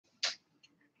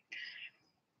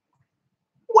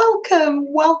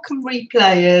welcome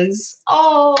replayers.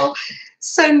 Oh,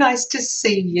 so nice to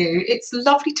see you. It's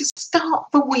lovely to start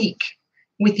the week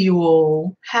with you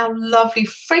all. How lovely.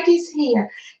 Freddie's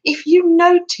here. If you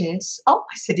notice, oh,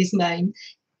 I said his name.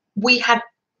 We had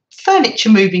furniture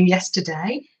moving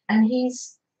yesterday and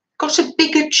he's got a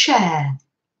bigger chair.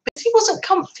 But he wasn't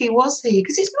comfy, was he?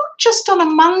 Because it's not just on a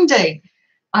Monday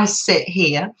I sit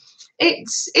here.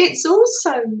 It's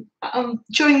also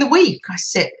during the week I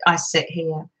sit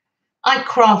here. I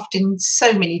craft in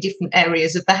so many different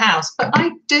areas of the house, but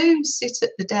I do sit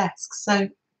at the desk. So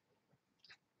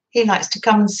he likes to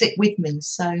come and sit with me.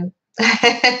 So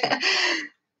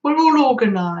we're all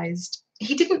organised.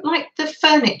 He didn't like the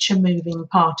furniture moving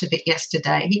part of it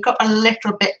yesterday. He got a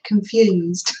little bit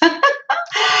confused.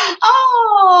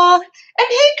 Oh, and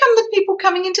here come the people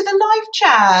coming into the live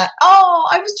chat. Oh,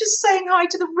 I was just saying hi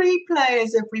to the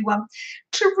replayers, everyone.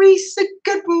 Teresa,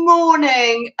 good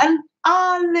morning. And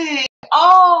Ali,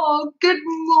 oh, good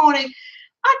morning.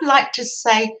 I'd like to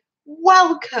say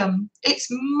welcome. It's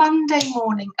Monday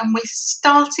morning and we're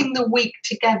starting the week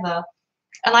together.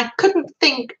 And I couldn't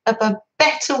think of a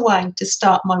better way to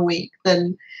start my week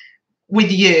than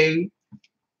with you.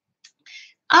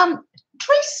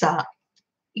 Teresa,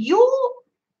 your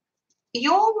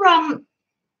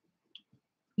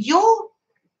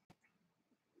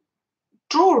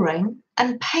drawing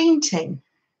and painting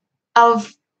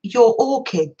of your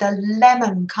orchid, the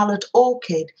lemon coloured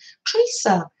orchid,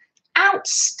 Teresa,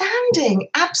 outstanding,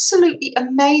 absolutely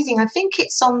amazing. I think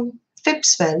it's on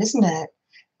Fibsville, isn't it?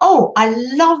 Oh, I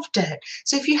loved it.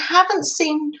 So if you haven't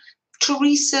seen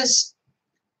Teresa's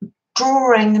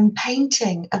drawing and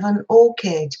painting of an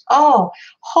orchid, oh,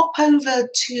 hop over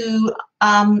to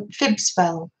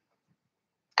Fibsville.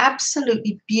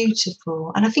 Absolutely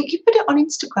beautiful. And I think you put it on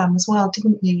Instagram as well,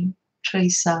 didn't you,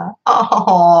 Teresa?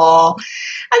 Oh,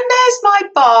 and there's my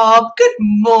Bob. Good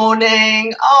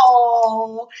morning.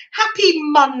 Oh, happy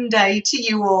Monday to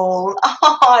you all.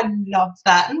 Oh, I love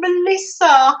that. And Melissa,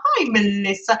 hi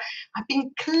Melissa. I've been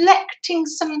collecting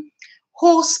some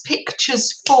horse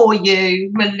pictures for you,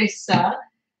 Melissa.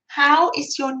 How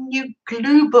is your new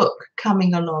glue book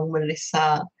coming along,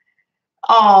 Melissa?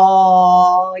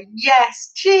 Oh,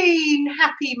 yes, Jean,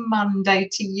 happy Monday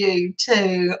to you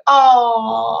too.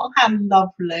 Oh, how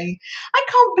lovely. I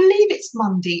can't believe it's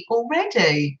Monday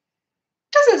already.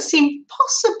 Doesn't seem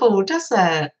possible, does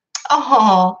it?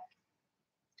 Oh,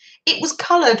 it was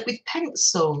coloured with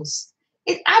pencils.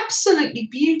 It's absolutely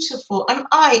beautiful. And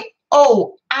I,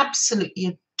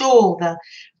 absolutely adore the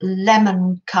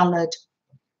lemon coloured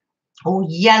or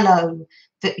yellow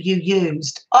that you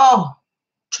used. Oh,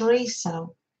 Teresa,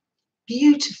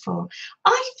 beautiful.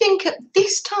 I think at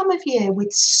this time of year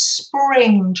with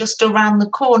spring just around the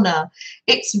corner,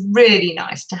 it's really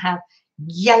nice to have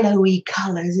yellowy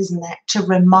colours, isn't it, to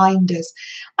remind us.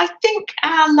 I think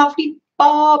our lovely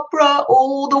Barbara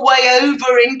all the way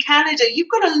over in Canada, you've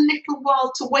got a little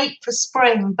while to wait for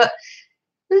spring, but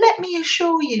let me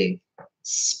assure you,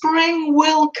 spring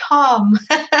will come.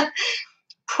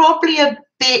 Probably a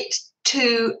bit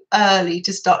too early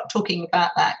to start talking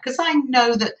about that, because I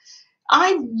know that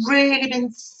I've really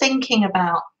been thinking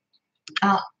about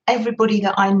everybody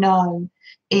that I know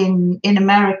in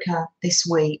America this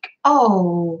week.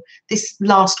 Oh, this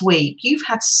last week. You've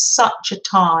had such a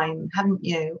time, haven't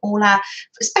you?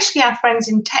 Especially our friends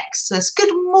in Texas.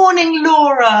 Good morning,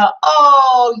 Laura.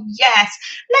 Oh, yes.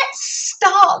 Let's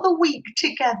start the week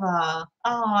together. Oh,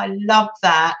 I love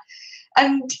that.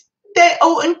 And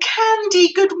and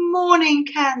Candy, good morning,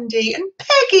 Candy. And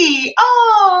Peggy,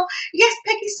 oh, yes,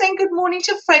 Peggy's saying good morning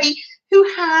to Freddie, who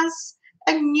has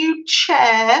a new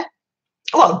chair,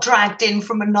 well, dragged in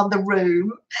from another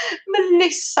room.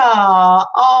 Melissa,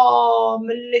 oh,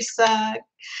 Melissa,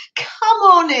 come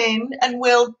on in and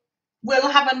we'll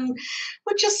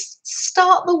just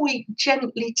start the week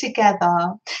gently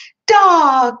together.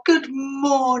 Da, good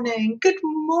morning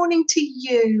to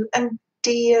you and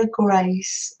dear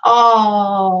Grace.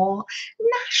 Oh,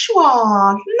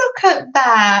 Nashwa, look at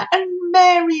that. And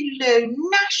Mary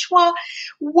Lou, Nashwa,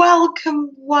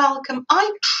 welcome.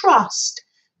 I trust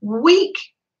week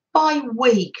by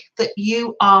week that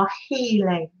you are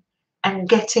healing and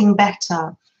getting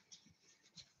better.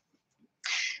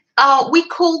 We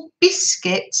call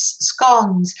biscuits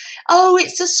scones. Oh,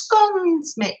 it's a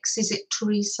scones mix, is it,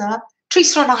 Teresa?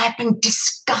 Teresa and I have been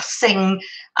discussing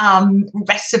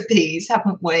recipes,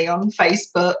 haven't we, on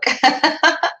Facebook?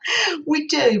 We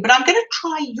do, but I'm going to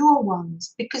try your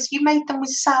ones because you made them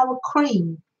with sour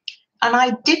cream. And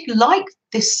I did like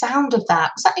the sound of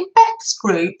that. Was that in Beth's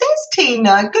group? There's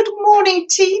Tina. Good morning,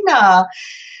 Tina.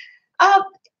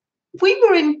 We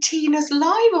were in Tina's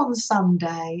live on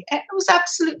Sunday. It was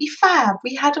absolutely fab.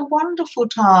 We had a wonderful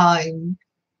time.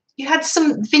 You had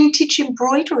some vintage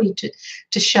embroidery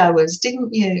to show us,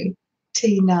 didn't you,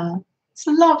 Tina? It's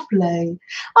lovely.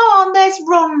 Oh, and there's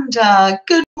Rhonda.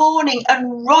 Good morning.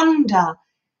 And Rhonda,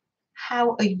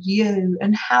 how are you?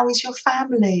 And how is your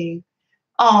family?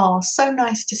 Oh, so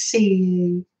nice to see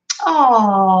you.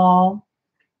 Oh,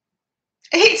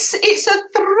 it's a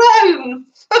throne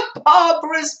for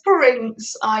Barbara's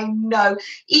prince. I know.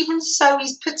 Even so,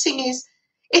 he's putting his.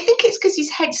 I think it's because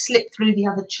his head slipped through the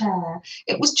other chair.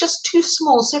 It was just too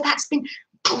small, so that's been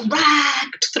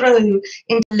dragged through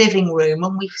into the living room,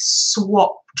 and we've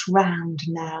swapped round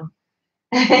now.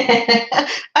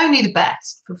 Only the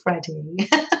best for Freddie.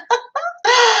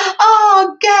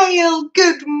 Oh, Gail,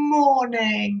 good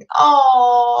morning.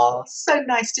 Oh, so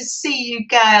nice to see you,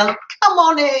 Gail. Come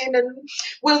on in and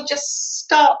we'll just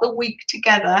start the week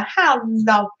together. How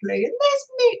lovely. And there's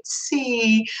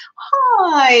Mitzi.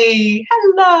 Hi.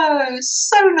 Hello.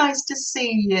 So nice to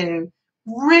see you.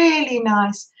 Really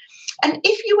nice. And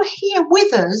if you were here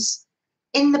with us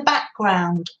in the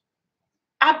background,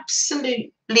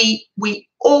 absolutely, we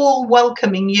all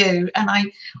welcoming you. And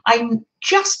I'm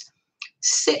just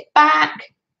sit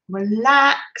back,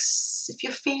 relax. If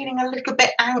you're feeling a little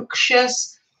bit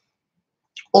anxious,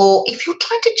 or if you're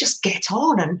trying to just get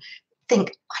on and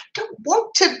think, I don't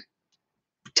want to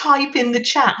type in the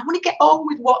chat, I want to get on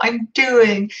with what I'm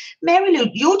doing. Mary Lou,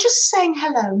 you're just saying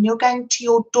hello and you're going to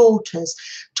your daughter's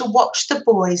to watch the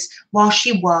boys while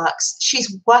she works.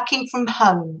 She's working from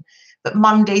home, but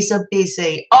Mondays are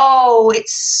busy. Oh,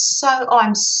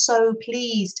 I'm so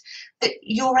pleased that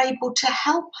you're able to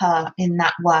help her in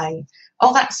that way.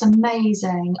 Oh, that's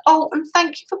amazing. Oh, and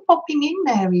thank you for popping in,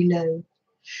 Mary Lou.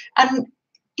 And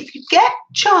if you get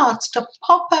a chance to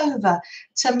pop over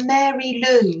to Mary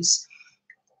Lou's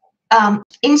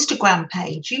Instagram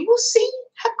page, you will see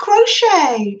her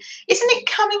crochet. Isn't it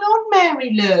coming on,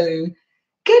 Mary Lou?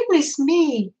 Goodness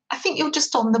me. I think you're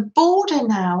just on the border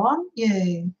now, aren't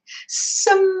you?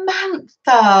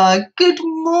 Samantha, good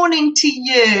morning to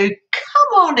you.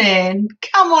 Come on in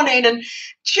and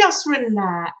just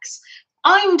relax.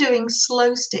 I'm doing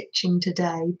slow stitching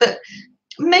today, but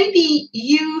maybe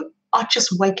you are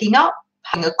just waking up,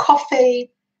 having a coffee,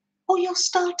 or you're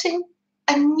starting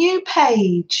a new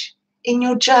page in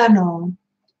your journal.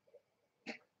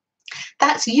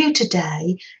 That's you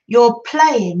today. You're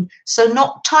playing, so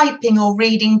not typing or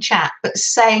reading chat, but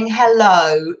saying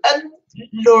hello. And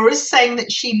Laura's saying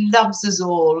that she loves us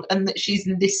all and that she's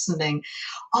listening.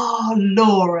 Oh,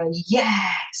 Laura,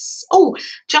 yes. Oh,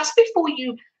 just before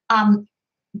you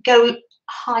go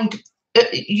hide,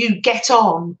 you get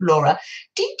on, Laura,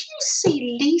 did you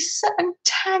see Lisa and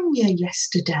Tanya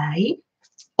yesterday?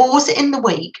 Or was it in the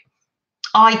week?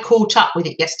 I caught up with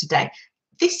it yesterday.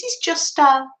 This is just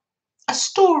a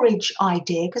storage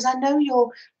idea, because I know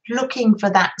you're looking for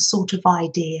that sort of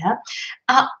idea.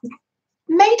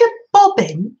 Made a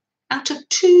bobbin out of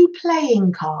 2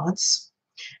 playing cards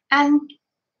and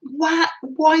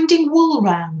winding wool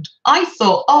round. I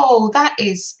thought, oh, that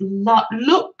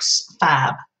looks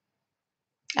fab.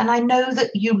 And I know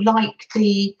that you like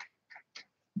the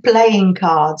playing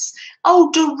cards.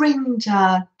 Oh,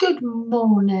 Dorinda, good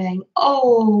morning.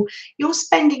 Oh, you're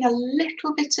spending a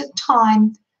little bit of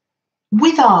time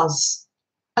with us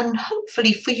and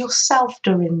hopefully for yourself,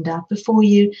 Dorinda, before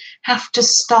you have to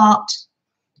start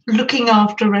looking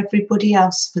after everybody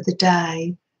else for the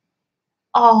day.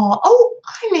 Oh,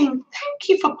 Eileen, thank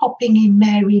you for popping in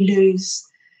Mary Lou's.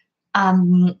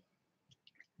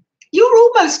 You're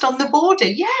almost on the border,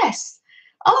 yes.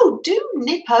 Oh, do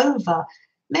nip over.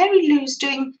 Mary Lou's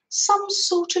doing some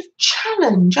sort of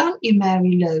challenge, aren't you,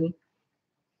 Mary Lou?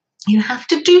 You have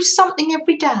to do something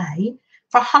every day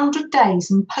for 100 days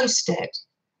and post it.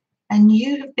 And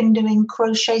you have been doing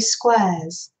crochet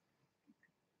squares.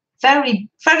 Very,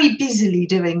 very busily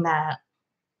doing that.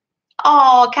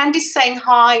 Oh, Candy's saying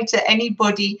hi to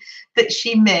anybody that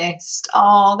she missed.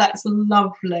 Oh, that's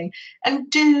lovely. And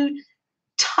do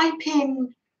type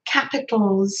in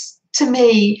capitals to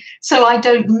me so I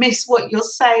don't miss what you're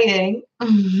saying.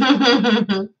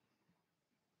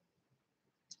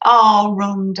 Oh,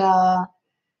 Rhonda.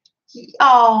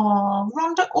 Oh,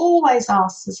 Rhonda always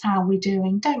asks us how we're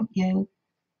doing, don't you?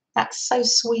 That's so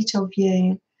sweet of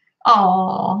you.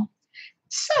 Oh,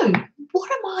 so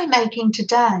what am I making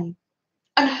today?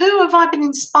 And who have I been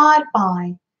inspired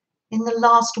by in the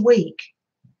last week?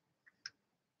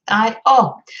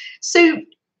 So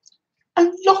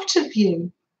a lot of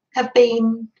you have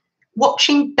been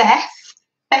watching Beth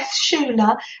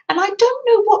Schuler, and I don't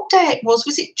know what day it was.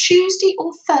 Was it Tuesday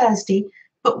or Thursday?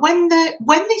 But when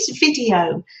this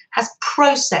video has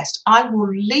processed, I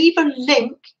will leave a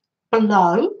link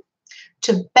below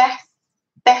to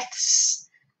Beth's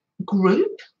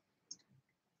group.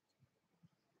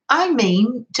 I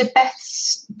mean to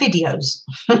Beth's videos.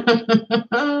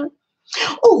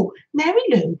 Oh, Mary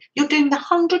Lou, you're doing the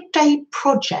 100-day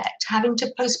project. Having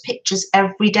to post pictures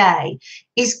every day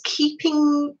is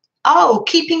keeping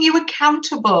you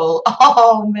accountable.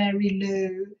 Oh, Mary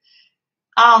Lou.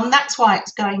 That's why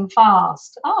it's going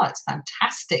fast. Oh, it's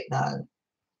fantastic though.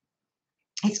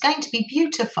 It's going to be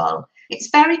beautiful. It's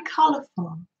very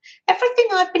colourful. Everything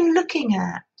I've been looking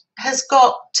at has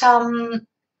got some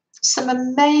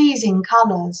amazing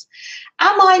colours.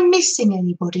 Am I missing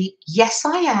anybody? Yes,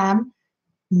 I am.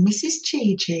 Mrs.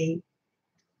 Gigi.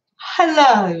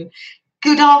 Hello.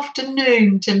 Good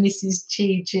afternoon to Mrs.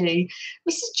 Gigi.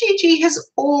 Mrs. Gigi has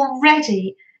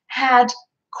already had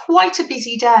quite a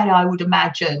busy day, I would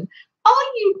imagine. Are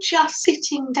you just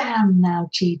sitting down now,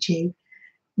 Gigi?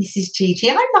 Mrs.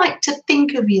 Gigi, I like to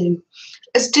think of you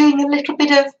as doing a little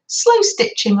bit of slow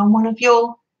stitching on one of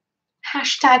your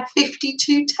hashtag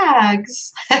 52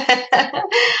 tags.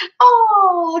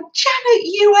 Oh, Janet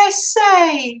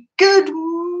USA, good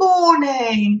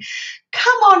morning.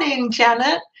 Come on in,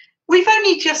 Janet. We've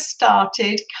only just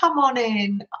started. Come on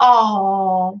in.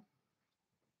 Oh,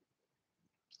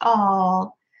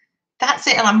 that's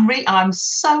it. And I'm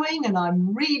sewing and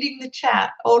I'm reading the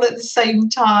chat all at the same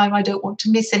time. I don't want to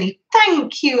miss any.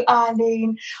 Thank you,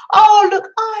 Eileen. Oh, look,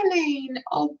 Eileen.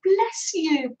 Oh, bless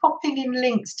you, popping in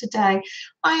links today.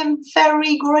 I am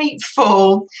very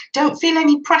grateful. Don't feel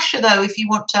any pressure, though, if you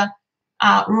want to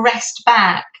rest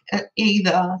back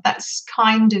either. That's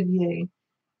kind of you.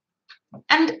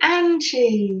 And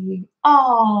Angie.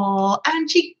 Oh,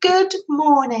 Angie, good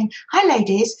morning. Hi,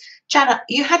 ladies. Janet,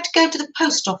 you had to go to the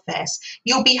post office.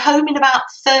 You'll be home in about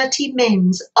 30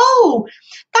 mins. Oh,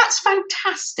 that's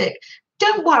fantastic.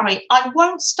 Don't worry, I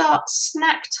won't start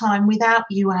snack time without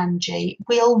you, Angie.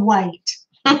 We'll wait.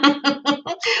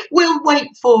 We'll wait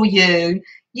for you.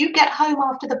 You get home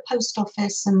after the post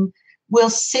office and we'll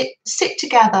sit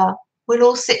together. We'll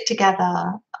all sit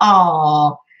together.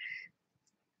 Oh,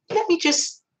 let me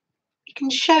just, you can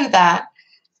show that.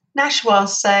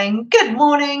 Nashwa's saying, good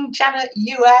morning, Janet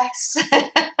US.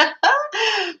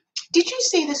 Did you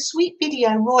see the sweet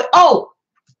video, Roy? Oh,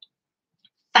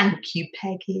 thank you,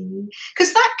 Peggy.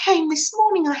 Because that came this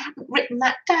morning. I haven't written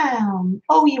that down.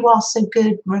 Oh, you are so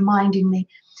good reminding me.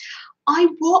 I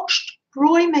watched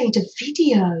Roy made a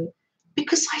video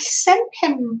because I sent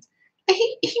him,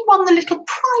 he won the little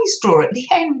prize draw at the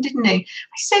end, didn't he?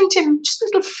 I sent him just a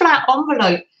little flat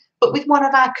envelope, but with one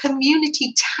of our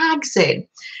community tags in.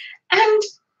 And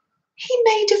he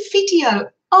made a video.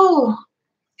 Oh,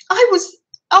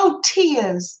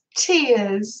 tears.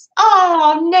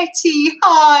 Oh, Nettie,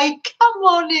 hi, come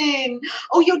on in.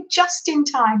 Oh, you're just in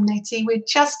time, Nettie. We're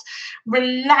just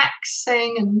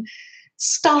relaxing and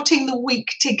starting the week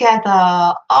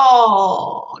together.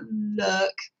 Oh,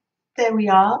 look, there we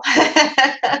are.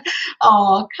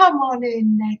 Oh, come on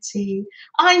in, Nettie.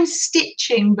 I'm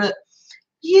stitching, but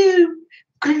you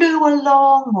glue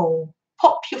along or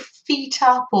pop your feet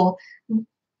up or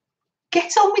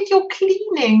get on with your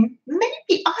cleaning.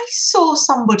 Maybe I saw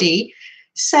somebody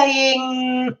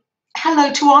saying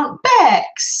hello to Aunt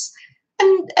Bex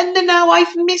and then now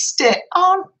I've missed it.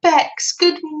 Aunt Bex,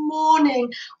 good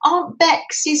morning. Aunt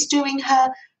Bex is doing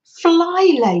her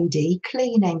fly lady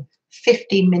cleaning.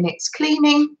 15 minutes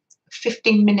cleaning,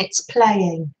 15 minutes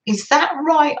playing. Is that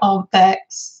right, Aunt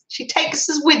Bex? She takes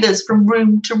us with us from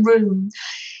room to room.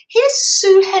 Here's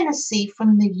Sue Hennessy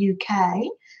from the UK,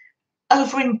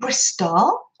 over in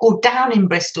Bristol, or down in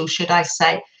Bristol, should I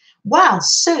say. Wow,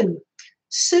 Sue.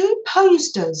 Sue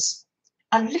posed us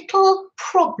a little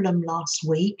problem last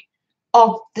week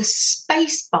of the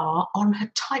space bar on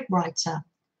her typewriter.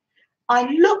 I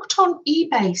looked on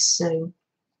eBay, Sue.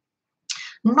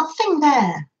 Nothing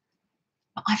there.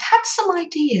 But I've had some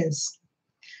ideas.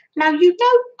 Now, you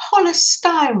know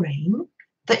polystyrene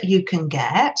that you can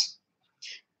get.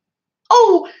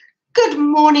 Oh, good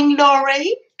morning,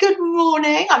 Laurie. Good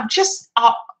morning. I'm just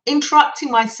interrupting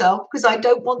myself because I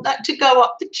don't want that to go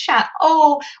up the chat.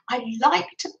 Oh, I like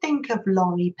to think of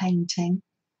Laurie painting.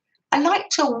 I like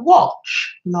to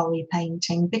watch Laurie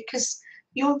painting because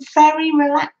you're very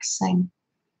relaxing.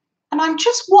 And I'm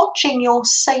just watching your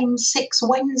Same 6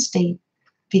 Wednesday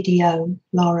video,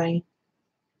 Laurie.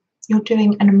 You're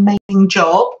doing an amazing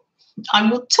job. I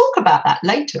will talk about that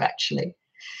later, actually.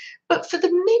 But for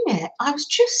the minute, I was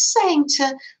just saying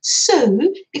to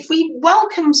Sue, if we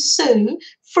welcome Sue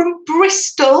from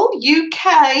Bristol,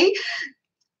 UK,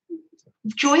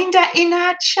 joined in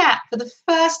our chat for the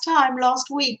first time last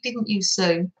week, didn't you,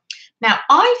 Sue? Now,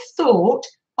 I thought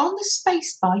on the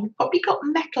space bar, you've probably got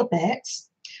metal bits.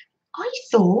 I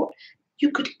thought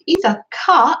you could either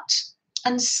cut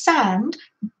and sand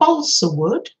balsa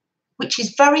wood, which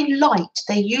is very light.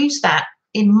 They use that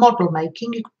in model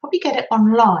making. You could probably get it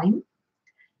online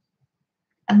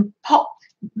and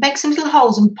make some little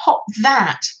holes and pop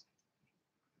that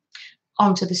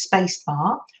onto the space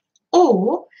bar.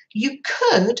 Or you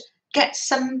could get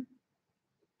some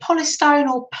polystyrene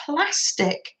or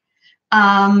plastic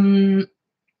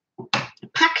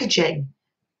packaging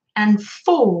and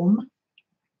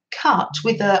cut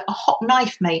with a hot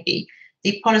knife, maybe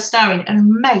the polystyrene,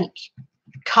 and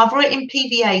cover it in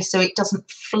PVA so it doesn't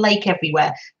flake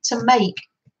everywhere, to make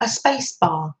a space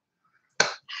bar.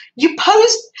 You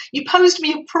posed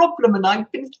me a problem, and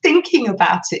I've been thinking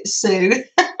about it, Sue.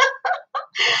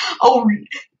 Oh,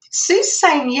 Sue's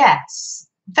saying yes,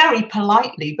 very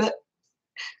politely, but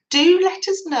do let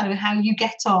us know how you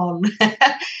get on.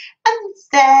 And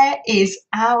there is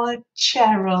our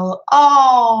Cheryl.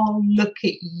 Oh, look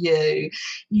at you.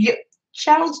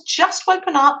 Cheryl's just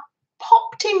woken up,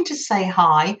 popped in to say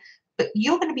hi, but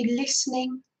you're going to be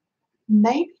listening,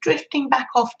 maybe drifting back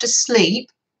off to sleep.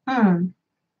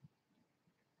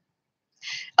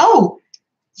 Oh,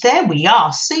 there we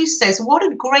are. Sue says, what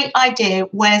a great idea.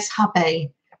 Where's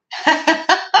hubby?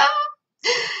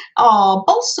 Oh,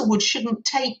 balsa wood shouldn't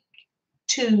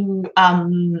shouldn't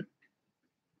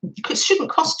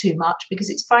cost too much because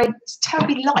it's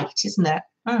terribly light, isn't it?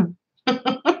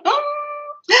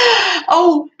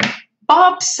 Oh,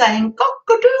 Barb's saying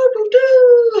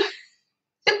cock-a-doodle-doo,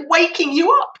 waking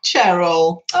you up,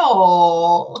 Cheryl.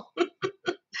 Oh,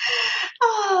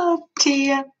 oh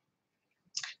dear.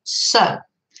 So,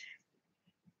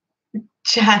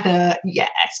 Janet,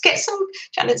 yes,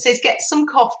 Janet says, get some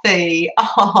coffee.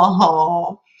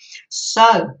 Oh,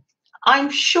 so I'm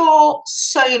sure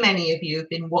so many of you have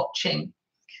been watching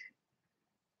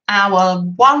our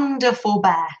wonderful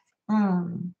Beth.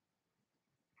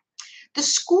 The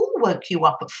school woke you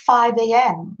up at 5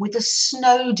 a.m. with a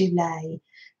snow delay,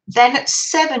 then at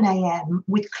 7 a.m.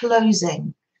 with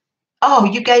closing. Oh,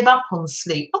 you gave up on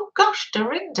sleep. Oh gosh,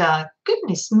 Dorinda,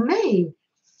 goodness me.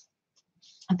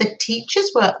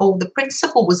 The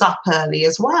principal was up early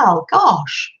as well.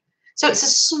 Gosh. So it's a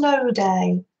snow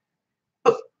day,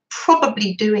 but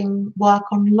probably doing work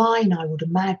online, I would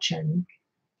imagine.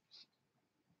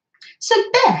 So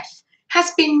Beth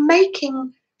has been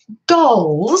making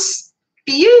dolls,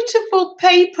 beautiful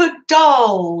paper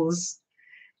dolls.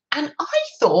 And I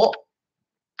thought,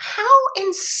 how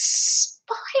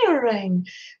inspiring.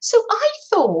 So I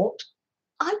thought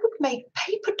I would make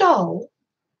paper doll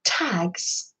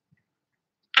tags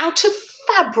out of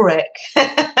fabric.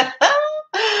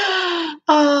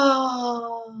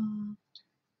 Oh,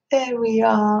 there we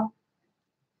are.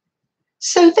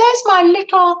 So there's my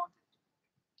little...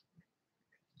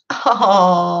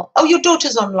 Oh, your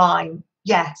daughter's online.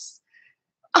 Yes.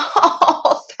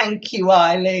 Oh, thank you,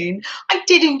 Eileen. I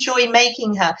did enjoy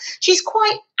making her. She's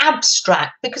quite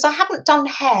abstract because I haven't done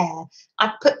hair.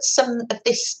 I've put some of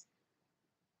this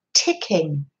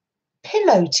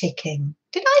pillow ticking.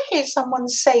 Did I hear someone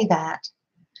say that?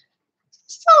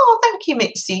 Oh, thank you,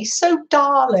 Mitzi. So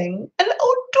darling and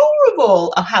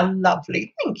adorable. Oh, how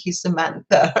lovely. Thank you,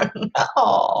 Samantha.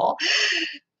 Oh.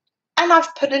 And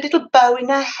I've put a little bow in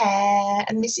her hair,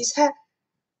 and this is her.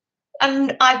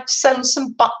 And I've sewn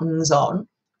some buttons on.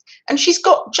 And she's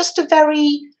got just a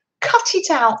very cut it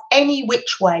out any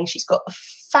which way. She's got a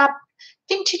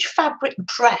vintage fabric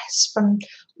dress from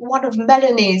one of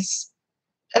Melanie's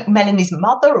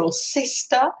mother or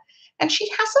sister. And she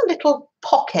has a little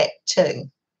pocket too,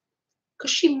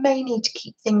 because she may need to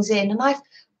keep things in. And I've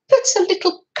put a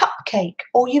little cupcake,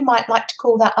 or you might like to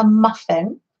call that a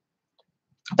muffin.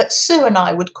 But Sue and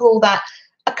I would call that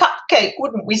a cupcake,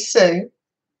 wouldn't we, Sue?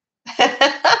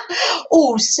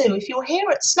 Oh, Sue, if you're here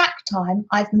at snack time,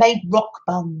 I've made rock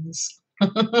buns.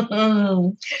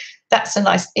 That's a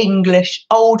nice English,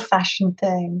 old-fashioned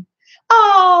thing.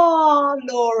 Ah,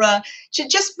 Laura,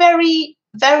 just very,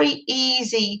 very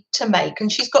easy to make.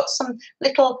 And she's got some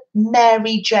little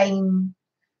Mary Jane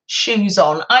shoes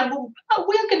on.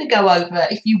 We're going to go over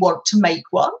if you want to make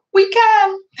one. We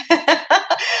can.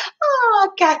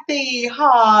 Kathy,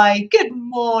 hi, good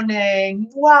morning,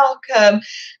 welcome.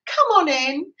 Come on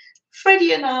in.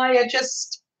 Freddie and I are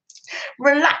just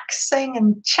relaxing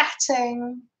and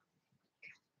chatting.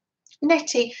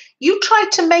 Nettie, you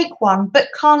tried to make one but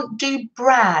can't do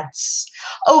brads.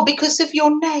 Oh, because of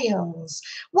your nails.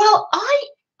 Well,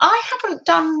 I haven't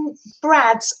done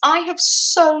brads. I have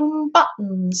sewn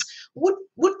buttons. Would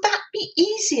that be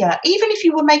easier, even if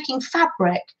you were making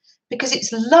fabric? Because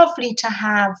it's lovely to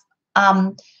have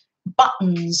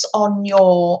buttons on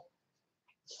your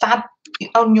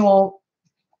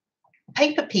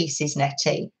paper pieces,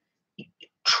 Nettie.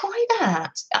 Try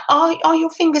that. Are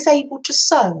your fingers able to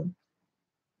sew?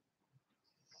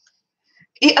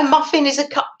 A muffin is a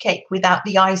cupcake without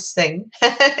the icing.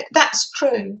 That's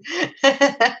true.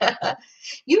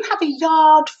 You have a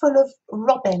yard full of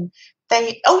robin.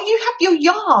 Your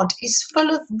yard is full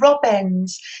of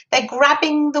robins. They're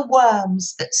grabbing the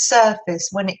worms that surface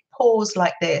when it pours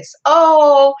like this.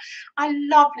 Oh, I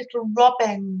love little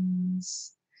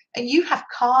robins. And you have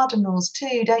cardinals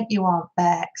too, don't you, Aunt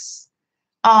Bex?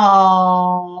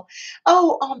 Oh,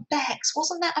 Aunt Bex,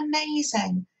 wasn't that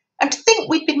amazing? And to think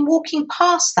we'd been walking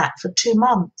past that for 2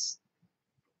 months.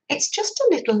 It's just a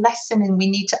little lesson and we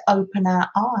need to open our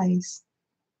eyes.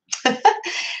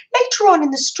 Later on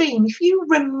in the stream, if you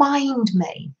remind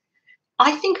me,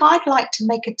 I think I'd like to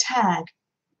make a tag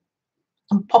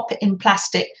and pop it in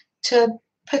plastic to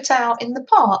put out in the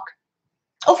park.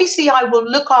 Obviously, I will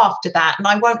look after that and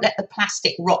I won't let the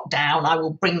plastic rot down. I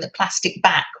will bring the plastic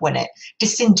back when it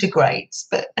disintegrates.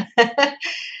 But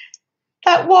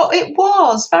it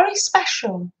was very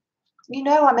special. You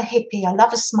know, I'm a hippie. I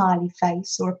love a smiley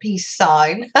face or a peace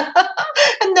sign.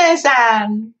 And there's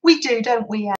Anne. We do, don't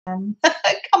we, Anne?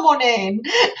 Come on in.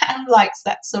 Anne likes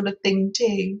that sort of thing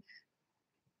too.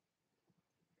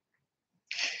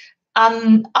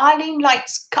 Eileen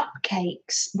likes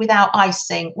cupcakes without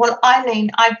icing. Well,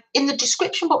 Eileen, in the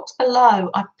description box below,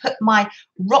 I've put my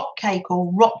rock cake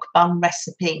or rock bun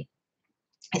recipe.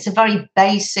 It's a very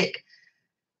basic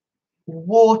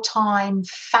wartime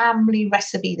family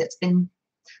recipe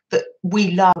that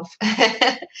we love.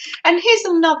 And here's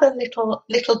another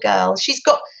little girl. She's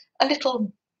got a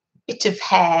little bit of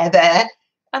hair there,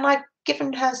 and I've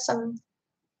given her some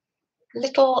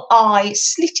little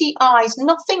eyes, slitty eyes,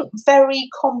 nothing very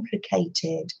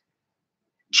complicated.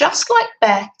 Just like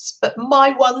Beth's, but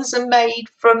my ones are made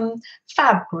from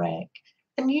fabric.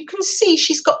 And you can see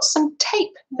she's got some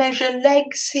tape measure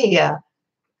legs here.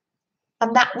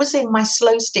 And that was in my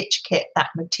slow stitch kit, that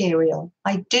material.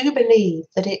 I do believe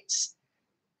that it's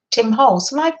Tim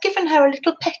Holtz. And I've given her a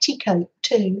little petticoat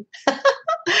too.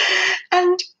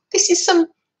 And this is some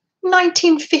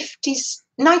 1950s,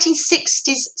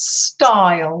 1960s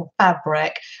style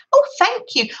fabric. Oh,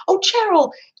 thank you. Oh,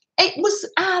 Cheryl, it was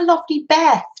our lovely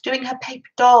Beth doing her paper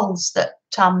dolls that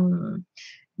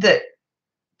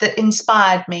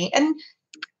inspired me. And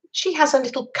she has a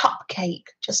little cupcake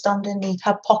just underneath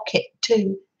her pocket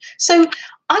too. So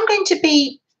I'm going to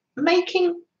be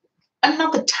making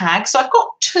another tag. So I've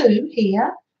got 2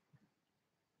 here.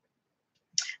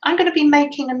 I'm going to be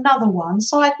making another one.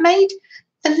 So I've made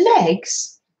the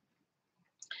legs.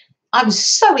 I was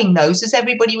sewing those as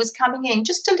everybody was coming in,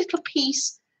 just a little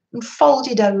piece and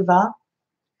folded over.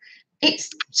 It's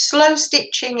slow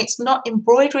stitching. It's not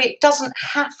embroidery. It doesn't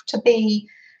have to be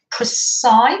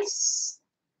precise.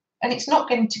 And it's not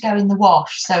going to go in the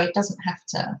wash, so it doesn't have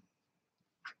to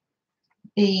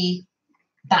be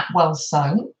that well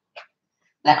sewn.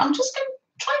 Now, I'm just going to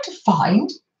try to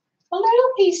find a little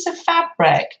piece of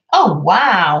fabric. Oh,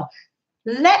 wow.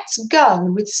 Let's go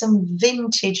with some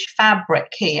vintage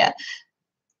fabric here.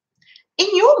 In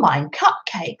your mind,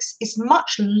 cupcakes is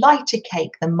much lighter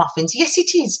cake than muffins. Yes,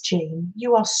 it is, Jean.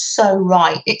 You are so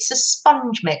right. It's a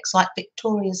sponge mix like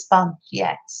Victoria's sponge.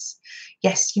 Yes.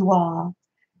 Yes, you are.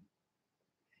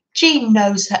 Jean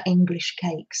knows her English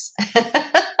cakes.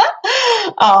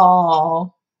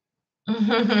 Oh.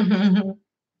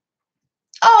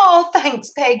 Oh,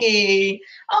 thanks, Peggy.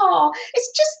 Oh,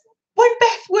 it's just when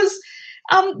Beth was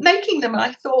making them,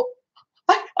 I thought,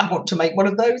 I want to make one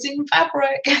of those in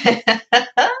fabric.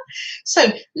 So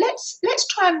let's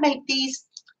try and make these.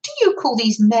 Do you call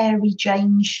these Mary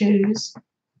Jane shoes?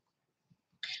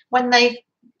 When they've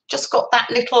just got that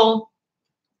little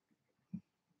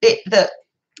bit that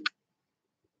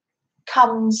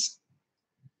comes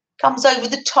over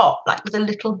the top, like with a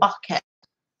little bucket.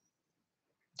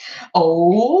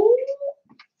 Oh,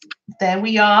 there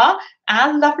we are.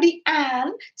 Our lovely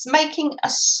Anne is making a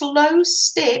slow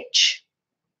stitch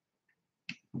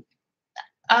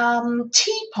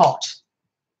teapot.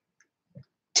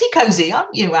 Tea cozy,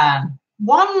 aren't you, Anne?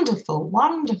 Wonderful,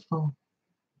 wonderful.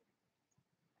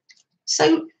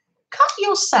 So cut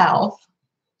yourself,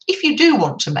 if you do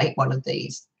want to make one of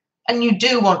these, and you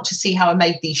do want to see how I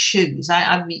made these shoes.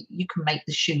 I mean, you can make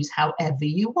the shoes however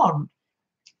you want.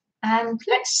 And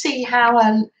let's see how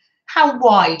how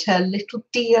wide her little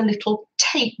dear little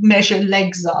tape measure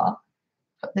legs are.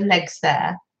 Put the legs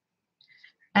there.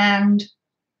 And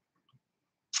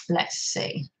let's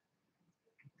see.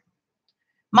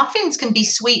 Muffins can be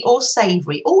sweet or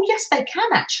savoury. Oh, yes, they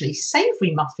can actually.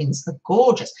 Savoury muffins are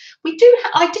gorgeous. We do.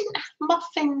 I didn't have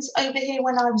muffins over here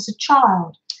when I was a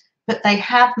child, but they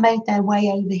have made their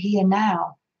way over here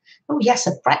now. Oh, yes,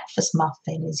 a breakfast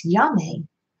muffin is yummy.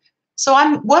 So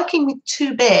I'm working with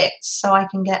 2 bits so I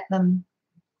can get them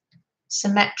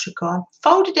symmetrical. I've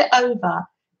folded it over,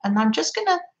 and I'm just going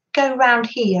to go round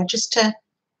here just to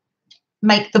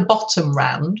make the bottom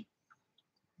round,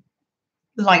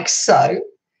 like so.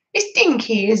 It's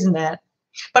dinky, isn't it?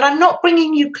 But I'm not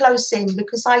bringing you close in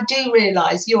because I do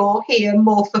realise you're here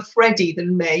more for Freddie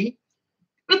than me.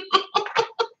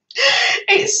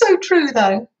 It's so true,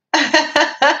 though.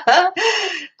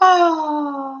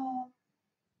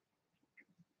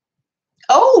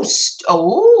 Oh,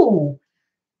 oh,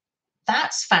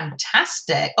 that's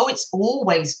fantastic. Oh, it's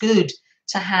always good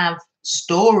to have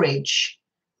storage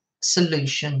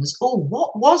solutions. Oh,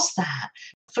 what was that?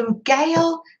 From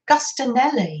Gail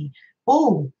Gustanelli.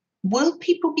 Oh, will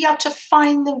people be able to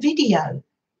find the video?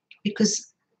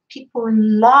 Because people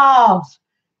love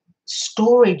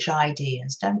storage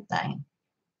ideas, don't they?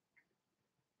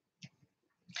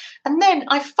 And then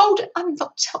I fold it.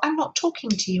 I'm not talking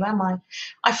to you, am I?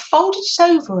 I fold it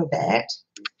over a bit,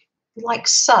 like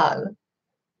so,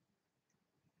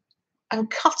 and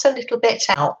cut a little bit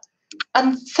out,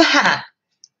 and that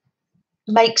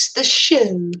makes the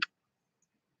shoe.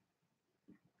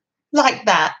 Like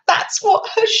that. That's what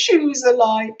her shoes are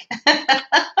like. And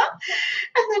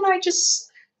then I just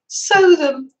sew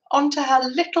them onto her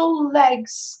little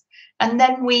legs, and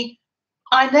then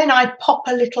I pop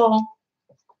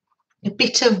a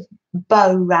bit of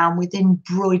bow round with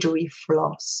embroidery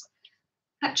floss.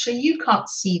 Actually, you can't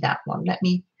see that one. Let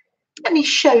me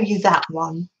show you that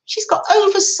one. She's got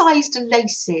oversized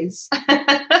laces.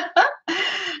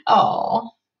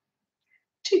 Oh,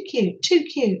 too cute, too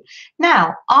cute.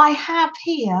 Now I have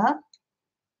here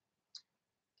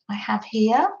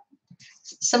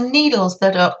some needles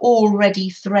that are already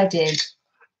threaded.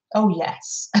 Oh,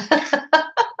 yes.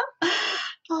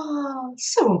 Oh,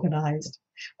 so organised.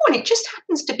 Oh, and it just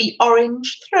happens to be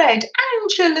orange thread.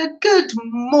 Angela, good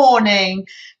morning.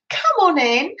 Come on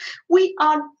in. We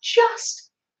are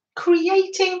just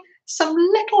creating some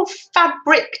little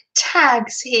fabric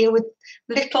tags here with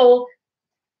little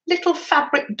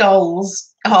fabric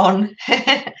dolls on,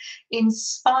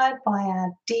 inspired by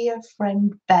our dear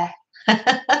friend Beth.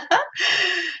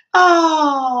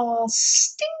 Oh,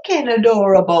 stinking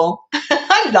adorable.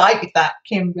 I like that,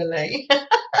 Kimberly.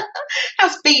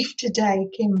 How's Beef today,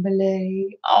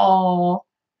 Kimberly? Oh,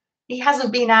 he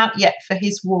hasn't been out yet for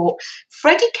his walk.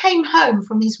 Freddie came home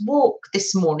from his walk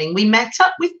this morning. We met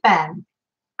up with Ben.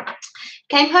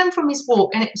 Came home from his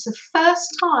walk, and it was the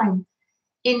first time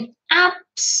in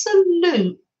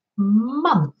absolute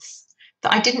months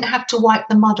that I didn't have to wipe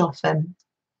the mud off him.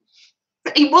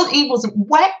 He wasn't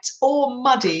wet or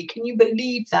muddy. Can you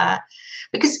believe that?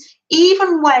 Because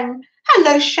even when,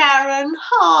 hello Sharon,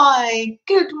 hi,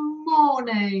 good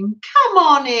morning, come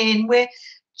on in. We're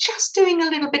just doing a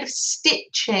little bit of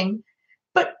stitching,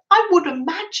 but I would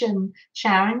imagine,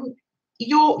 Sharon,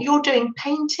 you're doing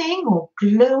painting or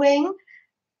gluing.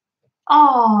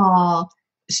 Ah,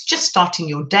 it's just starting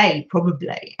your day,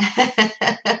 probably.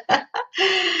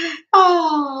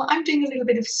 Oh, I'm doing a little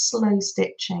bit of slow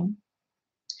stitching.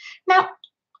 Now,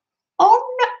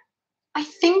 I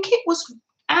think it was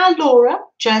our Laura,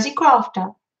 Jersey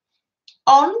Crafter,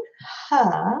 on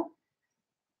her.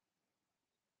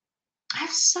 I have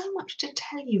so much to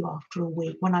tell you after a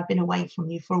week when I've been away from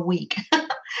you for a week.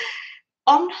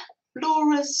 On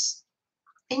Laura's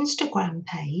Instagram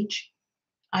page,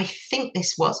 I think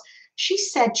this was, she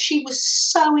said she was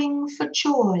sewing for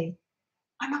joy.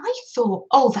 And I thought,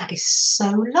 oh, that is so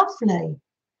lovely.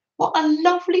 What a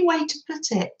lovely way to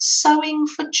put it, sewing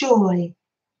for joy.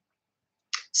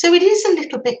 So it is a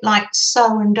little bit like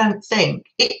sew and don't think.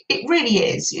 It really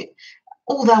is.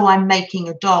 Although I'm making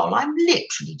a doll, I'm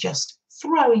literally just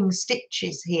throwing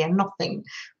stitches here, nothing.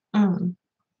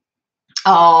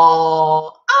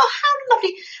 Oh, how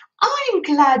lovely. I'm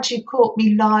glad you caught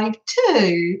me live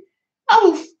too.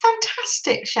 Oh,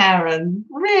 fantastic, Sharon.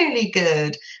 Really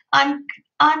good. I'm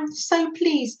so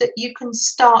pleased that you can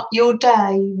start your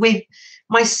day with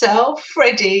myself,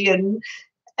 Freddie, and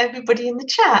everybody in the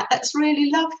chat. That's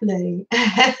really lovely.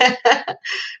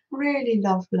 Really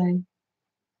lovely.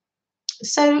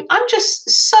 So I'm just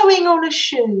sewing on a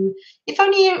shoe. If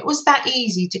only it was that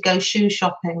easy to go shoe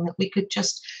shopping, that we could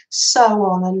just sew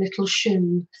on a little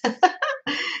shoe.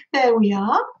 There we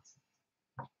are.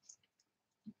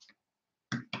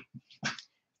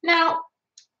 Now,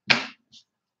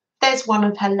 there's one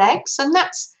of her legs, and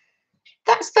that's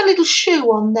the little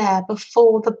shoe on there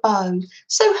before the bow.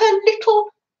 So her little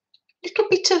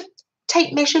bit of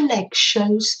tape measure leg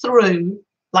shows through,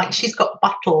 like she's got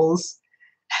buttons.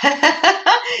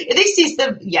 This is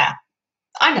the, yeah,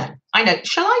 I know.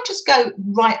 Shall I just go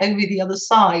right over the other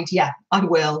side? Yeah, I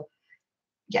will.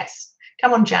 Yes.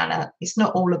 Come on, Janet. It's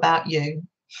not all about you.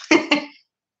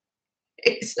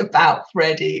 It's about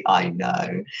Freddie, I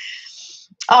know.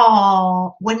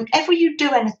 Oh, whenever you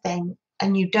do anything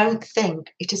and you don't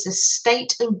think, it is a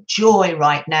state of joy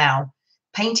right now.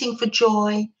 Painting for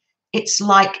joy. It's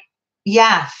like,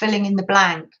 yeah, filling in the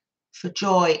blank for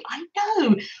joy. I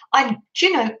know. I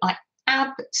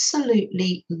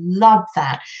absolutely love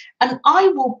that. And I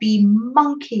will be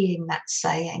monkeying that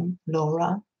saying,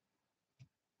 Laura.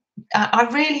 I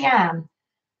really am.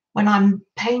 When I'm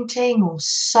painting or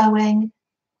sewing,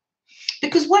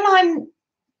 because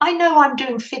I know I'm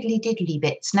doing fiddly diddly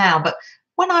bits now, but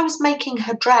when I was making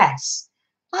her dress,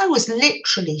 I was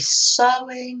literally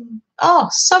sewing,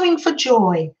 sewing for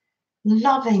joy,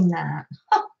 loving that.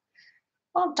 Oh,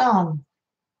 well done.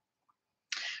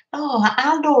 Oh,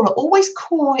 our Laura always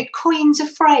coins a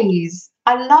phrase.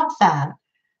 I love that.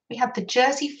 We had the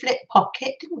Jersey flip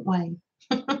pocket, didn't we?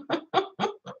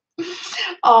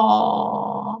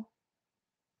 Oh,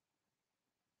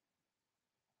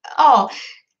 oh,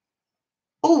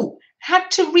 oh, had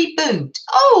to reboot.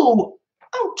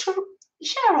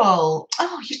 Cheryl.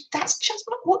 Oh, that's just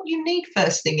not what you need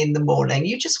first thing in the morning.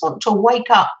 You just want to wake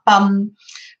up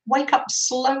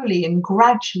slowly and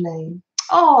gradually.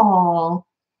 Oh,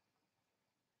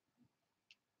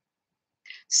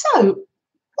 so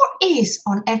what is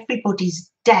on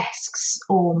everybody's desks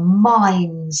or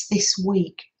minds this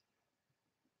week?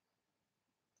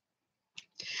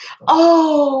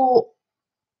 Oh,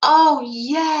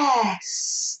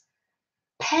 yes.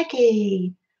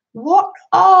 Peggy, what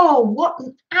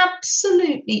an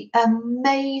absolutely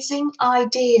amazing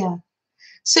idea.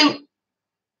 So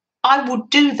I will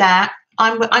do that.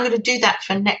 I'm going to do that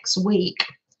for next week.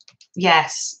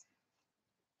 Yes.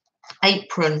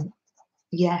 Apron.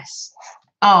 Yes.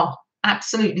 Oh,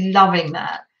 absolutely loving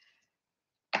that.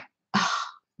 Oh,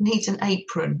 needs an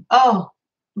apron. Oh,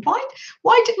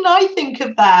 why didn't I think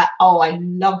of that? Oh, I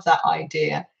love that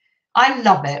idea. I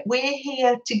love it. We're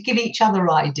here to give each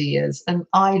other ideas, and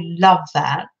I love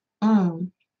that. Mm.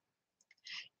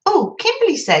 Oh,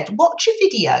 Kimberly said, watch a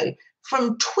video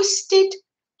from Twisted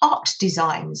Art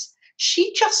Designs.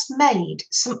 She just made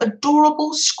some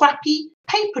adorable scrappy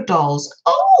paper dolls.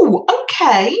 Oh,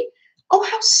 okay. Oh,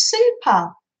 how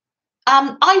super.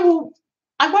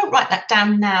 I won't write that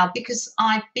down now because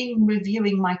I've been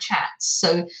reviewing my chats.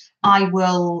 So I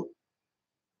will,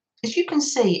 as you can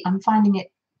see, I'm finding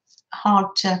it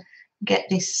hard to get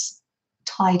this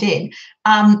tied in.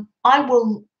 I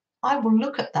will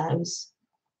look at those.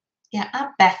 Yeah,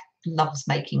 our Beth loves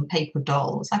making paper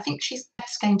dolls. I think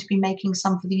Beth's going to be making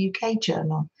some for the UK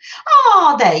Journal.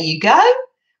 Ah, there you go.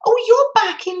 Oh, you're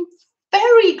back in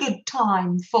very good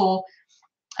time for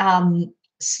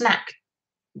snack.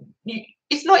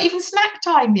 It's not even snack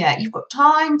time yet. You've got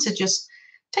time to just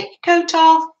take your coat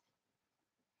off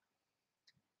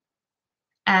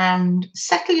and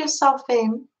settle yourself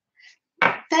in.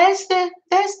 There's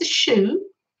the shoe,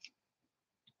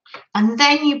 and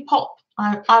then you pop.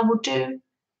 I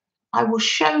will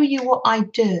show you what I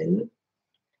do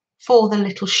for the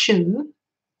little shoe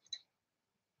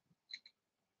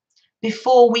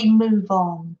before we move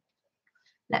on.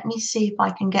 Let me see if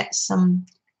I can get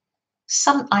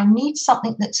I need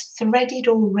something that's threaded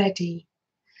already.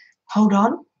 Hold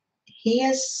on.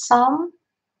 Here's some.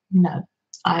 No.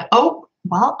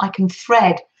 Well, I can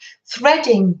thread.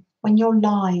 Threading when you're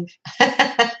live.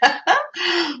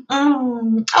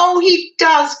 Oh, he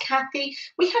does, Kathy.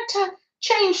 We had to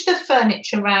change the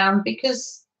furniture around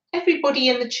because everybody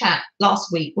in the chat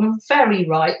last week were very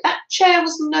right. That chair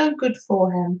was no good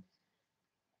for him.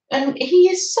 And he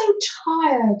is so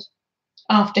tired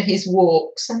after his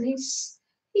walks, and he's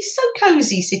so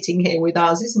cozy sitting here with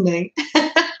us, isn't he?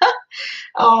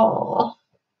 Oh.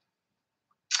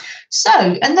 So,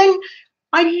 and then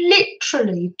I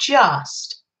literally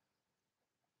just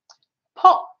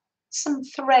pop some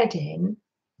thread in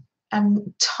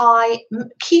and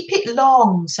keep it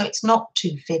long so it's not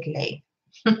too fiddly.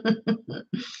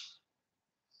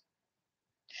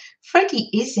 Freddie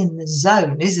is in the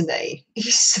zone, isn't he?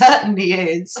 He certainly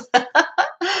is.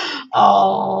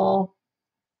 Oh.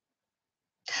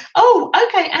 Oh,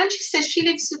 okay. Angie says she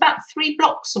lives about 3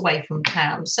 blocks away from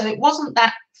town, so it wasn't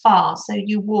that far. So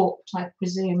you walked, I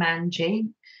presume, Angie.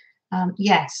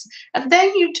 Yes. And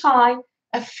then you tie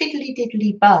a fiddly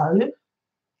diddly bow.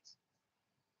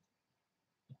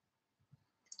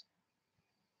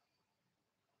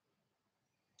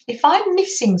 If I'm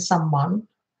missing someone,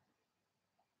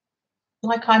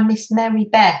 like I missed Mary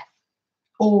Beth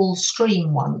all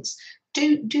stream once,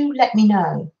 do let me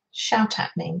know. Shout at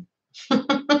me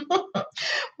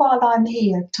while I'm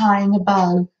here tying a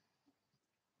bow.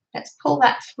 Let's pull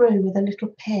that through with a little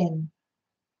pin.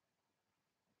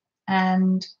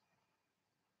 And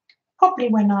probably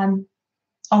when I'm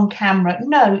on camera,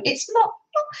 no, it's not,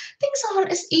 things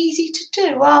aren't as easy to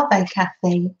do, are they,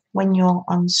 Kathy, when you're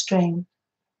on string?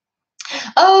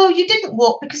 Oh, you didn't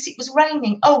walk because it was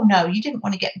raining. Oh no, you didn't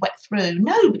want to get wet through.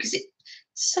 No, because it's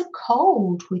so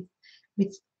cold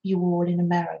with you all in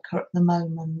America at the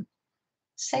moment.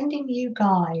 Sending you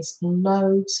guys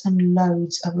loads and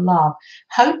loads of love,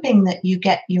 hoping that you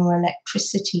get your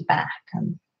electricity back.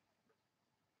 And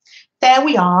there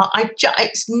we are.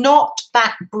 It's not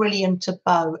that brilliant a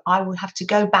bow. I will have to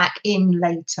go back in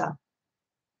later.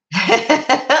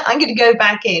 I'm going to go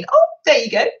back in. Oh, there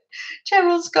you go.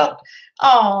 Cheryl's got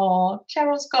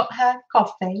her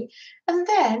coffee. And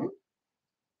then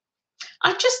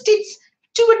I just did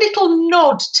do a little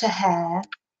nod to hair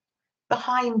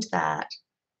behind that.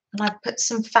 And I put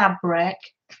some fabric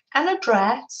and a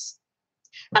dress.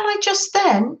 And I just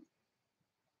then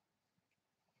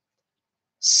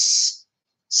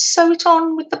sew it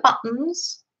on with the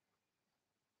buttons.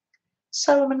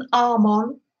 Sew an arm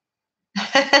on.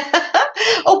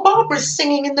 Oh, Barbara's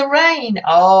singing in the rain.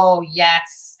 Oh,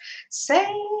 yes.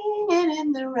 Singing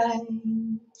in the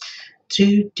rain.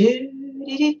 Do, do,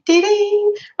 dee, dee,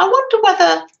 dee. I wonder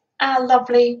whether our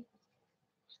lovely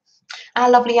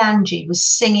Angie was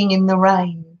singing in the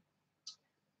rain.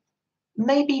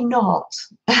 Maybe not.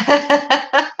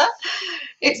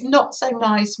 It's not so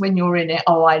nice when you're in it.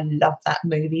 Oh, I love that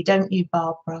movie, don't you,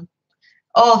 Barbara?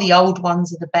 Oh, the old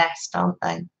ones are the best, aren't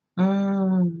they?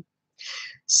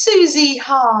 Susie,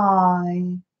 hi.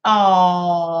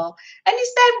 Oh, and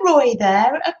is there Roy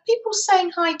there? Are people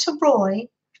saying hi to Roy?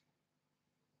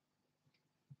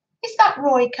 Is that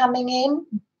Roy coming in?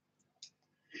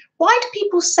 Why do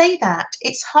people say that?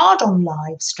 It's hard on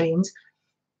live streams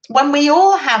when we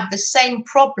all have the same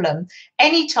problem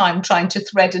anytime trying to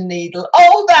thread a needle.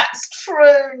 Oh, that's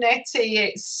true, Nettie.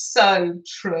 It's so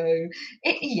true.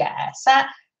 Yes.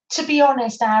 To be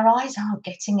honest, our eyes aren't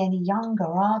getting any younger,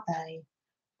 are they?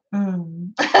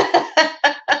 Am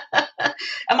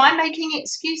I making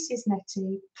excuses,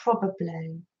 Nettie?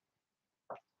 Probably.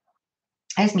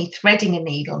 There's me threading a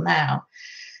needle now.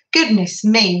 Goodness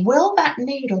me, will that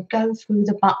needle go through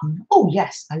the button? Oh,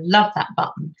 yes, I love that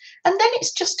button. And then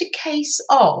it's just a case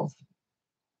of...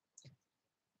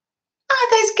 Ah,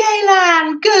 there's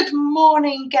Gaylan. Good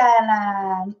morning,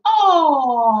 Gaylan.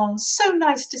 Oh, so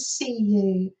nice to see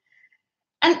you.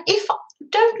 And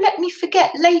don't let me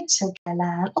forget later,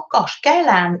 Gaylan. Oh, gosh,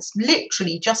 Gaylan's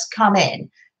literally just come in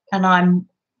and I'm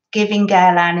giving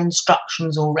Gaylan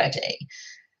instructions already.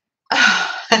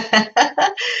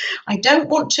 I don't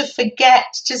want to forget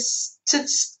to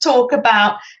talk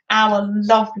about our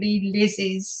lovely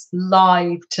Lizzie's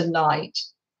live tonight.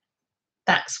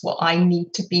 That's what I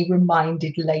need to be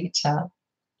reminded later.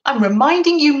 I'm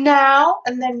reminding you now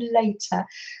and then later.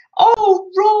 Oh,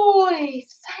 Roy,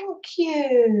 thank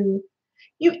you.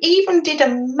 You even did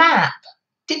a map,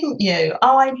 didn't you?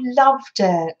 Oh, I loved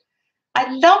it.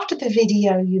 I loved the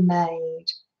video you made.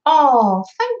 Oh,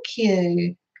 thank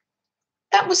you.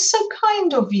 That was so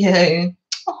kind of you.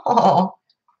 Oh,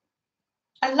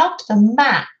 I loved the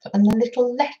map and the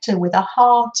little letter with a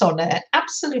heart on it.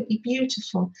 Absolutely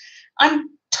beautiful. I'm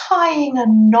tying a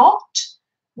knot,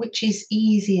 which is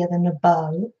easier than a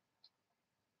bow.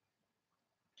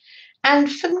 And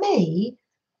for me,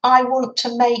 I want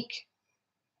to make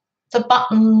the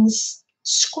buttons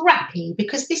scrappy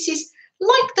because this is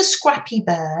like the Scrappy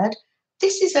Bird.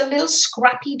 This is a little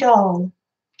scrappy doll.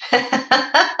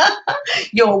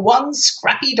 You're one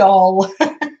scrappy doll.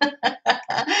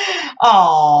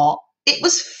 Oh, it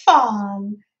was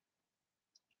fun.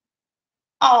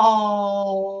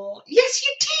 Oh, yes,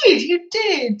 you did. You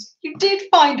did. You did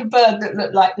find a bird that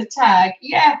looked like the tag.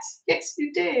 Yes, yes,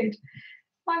 you did.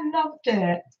 I loved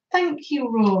it. Thank you,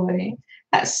 Roy.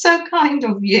 That's so kind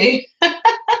of you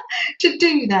to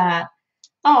do that.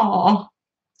 Oh,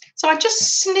 so I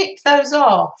just snip those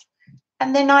off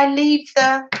and then I leave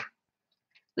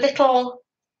little,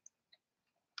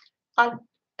 and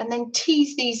then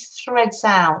tease these threads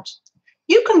out.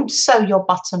 You can sew your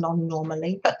button on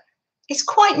normally, but it's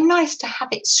quite nice to have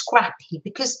it scrappy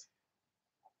because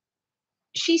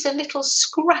she's a little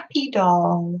scrappy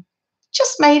doll,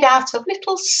 just made out of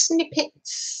little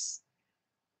snippets.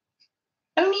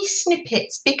 Only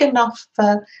snippets big enough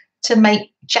to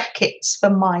make jackets for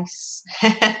mice,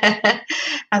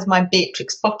 as my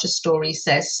Beatrix Potter story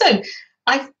says. So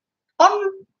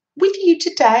with you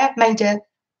today, I've made an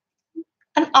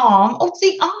arm. Oh,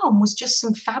 the arm was just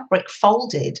some fabric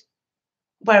folded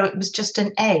where it was just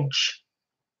an edge.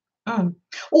 Oh,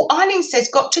 Eileen says,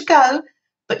 got to go,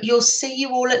 but you'll see you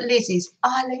all at Lizzie's.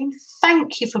 Eileen,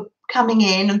 thank you for coming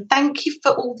in and thank you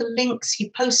for all the links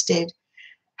you posted.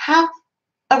 Have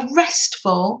a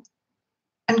restful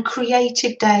and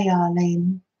creative day,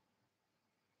 Eileen.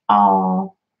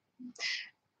 Oh,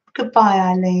 goodbye,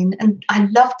 Eileen. And I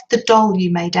loved the doll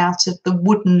you made out of the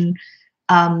wooden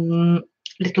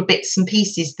little bits and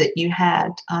pieces that you had,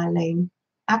 Eileen.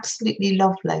 Absolutely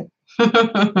lovely.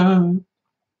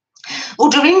 Well,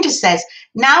 Dorinda says,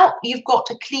 now you've got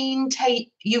to clean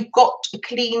your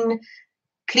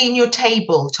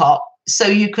tabletop so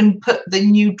you can put the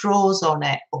new drawers on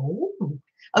it. Oh,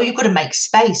 you've got to make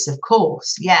space, of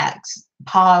course. Yeah,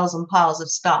 piles and piles of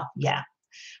stuff. Yeah,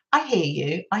 I hear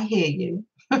you. I hear you.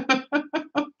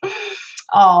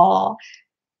 Oh,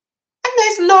 and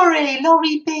there's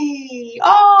Laurie B.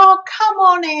 Oh, come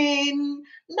on in.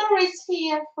 Laurie's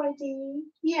here, Freddie.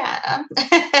 Yeah.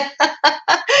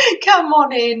 Come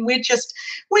on in. We're just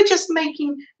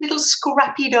making little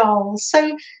scrappy dolls.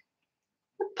 So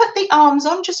put the arms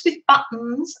on just with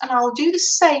buttons, and I'll do the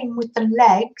same with the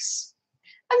legs.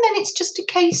 And then it's just a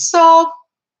case of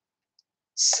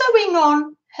sewing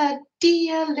on her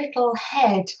dear little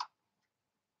head.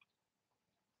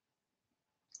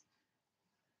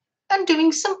 And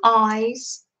doing some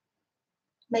eyes,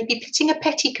 maybe putting a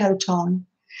petticoat on.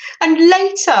 And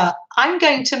later, I'm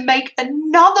going to make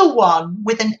another one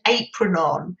with an apron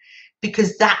on,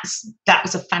 because that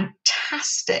was a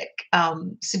fantastic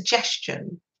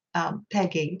suggestion,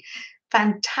 Peggy.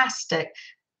 Fantastic.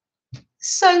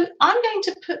 So I'm going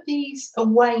to put these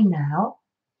away now.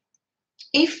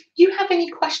 If you have any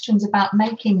questions about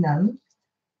making them,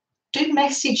 do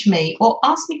message me or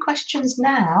ask me questions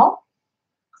now.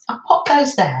 I'll pop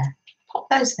those there. Pop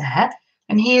those there.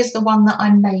 And here's the one that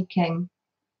I'm making.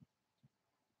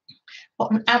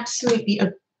 What an absolutely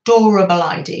adorable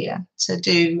idea to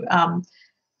do. Oh,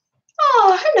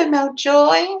 hello,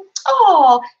 Meljoy.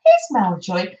 Oh, here's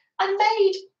Meljoy. I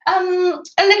made a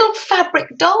little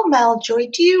fabric doll,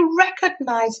 Meljoy. Do you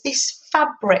recognise this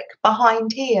fabric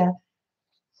behind here?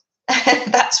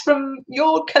 That's from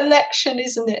your collection,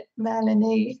 isn't it,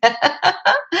 Melanie?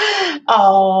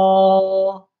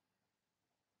 Oh.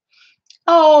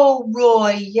 Oh,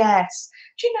 Roy, yes.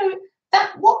 Do you know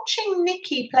that watching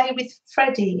Nikki play with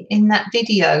Freddie in that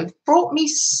video brought me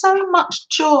so much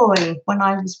joy when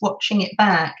I was watching it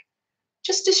back.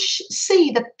 Just to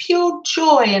see the pure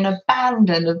joy and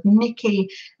abandon of Nikki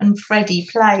and Freddie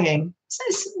playing. So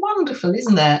it's wonderful,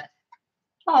 isn't it?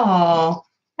 Oh,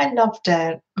 I loved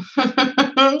it.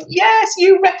 Yes,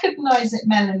 you recognise it,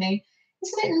 Melanie.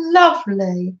 Isn't it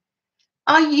lovely?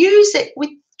 I use it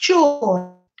with joy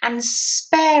and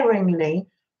sparingly,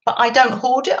 but I don't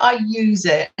hoard it, I use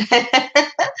it.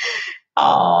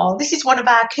 Oh, this is one of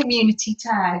our community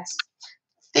tags.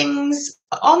 Things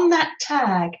on that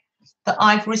tag that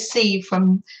I've received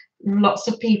from lots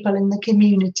of people in the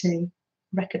community.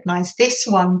 Recognise this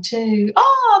one too.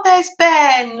 Oh, there's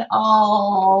Ben.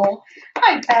 Oh,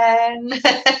 hi Ben.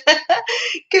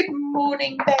 Good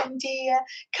morning, Ben dear.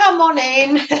 Come on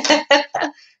in.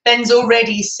 Ben's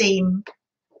already seen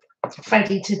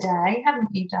Freddie today,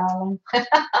 haven't you, darling?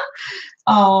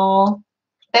 Oh,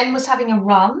 Ben was having a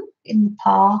run in the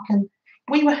park and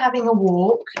we were having a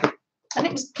walk, and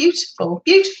it was beautiful,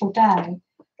 beautiful day.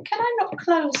 Can I not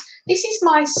close? This is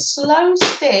my slow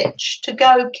stitch to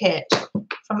go kit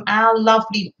from our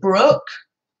lovely Brooke.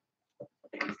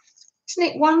 Isn't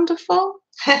it wonderful?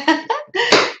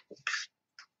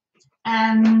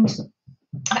 And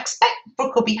I expect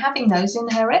Brooke will be having those in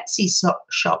her Etsy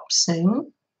shop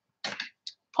soon.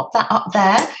 Pop that up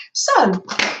there. So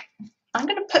I'm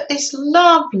going to put this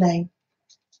lovely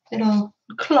little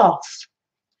cloth.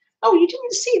 Oh, you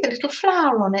didn't see the little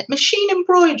flower on it. Machine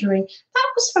embroidery.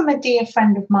 That was from a dear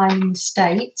friend of mine in the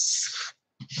States.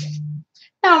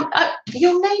 Now,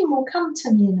 your name will come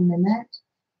to me in a minute.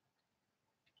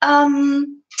 Oh,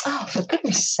 for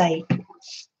goodness sake.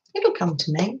 It'll come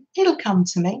to me. It'll come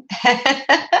to me.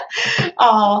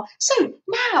 Oh, so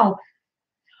now,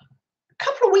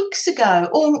 couple of weeks ago,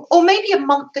 or maybe a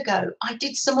month ago, I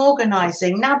did some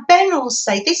organising. Now, Ben will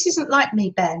say, this isn't like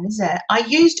me, Ben, is it? I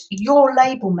used your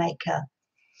label maker.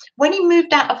 When he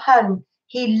moved out of home,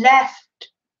 he left,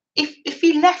 if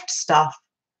he left stuff,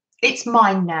 it's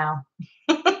mine now.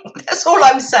 That's all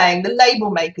I'm saying. The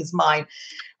label maker's mine.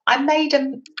 I made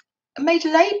a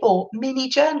label, mini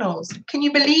journals. Can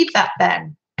you believe that,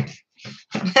 Ben?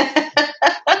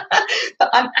 But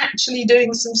I'm actually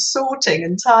doing some sorting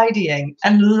and tidying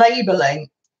and labeling.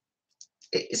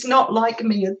 It's not like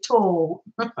me at all.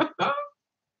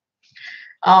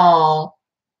 Oh,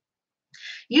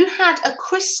 you had a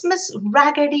Christmas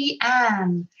Raggedy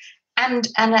Ann and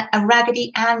a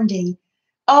Raggedy Andy.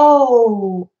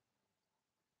 Oh,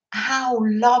 how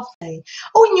lovely.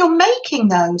 Oh, and you're making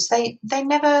those. They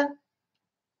never.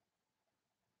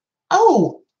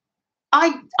 Oh,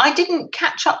 I didn't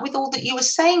catch up with all that you were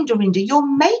saying, Dorinda. You're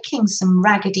making some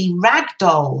raggedy rag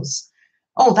dolls.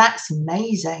 Oh, that's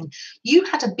amazing. You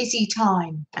had a busy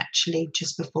time, actually,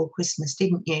 just before Christmas,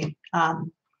 didn't you,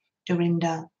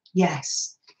 Dorinda?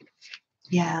 Yes.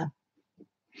 Yeah.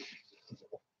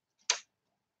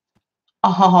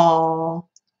 Oh,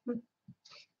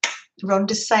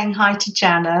 Rhonda's saying hi to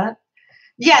Janet.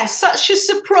 Yes, such a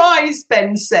surprise,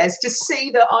 Ben says, to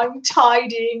see that I'm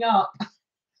tidying up.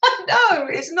 No,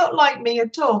 it's not like me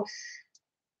at all.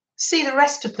 See the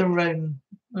rest of the room.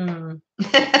 Mm.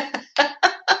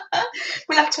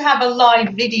 We'll have to have a live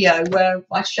video where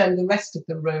I show the rest of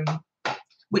the room,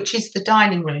 which is the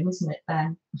dining room, isn't it,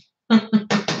 Ben?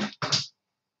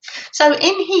 So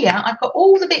in here, I've got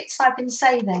all the bits I've been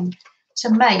saving to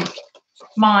make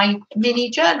my mini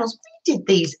journals. We did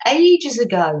these ages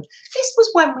ago. This was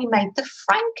when we made the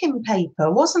Franken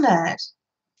paper, wasn't it?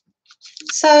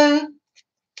 So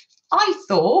I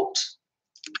thought,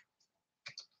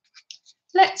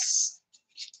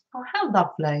 oh, how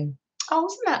lovely. Oh,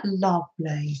 isn't that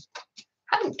lovely?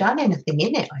 I haven't done anything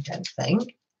in it, I don't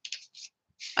think.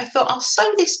 I thought I'll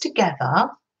sew this together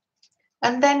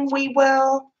and then we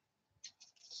will,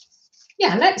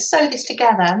 yeah, let's sew this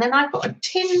together. And then I've got a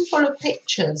tin full of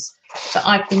pictures that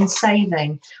I've been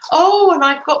saving. Oh, and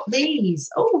I've got these.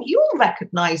 Oh, you'll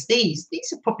recognise these.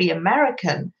 These are probably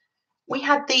American. We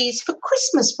had these for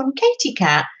Christmas from Katie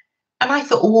Cat. And I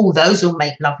thought, oh, those will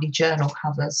make lovely journal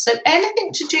covers. So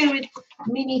anything to do with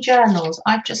mini journals,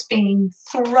 I've just been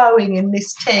throwing in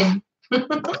this tin.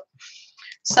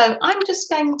 So I'm just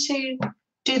going to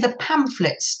do the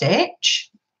pamphlet stitch.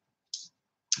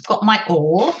 I've got my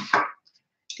awl.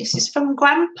 This is from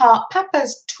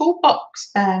Papa's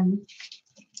toolbox.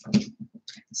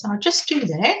 So I'll just do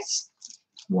this.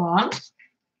 One,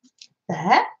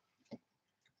 there,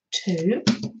 two.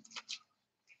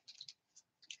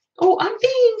 Oh, I'm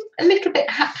being a little bit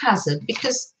haphazard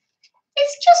because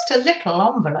it's just a little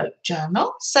envelope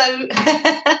journal. So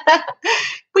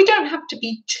we don't have to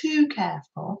be too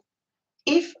careful.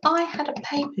 If I had a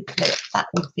paper clip, that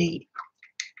would be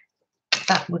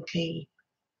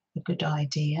a good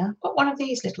idea. I've got one of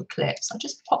these little clips. I'll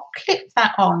just clip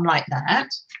that on like that.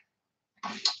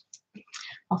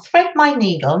 I'll thread my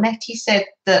needle. Nettie said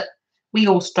that we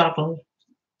all struggle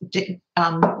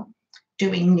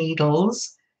doing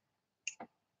needles.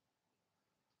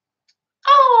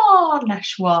 Oh,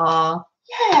 Nashwa.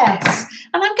 Yes.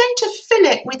 And I'm going to fill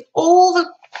it with all the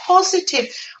positive.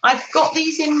 I've got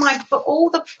these in all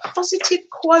the positive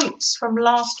quotes from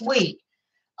last week.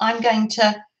 I'm going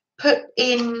to put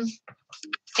in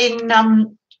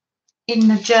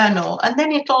the journal, and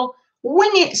then it'll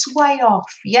wing its way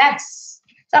off. Yes.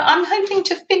 So I'm hoping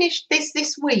to finish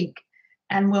this week,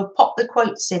 and we'll pop the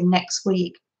quotes in next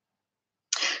week.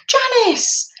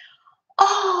 Janice!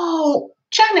 Oh,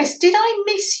 Janice, did I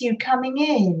miss you coming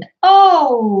in?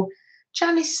 Oh,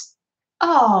 Janice,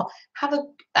 oh, have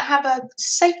a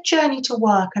safe journey to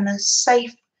work and a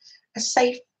safe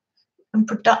and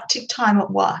productive time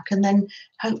at work, and then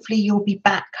hopefully you'll be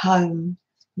back home.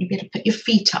 You'll be able to put your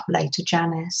feet up later,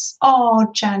 Janice.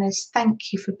 Oh, Janice,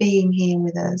 thank you for being here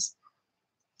with us.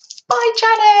 Bye,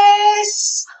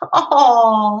 Janice.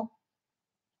 Oh.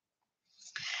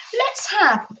 Let's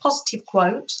have a positive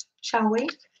quote, shall we,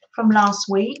 from last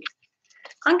week.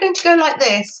 I'm going to go like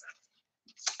this,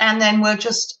 and then we'll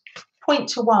just point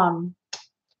to one.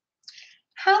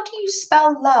 How do you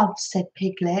spell love, said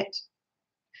Piglet.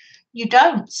 You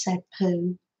don't, said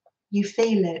Pooh. You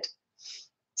feel it.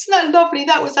 Isn't that lovely?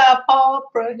 That was our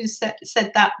Barbara who said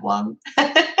that one.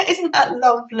 Isn't that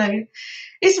lovely?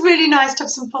 It's really nice to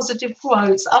have some positive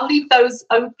quotes. I'll leave those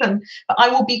open, but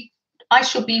I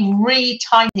shall be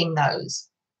retyping those.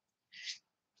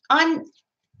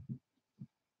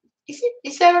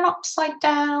 Is there an upside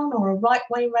down or a right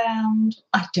way round?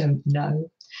 I don't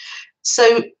know.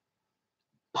 So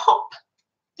pop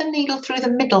the needle through the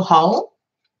middle hole.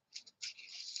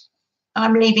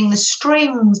 I'm leaving the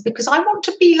strings because I want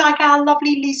to be like our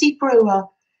lovely Lizzie Brewer.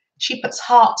 She puts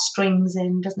heartstrings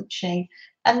in, doesn't she?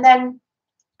 And then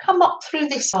come up through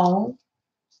this hole.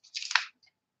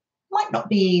 Might not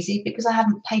be easy because I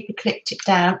haven't paper clipped it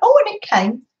down. Oh, and it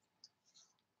came.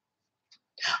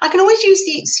 I can always use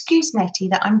the excuse, Nettie,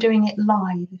 that I'm doing it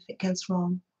live if it goes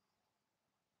wrong.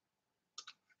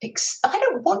 I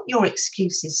don't want your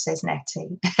excuses, says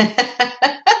Nettie.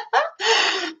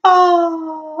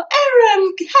 Oh,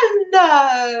 Erin,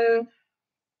 hello.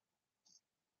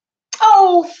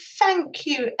 Oh, thank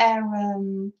you,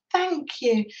 Erin. Thank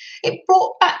you. It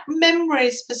brought back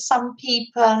memories for some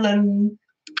people, and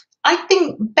I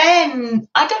think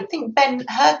I don't think Ben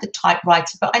heard the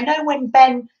typewriter, but I know when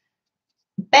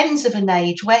Ben's of an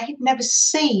age where he'd never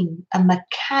seen a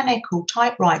mechanical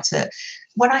typewriter.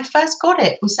 When I first got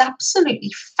it, was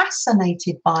absolutely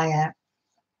fascinated by it.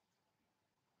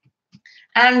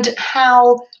 And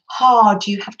how hard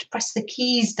you have to press the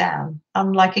keys down,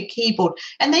 unlike a keyboard.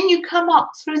 And then you come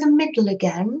up through the middle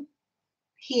again,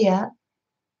 here.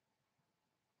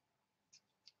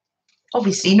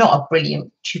 Obviously not a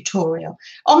brilliant tutorial.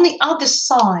 On the other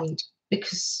side,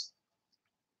 because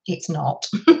it's not,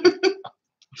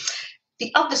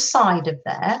 the other side of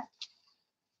there,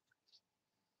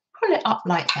 pull it up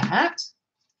like that.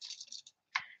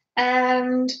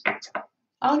 And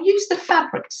I'll use the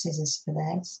fabric scissors for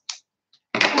this.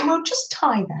 And we'll just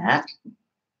tie that.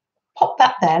 Pop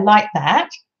that there like that.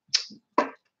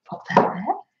 Pop that there.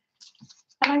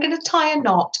 And I'm going to tie a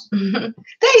knot.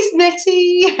 There's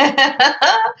Nettie.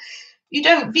 You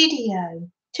don't video.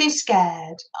 Too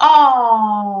scared.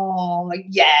 Oh,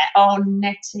 yeah. Oh,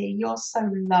 Nettie, you're so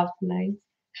lovely.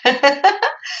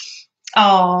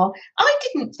 Oh, I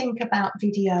didn't think about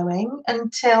videoing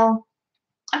until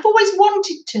I've always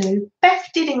wanted to. Beth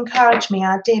did encourage me,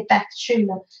 our dear Beth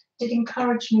Schuler, did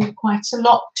encourage me quite a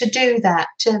lot to do that,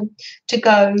 to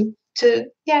go to,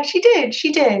 yeah, she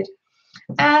did.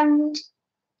 And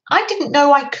I didn't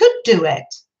know I could do it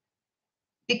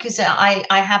because I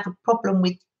have a problem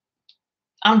with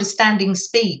understanding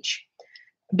speech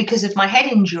because of my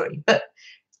head injury. But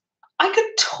I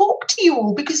could talk to you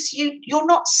all because you're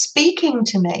not speaking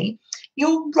to me,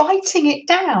 you're writing it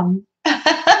down.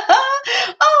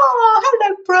 Oh,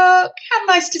 hello, Brooke. How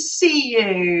nice to see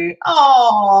you.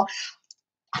 Oh,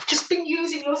 I've just been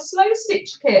using your slow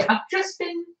stitch kit. I've just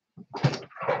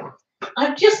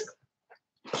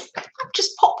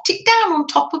popped it down on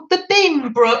top of the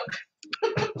bin, Brooke.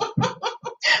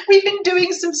 We've been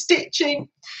doing some stitching.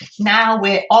 Now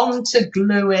we're on to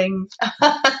gluing.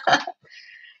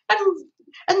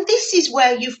 And this is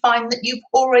where you find that you've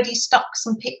already stuck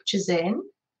some pictures in,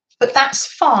 but that's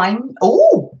fine.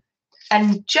 Oh,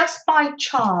 and just by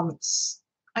chance,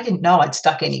 I didn't know I'd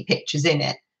stuck any pictures in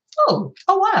it. Oh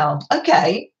wow,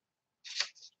 okay.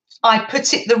 I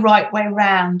put it the right way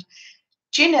round.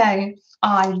 Do you know,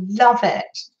 I love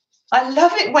it. I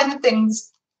love it when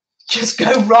things just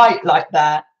go right like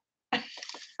that.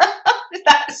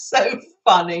 That's so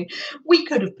funny. We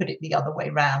could have put it the other way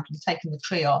round and taken the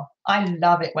tree off. I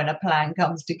love it when a plan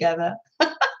comes together.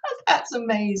 That's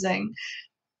amazing.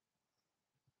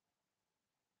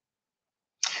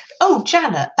 Oh,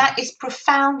 Janet, that is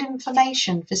profound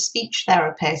information for speech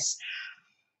therapists.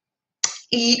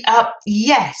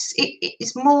 Yes,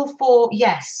 it's more for,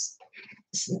 yes,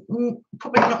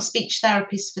 probably not speech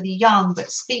therapists for the young,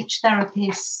 but speech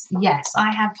therapists, yes.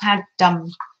 I have had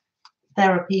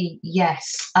therapy,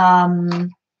 yes,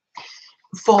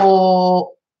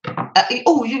 for,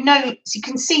 oh, you know, so you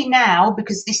can see now,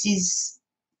 because this is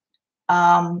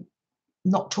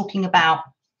not talking about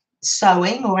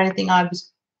sewing or anything I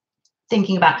was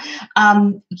thinking about.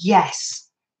 Yes,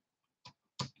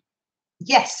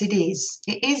 it is.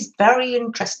 It is very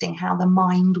interesting how the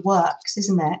mind works,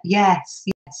 isn't it? Yes.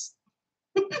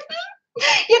 Yeah,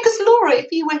 because Laura,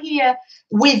 if you were here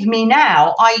with me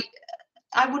now,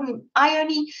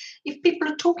 if people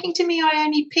are talking to me, I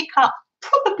only pick up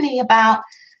probably about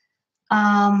 2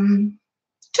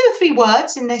 or 3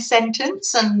 words in their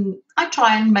sentence, and I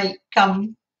try and make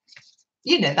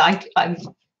you know,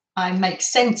 I make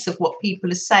sense of what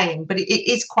people are saying, but it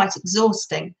is quite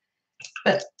exhausting.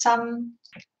 But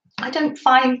I don't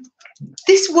find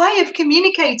this way of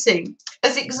communicating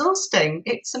as exhausting.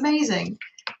 It's amazing.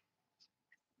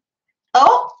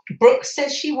 Oh, Brooke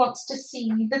says she wants to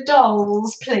see the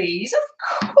dolls, please.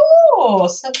 Of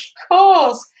course.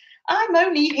 I'm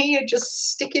only here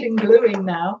just sticking and gluing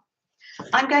now.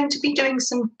 I'm going to be doing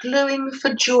some gluing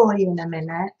for joy in a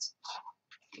minute.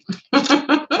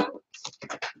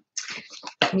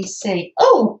 Let me see.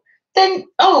 Oh, I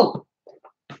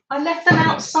left them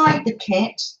outside the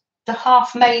kit. The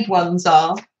half-made ones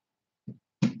are.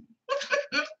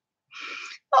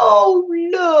 Oh,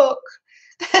 look.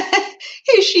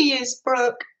 Here she is,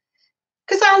 Brooke.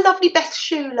 Because our lovely Beth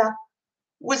Schuler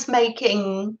was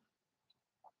making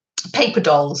paper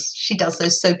dolls. She does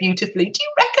those so beautifully. Do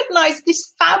you recognise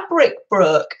this fabric,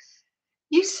 Brooke?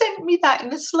 You sent me that in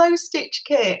the slow stitch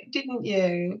kit, didn't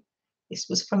you? This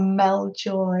was from Mel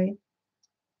Joy.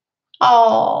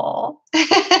 Oh,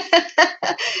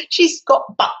 she's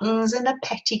got buttons and a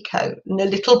petticoat and a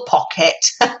little pocket.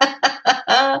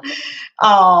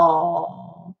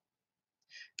 Oh,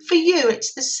 for you,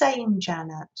 it's the same,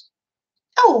 Janet.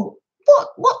 Oh,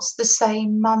 what's the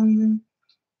same,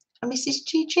 Mrs.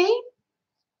 Gigi?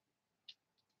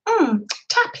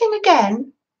 Tap in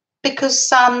again, because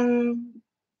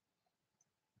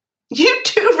you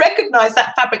do recognise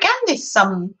that fabric and this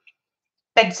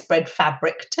bedspread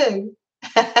fabric too.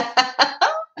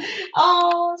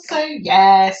 Oh, so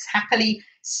yes, happily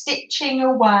stitching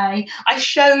away. I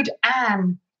showed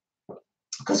Anne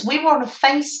because we were on a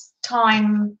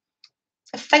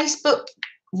Facebook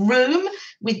room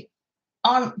with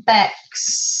Aunt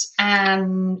Bex,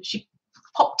 and she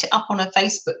popped it up on a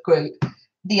Facebook group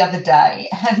the other day.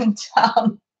 And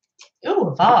oh,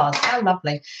 a vase, how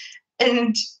lovely!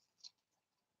 And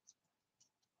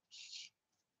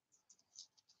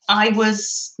I've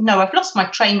lost my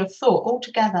train of thought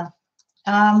altogether.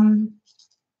 Oh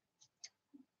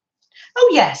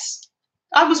yes,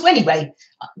 I was anyway.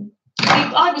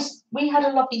 We had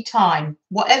a lovely time,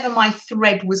 whatever my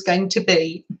thread was going to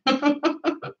be.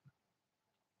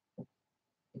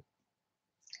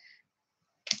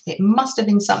 It must have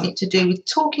been something to do with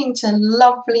talking to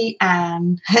lovely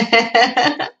Anne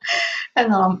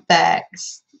and Aunt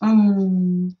Bex.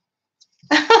 And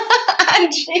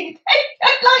they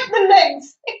like the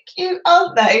legs. They're cute,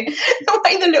 aren't they? The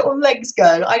way the little legs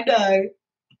go, I know.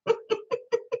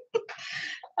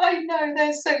 I know,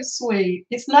 they're so sweet.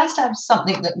 It's nice to have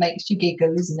something that makes you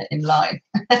giggle, isn't it, in life?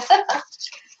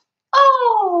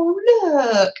 Oh,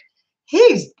 look.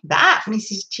 Who's that,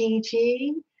 Mrs.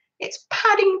 Gigi? It's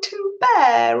Paddington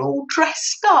Bear all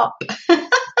dressed up.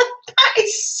 That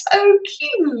is so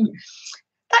cute.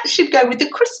 That should go with the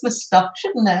Christmas stuff,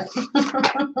 shouldn't it?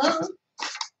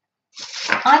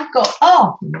 I've got,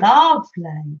 oh,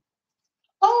 lovely.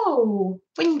 Oh,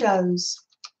 windows.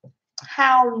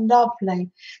 How lovely.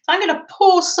 So I'm going to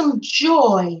pour some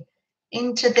joy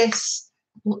into this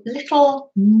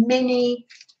little mini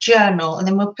journal, and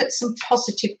then we'll put some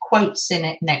positive quotes in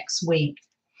it next week.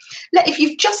 If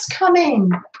you've just come in,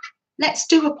 let's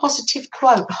do a positive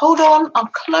quote. Hold on, I'll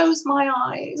close my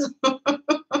eyes.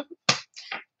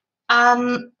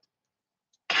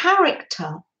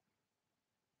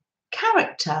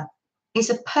 Character is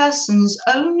a person's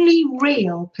only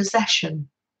real possession.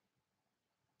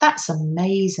 That's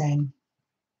amazing.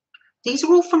 These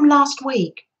are all from last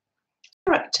week.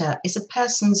 Character is a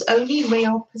person's only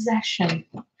real possession.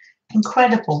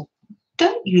 Incredible.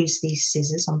 Don't use these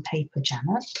scissors on paper,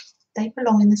 Janet. They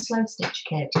belong in the slow stitch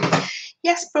kit.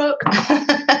 Yes, Brooke.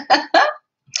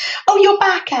 Oh, you're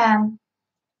back, Anne.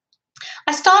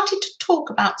 I started to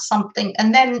talk about something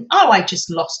and then, I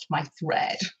just lost my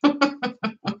thread.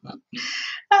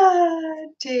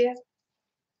 Oh, dear.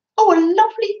 Oh, a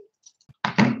lovely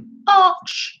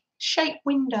arch-shaped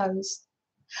windows.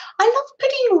 I love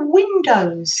putting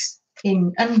windows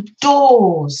in and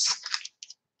doors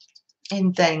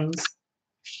in things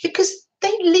because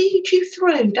they lead you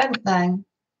through, don't they?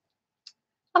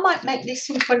 I might make this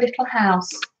into a little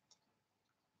house.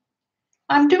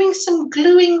 I'm doing some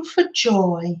gluing for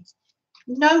joy.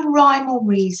 No rhyme or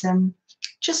reason.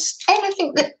 Just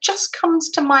anything that just comes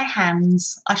to my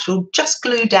hands, I shall just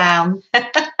glue down.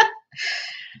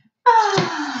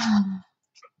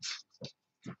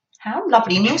 How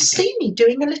lovely. And you'll see me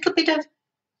doing a little bit of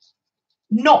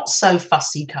not so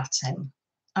fussy cutting.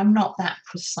 I'm not that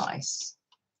precise,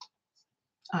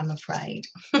 I'm afraid.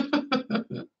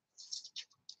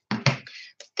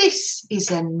 This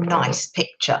is a nice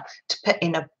picture to put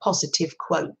in a positive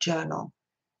quote journal.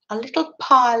 A little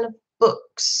pile of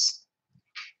books.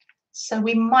 So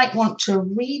we might want to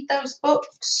read those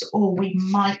books, or we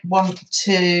might want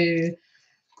to...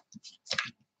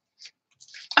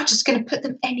 I'm just going to put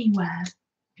them anywhere.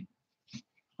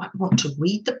 Might want to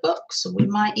read the books, or we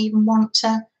might even want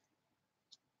to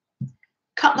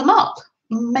cut them up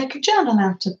and make a journal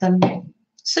out of them.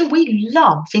 So we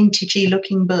love vintagey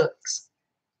looking books.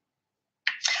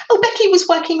 Oh, Becky was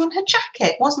working on her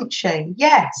jacket, wasn't she?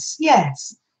 Yes,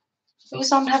 yes. It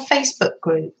was on her Facebook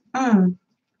group.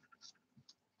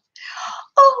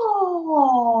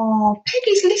 Oh,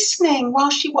 Peggy's listening while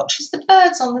she watches the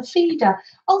birds on the feeder.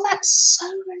 Oh, that's so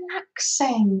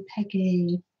relaxing,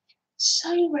 Peggy.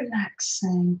 So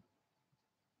relaxing.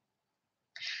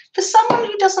 For someone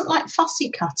who doesn't like fussy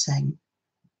cutting,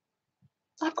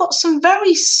 I've got some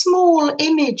very small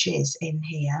images in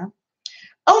here.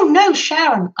 Oh no,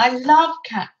 Sharon, I love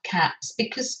caps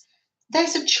because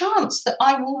there's a chance that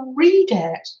I will read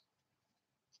it.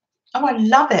 Oh, I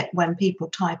love it when people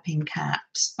type in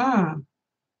caps.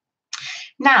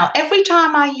 Now, every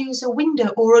time I use a window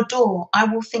or a door, I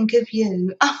will think of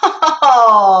you.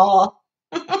 Oh,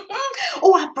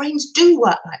 oh, our brains do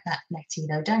work like that, Letty,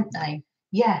 though, don't they?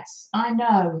 Yes, I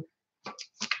know.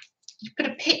 You put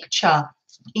a picture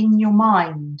in your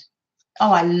mind.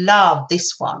 Oh, I love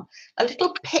this one. A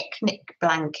little picnic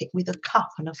blanket with a cup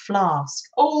and a flask.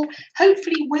 Oh,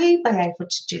 hopefully we'll be able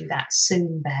to do that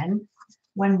soon, Ben,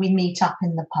 when we meet up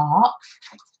in the park.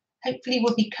 Hopefully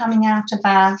we'll be coming out of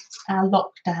our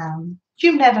lockdown.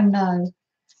 You never know.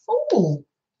 Oh,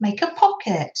 make a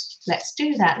pocket. Let's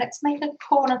do that. Let's make a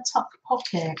corner tuck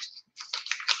pocket.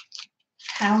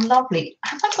 How lovely.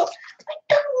 I've done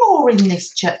more in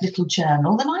this little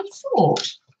journal than I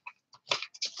thought.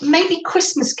 Maybe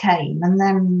Christmas came and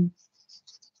then,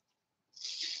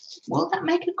 will that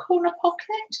make a corner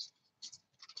pocket?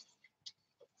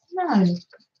 No.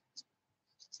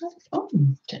 Oh,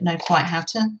 don't know quite how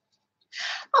to.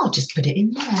 I'll just put it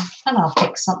in there and I'll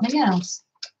pick something else.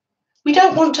 We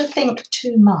don't want to think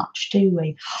too much, do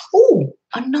we? Oh,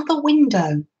 another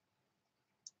window.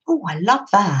 Oh, I love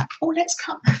that. Oh, let's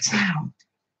cut that out.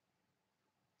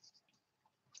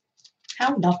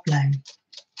 How lovely.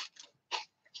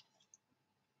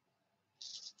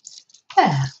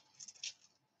 There.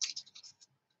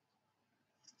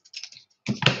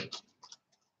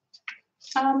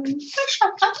 Actually,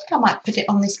 I think I might put it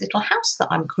on this little house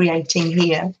that I'm creating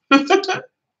here.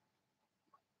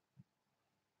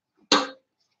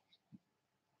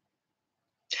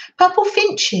 Purple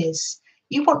finches.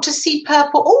 You want to see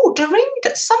purple? Oh,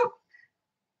 Dorinda,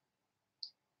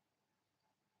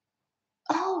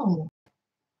 Oh,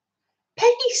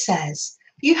 Peggy says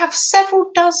you have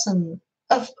several dozen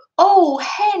of,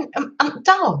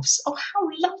 doves. Oh, how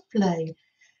lovely.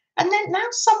 And then now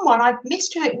someone, I've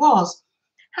missed who it was,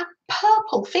 had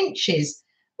purple finches.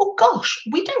 Oh gosh,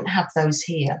 we don't have those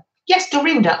here. Yes,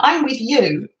 Dorinda, I'm with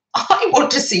you. I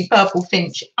want to see purple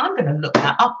finch. I'm going to look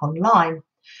that up online.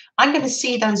 I'm going to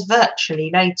see those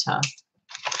virtually later.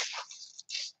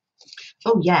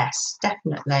 Oh yes,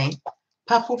 definitely.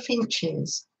 Purple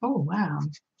finches. Oh wow.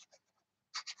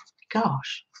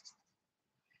 Gosh.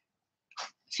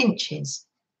 Finches.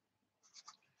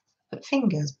 But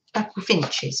fingers. Purple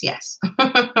finches, yes.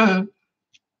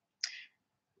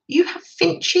 You have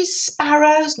finches,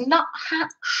 sparrows,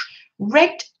 nuthatch,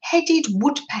 red-headed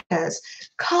woodpeckers,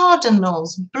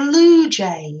 cardinals, blue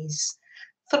jays,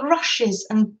 thrushes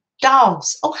and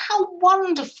doves. Oh, how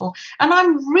wonderful. And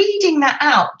I'm reading that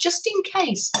out just in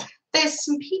case there's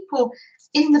some people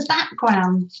in the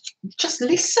background just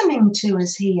listening to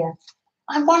us here.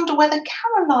 I wonder whether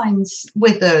Caroline's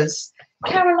with us.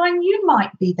 Caroline, you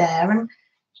might be there, and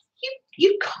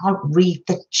you can't read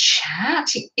the chat.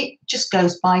 It just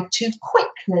goes by too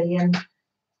quickly, and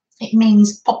it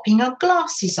means popping your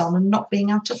glasses on and not being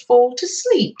able to fall to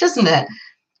sleep, doesn't it?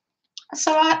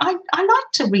 So I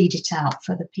like to read it out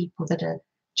for the people that are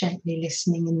gently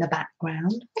listening in the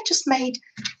background. I just made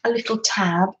a little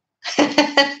tab.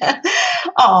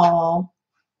 Oh,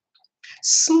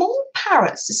 small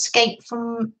parrots escape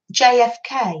from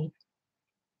JFK.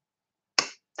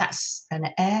 That's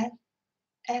an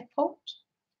airport.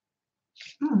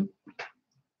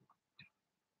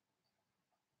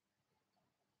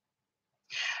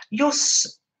 Your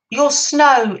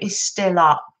snow is still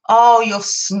up. Oh, your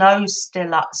snow's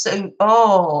still up. So,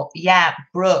 oh, yeah,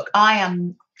 Brooke,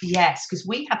 yes, because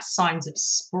we have signs of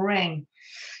spring.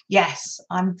 Yes,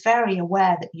 I'm very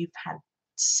aware that you've had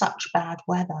such bad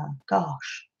weather.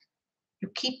 Gosh,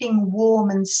 you're keeping warm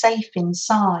and safe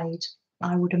inside,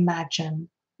 I would imagine.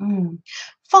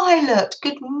 Violet,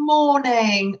 good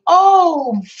morning.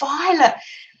 Oh, Violet.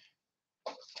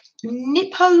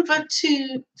 Nip over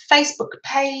to Facebook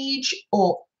page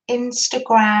or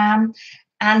Instagram,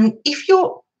 and if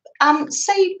you're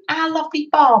say our lovely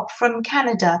Barb from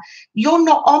Canada, you're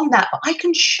not on that, but I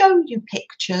can show you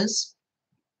pictures.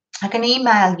 I can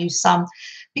email you some,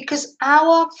 because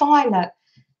our Violet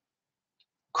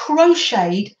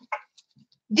crocheted.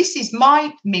 This is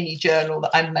my mini journal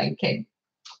that I'm making.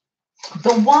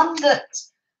 The one that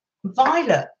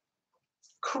Violet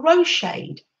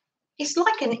crocheted is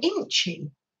like an inchy.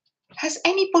 Has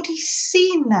anybody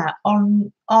seen that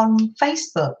on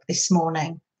Facebook this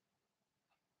morning?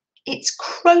 It's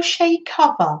crochet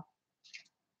cover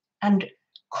and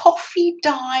coffee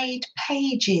dyed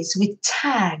pages with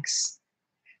tags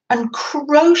and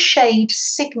crocheted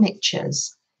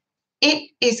signatures. It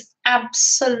is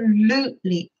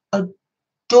absolutely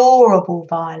adorable,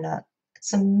 Violet.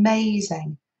 It's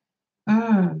amazing.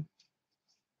 Oh,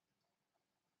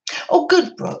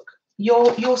 good, Brooke.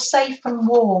 You're safe and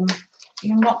warm.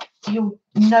 You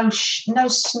no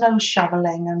snow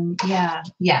shoveling and yeah.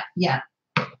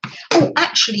 Oh,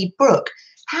 actually, Brooke,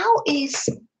 how is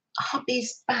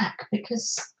hubby's back?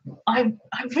 Because I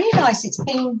realise it's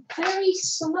been very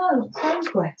slow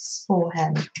progress for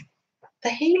him. The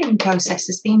healing process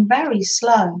has been very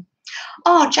slow.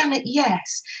 Oh, Janet,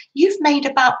 yes, you've made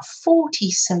about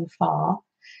 40 so far.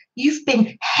 You've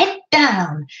been head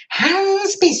down,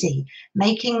 hands busy,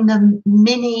 making them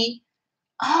mini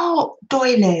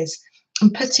doilies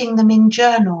and putting them in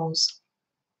journals.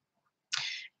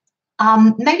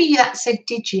 Maybe that said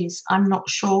digis, I'm not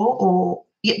sure, or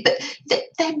yeah, but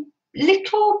they're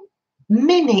little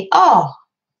mini. Oh,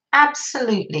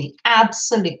 absolutely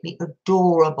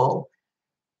adorable.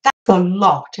 That's a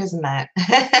lot, isn't it?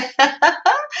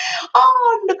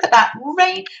 Oh, look at that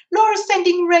rain! Laura's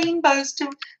sending rainbows to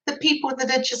the people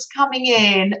that are just coming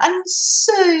in. And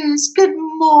Suze, good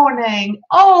morning.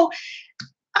 Oh,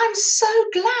 I'm so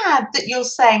glad that you're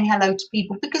saying hello to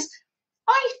people because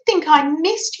I think I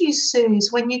missed you, Suze,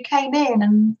 when you came in,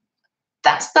 and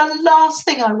that's the last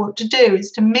thing I want to do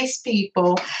is to miss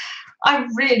people. I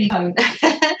really don't.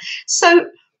 So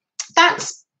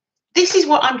this is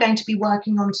what I'm going to be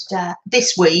working on today,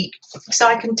 this week, so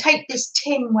I can take this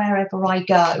tin wherever I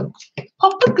go.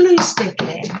 Pop a glue stick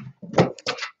in.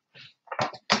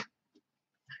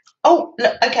 Oh,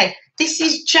 look, okay, this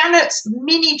is Janet's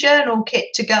mini journal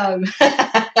kit to go.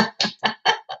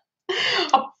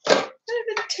 I'll put it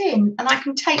in a tin and I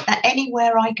can take that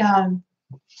anywhere I go.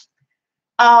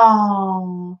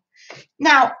 Oh,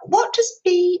 now what does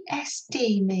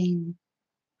BSD mean?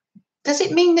 Does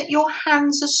it mean that your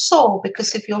hands are sore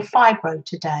because of your fibro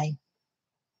today?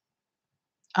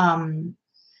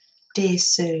 Dear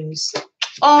Suze.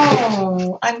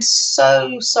 Oh, I'm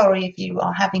so sorry if you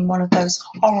are having one of those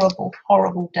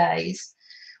horrible days.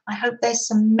 I hope there's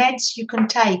some meds you can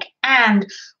take,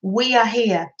 and we are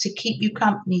here to keep you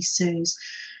company, Suze.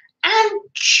 And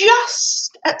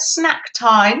just at snack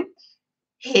time,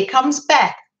 here comes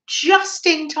Beth, just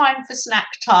in time for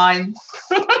snack time.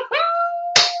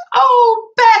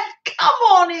 Oh, Beth, come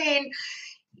on in.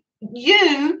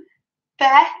 You,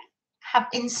 Beth, have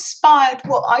inspired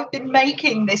what I've been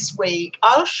making this week.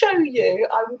 I'll show you.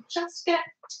 I will just get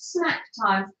snack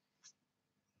time.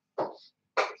 We're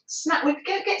going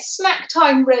to get snack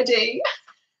time ready.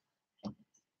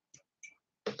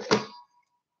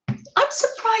 I'm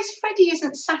surprised Freddie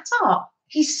isn't sat up.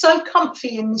 He's so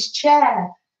comfy in this chair.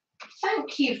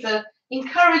 Thank you for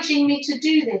encouraging me to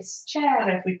do this chair,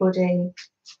 everybody.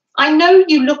 I know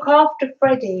you look after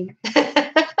Freddie.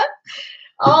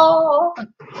 Oh,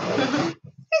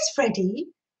 it's Freddie.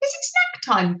 Is it snack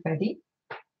time, Freddie?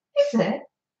 Is it?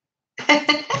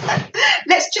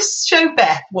 Let's just show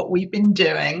Beth what we've been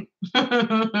doing.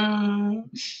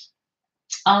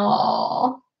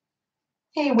 Oh,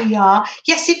 here we are.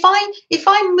 Yes, if I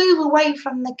move away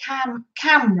from the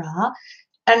camera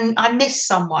and I miss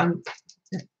someone,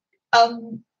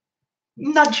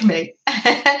 nudge me.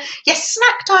 Yes,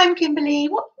 snack time, Kimberly.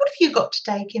 What have you got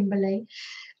today, Kimberly?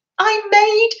 I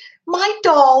made my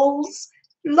dolls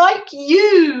like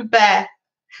you, Beth,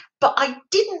 but I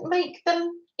didn't make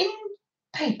them in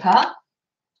paper.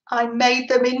 I made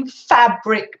them in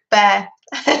fabric, Beth.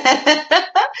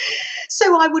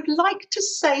 So I would like to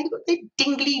say, look at the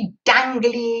dingly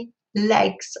dangly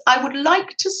legs. I would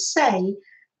like to say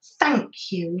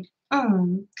thank you. Why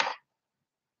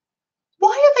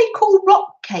are they called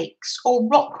rock cakes or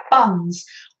rock buns?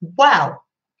 Well,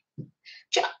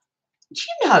 do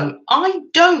you know, I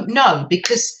don't know,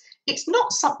 because it's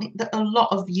not something that a lot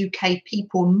of UK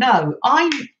people know. I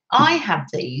have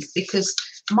these because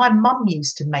my mum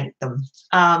used to make them.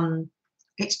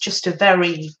 It's just a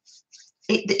very,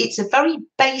 it's a very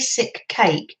basic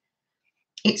cake.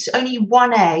 It's only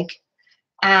one egg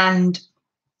and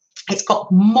it's got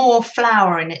more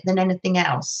flour in it than anything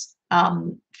else,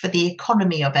 for the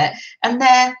economy of it. And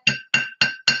they're,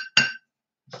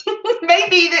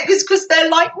 maybe it's because they're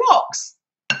like rocks.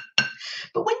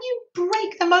 But when you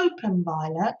break them open,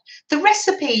 Violet, the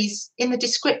recipe's in the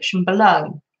description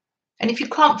below. And if you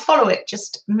can't follow it,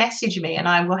 just message me and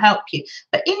I will help you.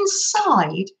 But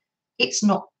inside, it's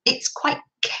not, it's quite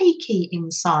cakey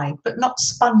inside, but not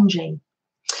spongy,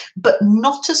 but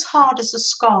not as hard as a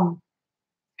scone.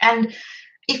 And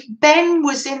if Ben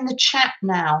was in the chat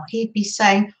now, he'd be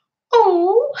saying,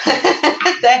 oh,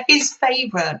 they're his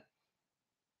favourite.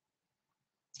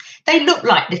 They look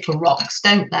like little rocks,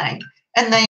 don't they?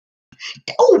 And they,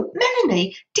 oh,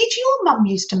 Melanie, did your mum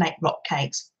used to make rock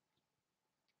cakes?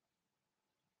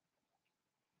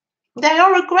 They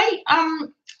are a great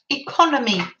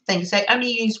economy thing. They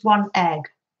only use one egg.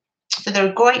 So they're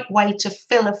a great way to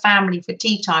fill a family for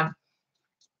tea time.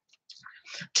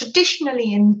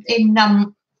 Traditionally in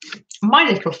my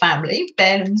little family,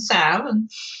 Ben and Sam,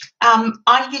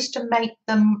 I used to make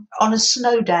them on a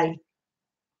snow day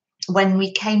when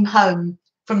we came home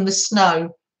from the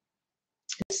snow.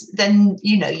 Then,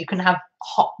 you know, you can have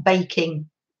hot baking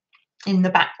in the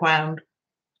background.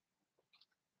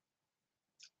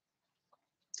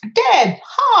 Deb,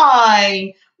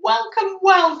 hi, welcome,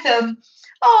 welcome.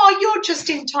 Oh, you're just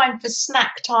in time for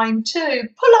snack time too.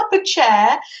 Pull up a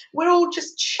chair. We're all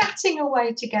just chatting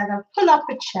away together. Pull up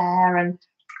a chair and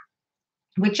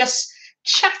we're just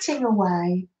chatting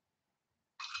away.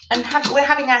 And we're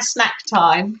having our snack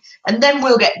time, and then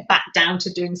we'll get back down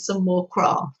to doing some more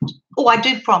craft. Oh, I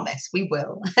do promise we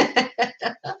will.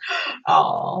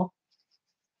 Oh,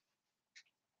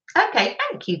 okay,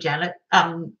 thank you, Janet.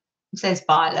 Says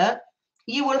Violet.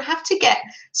 You will have to get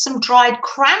some dried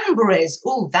cranberries.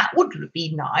 Oh, that would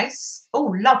be nice.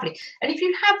 Oh, lovely. And if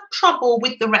you have trouble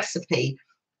with the recipe,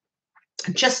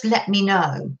 just let me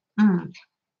know. And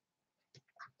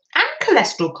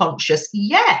cholesterol conscious,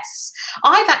 yes.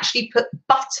 I've actually put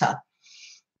butter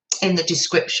in the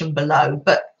description below,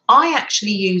 but I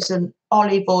actually use an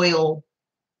olive oil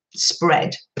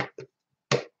spread,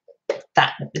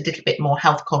 that a little bit more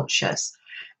health conscious,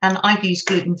 and I've used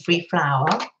gluten-free flour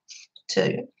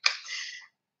too,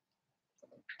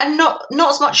 and not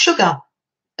as much sugar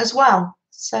as well.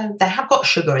 So they have got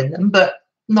sugar in them, but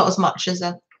not as much as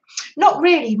not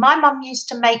really. My mum used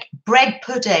to make bread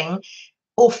pudding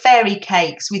or fairy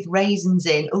cakes with raisins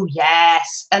in. Oh,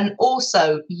 yes. And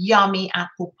also yummy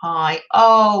apple pie.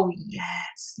 Oh,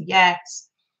 yes, yes.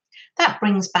 That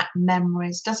brings back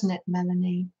memories, doesn't it,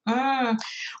 Melanie?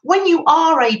 When you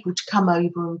are able to come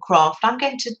over and craft, I'm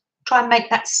going to try and make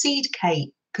that seed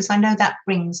cake because I know that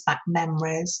brings back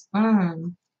memories.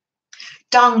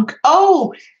 Dunk.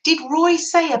 Oh, did Roy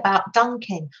say about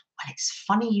dunking? Well, it's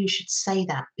funny you should say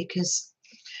that because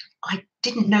I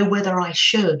didn't know whether I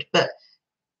should, but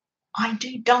I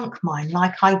do dunk mine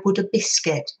like I would a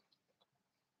biscuit.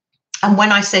 And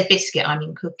when I say biscuit, I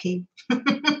mean cookie.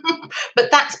 But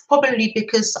that's probably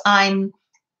because I'm,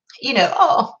 you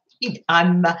know,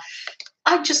 I'm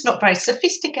just not very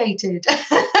sophisticated.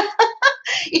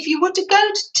 If you were to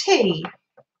go to tea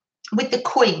with the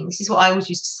Queen, this is what I always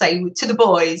used to say to the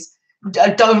boys,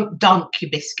 don't dunk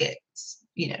your biscuits,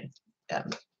 you know.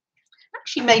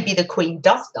 Actually, maybe the Queen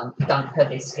does dunk her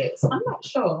biscuits. I'm not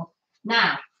sure.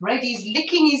 Now, Freddie's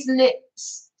licking his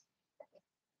lips.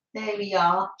 There we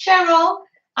are. Cheryl,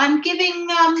 I'm giving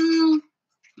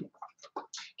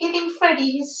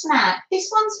Freddie his snack. This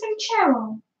one's from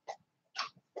Cheryl.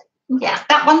 Yeah,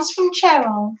 that one's from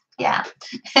Cheryl. Yeah.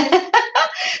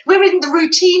 We're in the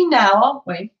routine now, aren't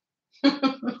we?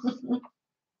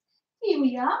 Here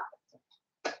we are.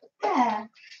 There.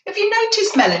 Have you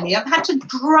noticed, Melanie, I've had to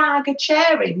drag a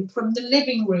chair in from the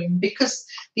living room because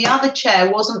the other chair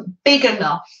wasn't big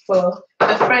enough for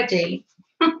Freddie.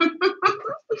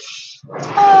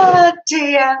 Oh,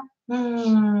 dear.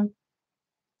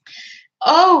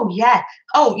 Oh, yeah.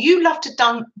 Oh, you love to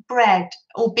dunk bread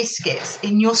or biscuits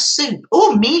in your soup.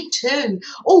 Oh, me too.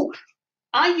 Oh,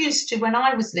 I used to, when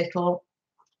I was little,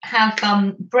 have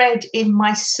bread in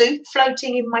my soup,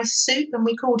 floating in my soup, and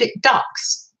we called it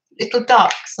ducks. Little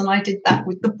ducks, and I did that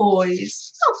with the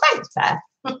boys. Oh, thanks, Beth.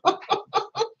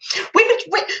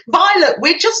 Violet,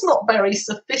 we're just not very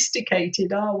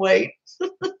sophisticated, are we?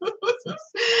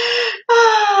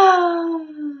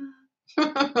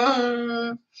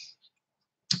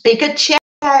 Bigger chair,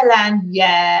 land,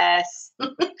 yes. Yeah,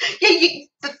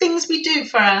 the things we do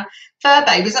for our fur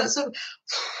babies. I was sort of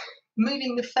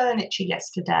moving the furniture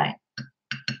yesterday.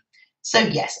 So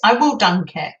yes, I will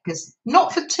dunk it because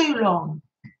not for too long.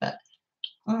 But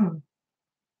oh,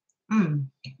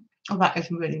 that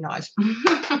is really nice.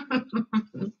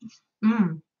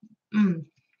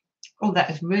 Oh,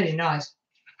 that is really nice.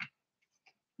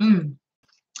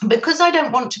 Because I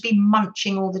don't want to be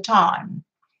munching all the time,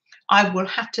 I will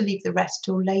have to leave the rest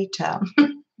till later.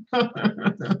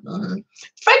 Freddie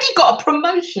got a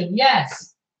promotion,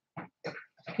 yes.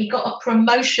 He got a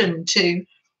promotion to,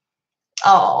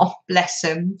 oh, bless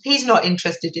him. He's not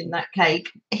interested in that cake.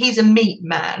 He's a meat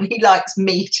man. He likes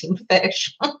meat and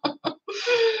fish.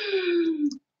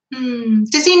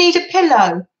 Does he need a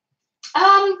pillow?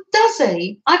 Does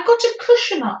he? I've got a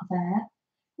cushion up there.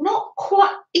 Not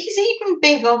quite. He's even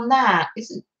big on that,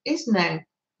 isn't he?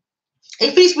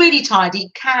 If he's really tired, he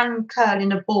can curl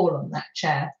in a ball on that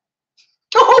chair.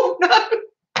 Oh no,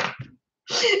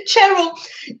 Cheryl,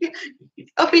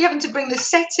 I'll be having to bring the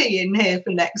settee in here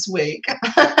for next week.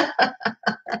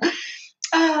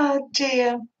 Oh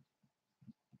dear.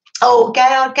 Oh,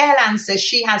 Gail Ann says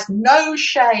she has no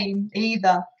shame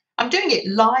either. I'm doing it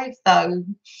live though.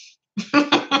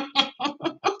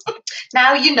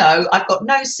 Now you know I've got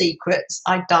no secrets.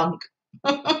 I dunk.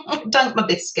 Dunk my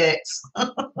biscuits.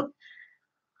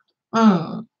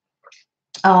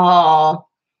 Oh,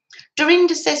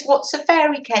 Dorinda says, what's a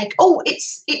fairy cake? Oh,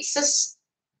 it's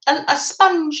a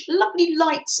sponge, lovely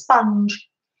light sponge,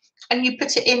 and you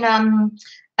put it in a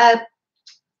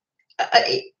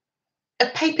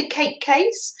paper cake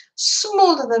case,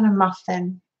 smaller than a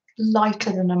muffin,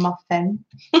 lighter than a muffin.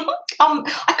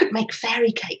 I could make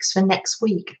fairy cakes for next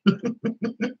week.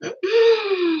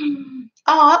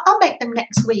 Oh, I'll make them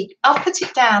next week. I'll put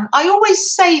it down. I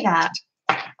always say that,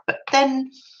 but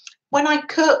then when I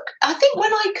cook, I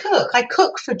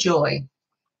cook for joy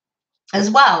as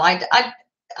well. I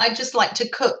just like to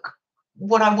cook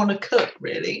what I want to cook,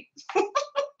 really.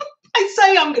 I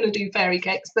say I'm going to do fairy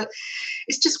cakes, but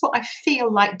it's just what I feel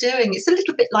like doing. It's a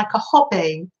little bit like a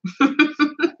hobby.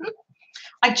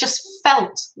 I just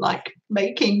felt like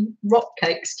making rock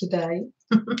cakes today.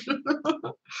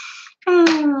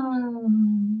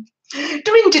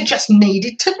 Dorinda just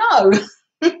needed to know.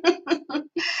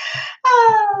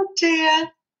 Oh dear.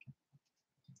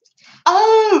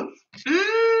 Oh,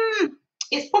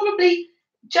 it's probably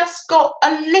just got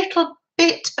a little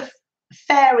bit of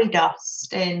fairy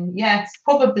dust in. Yes,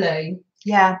 probably.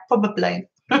 Yeah, probably.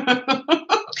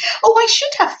 Oh, I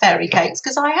should have fairy cakes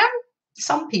because I am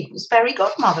some people's fairy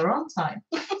godmother, aren't I?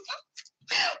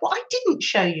 What I didn't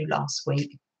show you last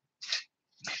week.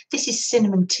 This is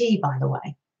cinnamon tea, by the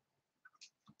way.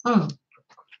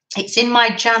 It's in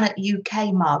my Janet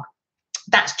UK mug.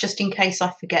 That's just in case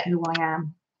I forget who I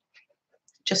am.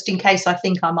 Just in case I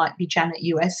think I might be Janet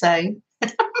USA.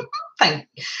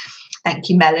 Thank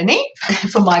you, Melanie,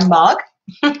 for my mug.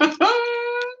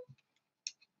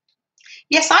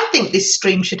 Yes, I think this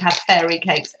stream should have fairy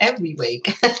cakes every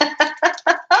week.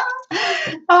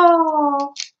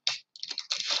 Oh,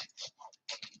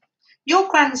 your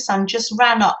grandson just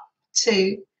ran up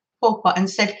to Pawpaw and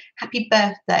said happy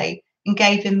birthday and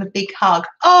gave him a big hug.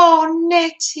 Oh,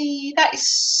 Nettie, that is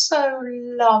so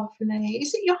lovely.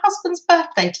 Is it your husband's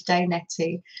birthday today,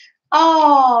 Nettie?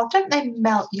 Oh, don't they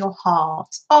melt your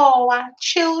heart? Oh, our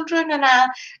children and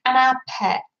our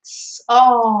pets.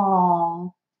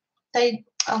 Oh, they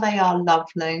are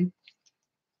lovely.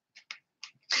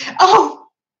 Oh,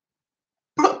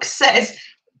 Brooke says,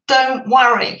 don't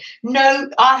worry. No,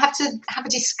 I'll have to have a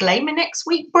disclaimer next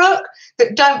week, Brooke,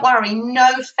 that don't worry,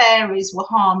 no fairies were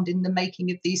harmed in the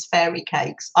making of these fairy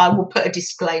cakes. I will put a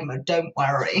disclaimer, don't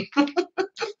worry.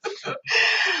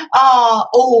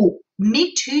 Oh,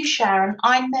 me too, Sharon.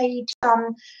 I made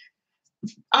some,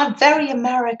 I'm very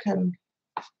American.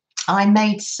 I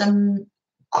made some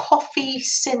coffee,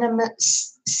 cinnamon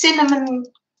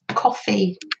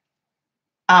coffee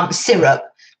syrup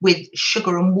with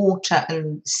sugar and water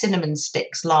and cinnamon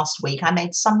sticks last week. I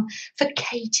made some for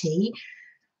Katie.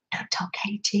 Don't tell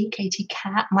Katie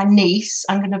Cat, my niece.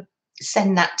 I'm going to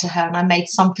send that to her. And I made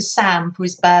some for Sam for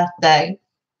his birthday.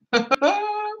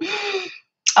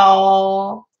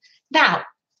 Oh, now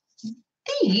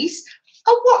these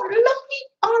are what lovely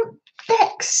Aunt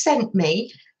Bex sent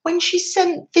me when she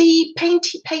sent the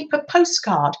painty paper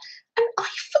postcard. And I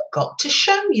forgot to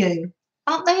show you.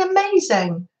 Aren't they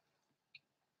amazing?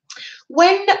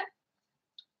 When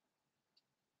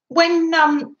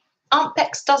Aunt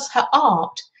Bex does her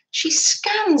art, she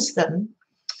scans them,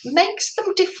 makes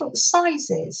them different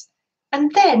sizes,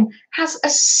 and then has a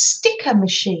sticker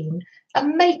machine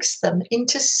and makes them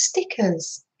into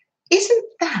stickers. Isn't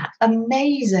that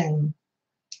amazing?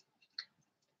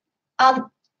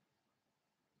 Oh,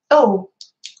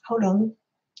 hold on.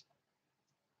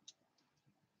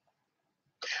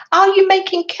 Are you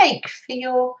making cake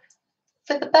for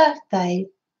the birthday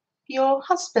for your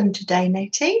husband today,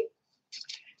 Nettie?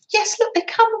 Yes, look, they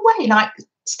come away like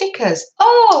stickers.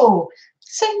 Oh,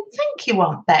 so thank you,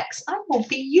 Aunt Bex. I will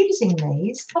be using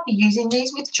these. I'll be using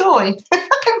these with joy.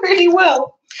 I really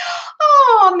will.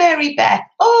 Oh, Mary Beth.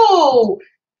 Oh,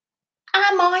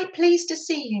 Am I pleased to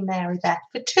see you, Mary Beth,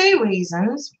 for two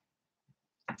reasons.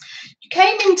 You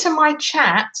came into my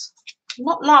chat,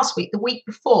 not last week, the week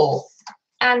before,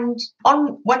 and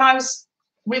when I was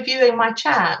reviewing my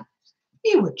chat,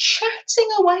 you were chatting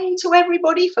away to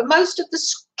everybody for most of the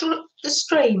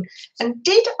stream. And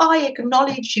did I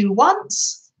acknowledge you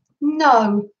once?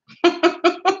 No.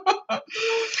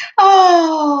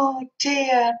 Oh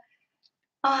dear.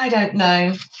 I don't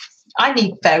know. I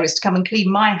need fairies to come and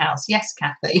clean my house. Yes,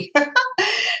 Kathy.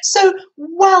 So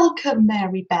welcome,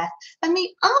 Mary Beth. And the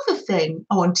other thing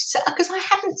I wanted to say, because I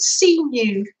hadn't seen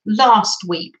you last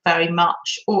week very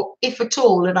much, or if at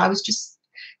all, and I was just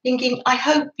thinking, I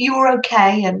hope you're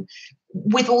okay. And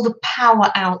with all the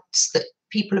power outs that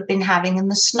people have been having and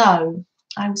the snow,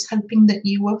 I was hoping that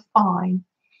you were fine.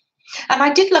 And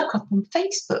I did look up on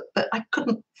Facebook, but I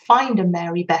couldn't find a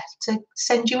Mary Beth to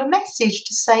send you a message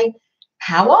to say,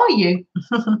 how are you?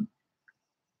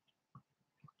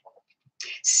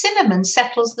 Cinnamon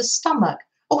settles the stomach.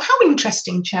 Oh, how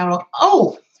interesting, Cheryl.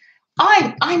 Oh,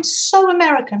 I'm so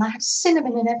American. I have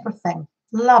cinnamon in everything.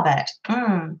 Love it.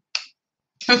 Mm.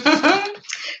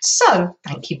 So,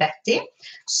 thank you, Beth dear.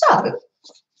 So,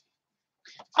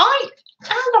 our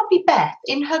lovely Beth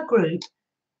in her group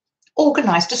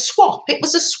organised a swap. It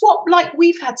was a swap like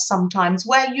we've had sometimes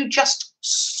where you just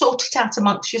sort it out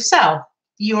amongst yourself.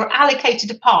 You're allocated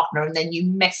a partner and then you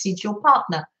message your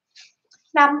partner.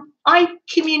 Now, I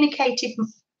communicated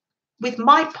with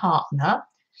my partner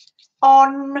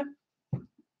on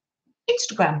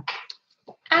Instagram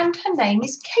and her name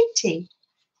is Katie.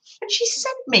 And she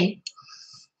sent me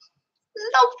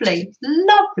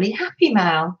lovely happy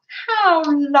mail. How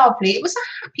lovely. It was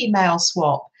a happy mail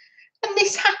swap. And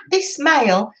this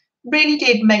mail really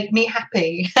did make me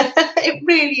happy. It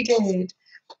really did.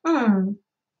 Mm.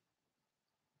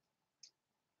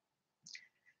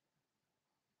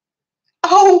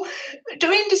 Oh,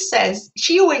 Dorinda says,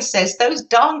 she always says, those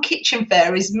darn kitchen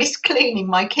fairies miss cleaning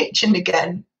my kitchen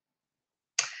again.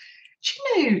 Do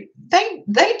you know,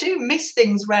 they do miss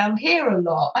things round here a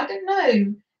lot. I don't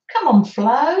know. Come on,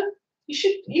 Flo.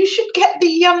 You should get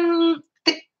the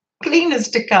cleaners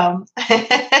to come.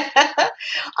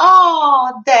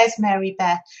 Oh, there's Mary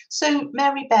Beth. So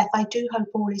Mary Beth, I do hope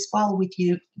all is well with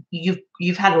you.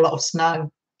 You've had a lot of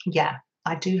snow. Yeah,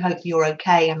 I do hope you're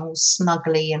okay and all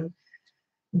snuggly and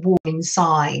warm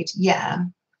inside. Yeah.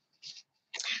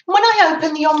 When I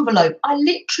opened the envelope, I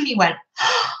literally went,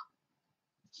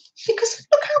 because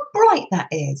look how bright that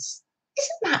is.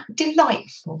 Isn't that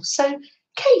delightful? So,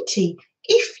 Katie,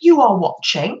 if you are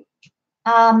watching,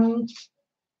 thank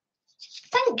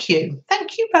you.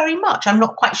 Thank you very much. I'm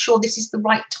not quite sure this is the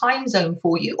right time zone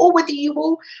for you or whether you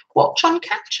will watch on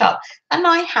catch up. And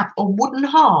I have a wooden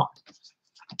heart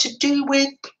to do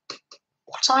with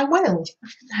what I will.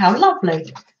 How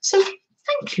lovely. So,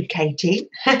 thank you, Katie.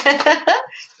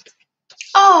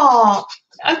 Oh,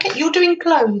 okay, you're doing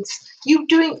clothes. You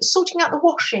doing sorting out the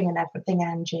washing and everything,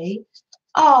 Angie.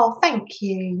 Oh, thank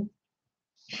you.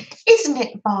 Isn't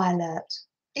it, Violet?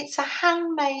 It's a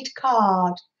handmade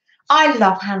card. I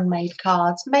love handmade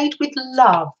cards made with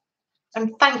love.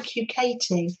 And thank you,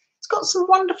 Katie. It's got some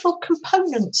wonderful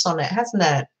components on it, hasn't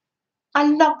it? I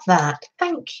love that.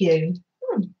 Thank you.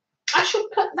 I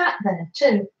should put that there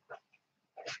too.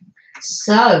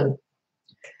 So,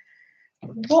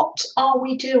 what are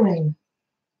we doing?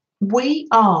 We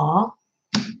are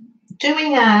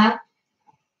doing our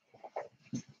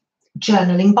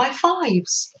journaling by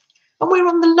fives. And we're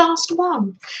on the last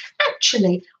one.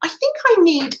 Actually, I think I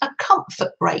need a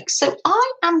comfort break. So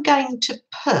I am going to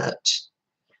put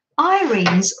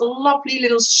Irene's lovely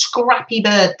little scrappy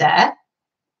bird there.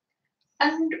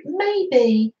 And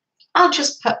maybe I'll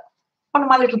just put one of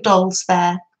my little dolls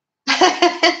there.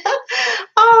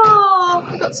 Oh,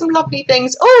 I've got some lovely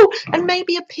things. Oh, and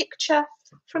maybe a picture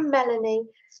from Melanie,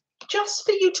 just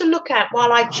for you to look at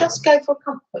while I just go for a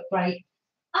comfort break.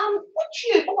 I'll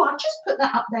just put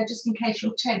that up there just in case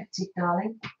you're tempted,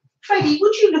 darling. Freddie,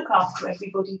 would you look after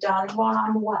everybody, darling, while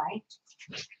I'm away?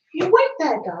 You wait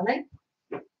there, darling.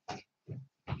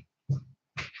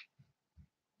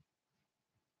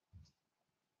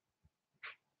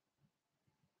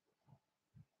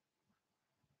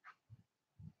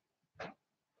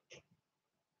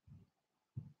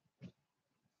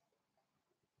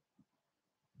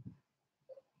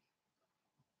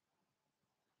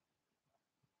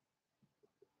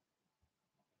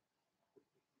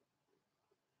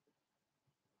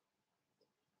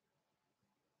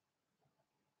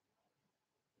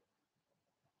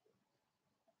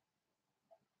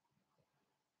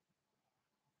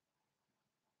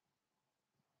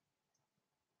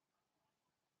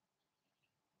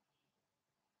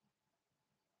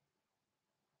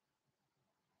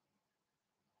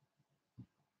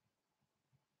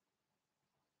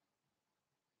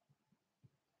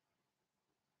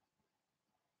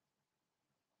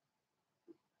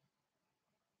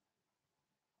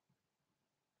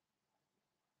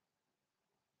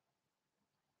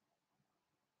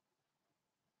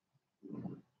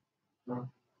 Here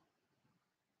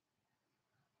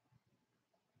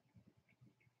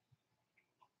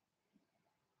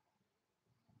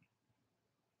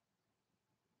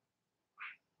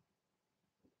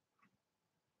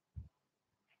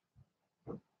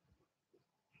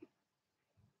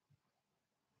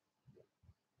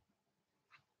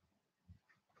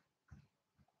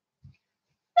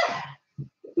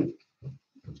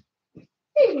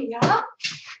we are.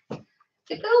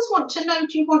 The girls want to know,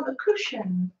 do you want a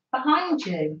cushion behind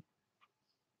you?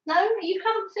 No? Are you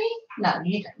comfy? No,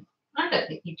 you don't. I don't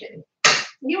think you do.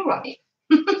 You're right.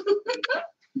 There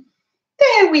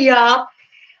we are.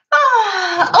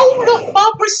 Ah, oh, look,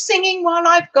 Barbara's singing while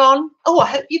I've gone. Oh, I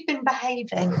hope you've been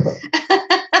behaving.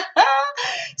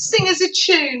 Sing us a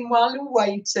tune while you're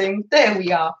waiting. There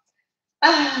we are.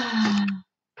 Ah,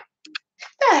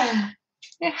 there.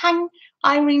 You hang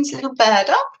Irene's little bird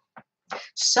up.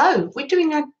 So, we're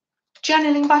doing a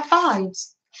journaling by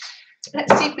fives.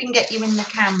 Let's see if we can get you in the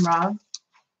camera.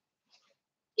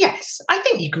 Yes, I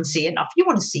think you can see enough. You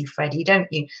want to see Freddie, don't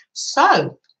you?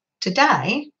 So,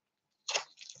 today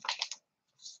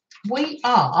we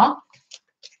are,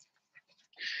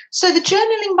 so the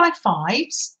journaling by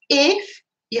fives, if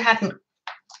you hadn't,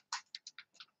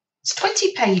 it's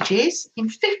 20 pages in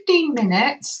 15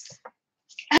 minutes.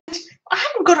 And I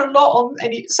haven't got a lot on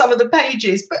some of the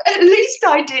pages, but at least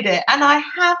I did it. And I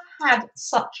have had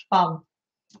such fun.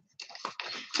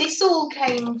 This all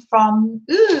came from,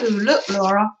 ooh, look,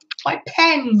 Laura, my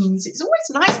pens. It's always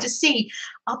nice to see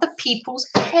other people's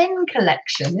pen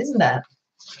collection, isn't it?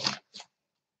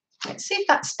 Let's see if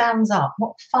that stands up.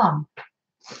 What fun.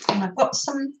 And I've got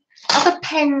some other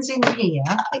pens in here.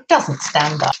 It doesn't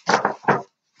stand up.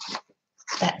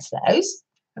 That's those.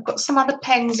 I've got some other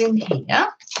pens in here.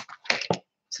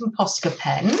 Some Posca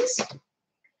pens.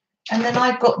 And then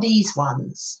I've got these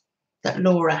ones that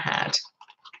Laura had.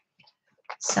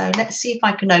 So let's see if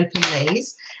I can open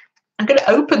these. I'm going to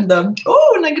open them.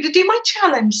 Oh, and I'm going to do my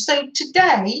challenge. So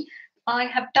today I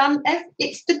have done,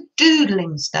 it's the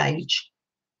doodling stage.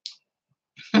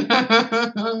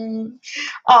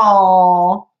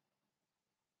 Oh,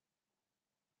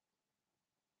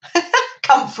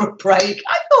 comfort break.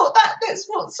 I thought that's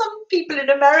what some people in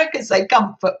America say,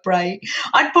 comfort break.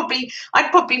 I'd probably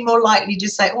more likely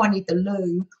just say, oh, I need the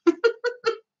loo.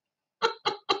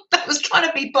 I was trying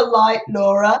to be polite,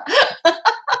 Laura.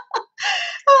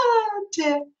 Oh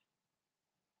dear.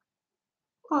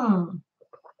 Oh.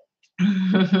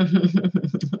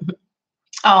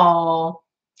 Oh,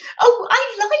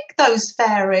 I like those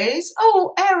fairies.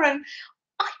 Oh, Erin,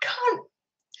 I can't.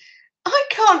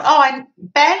 Oh,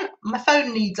 Ben, my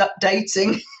phone needs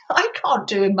updating. I can't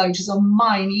do emojis on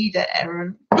mine either,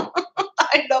 Erin.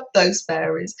 I love those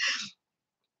fairies.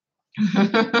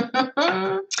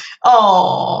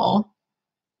 Oh.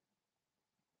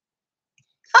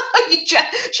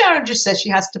 Sharon just says she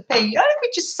has to pee. Let me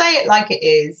just say it like it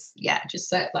is. Yeah, just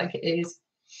say it like it is.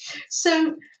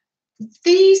 So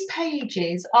these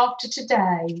pages after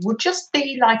today will just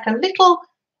be like a little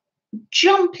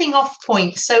jumping off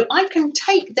point. So I can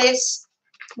take this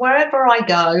wherever I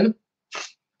go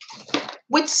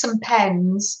with some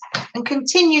pens and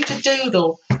continue to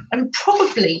doodle and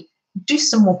probably do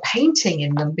some more painting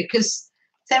in them because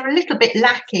they're a little bit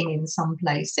lacking in some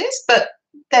places, but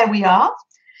there we are.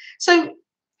 So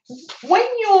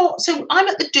so I'm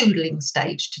at the doodling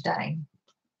stage today.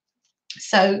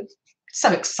 So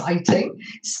exciting.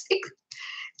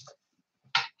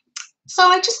 So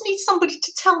I just need somebody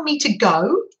to tell me to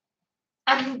go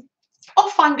and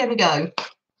off I'm going to go.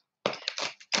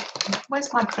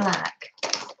 Where's my black?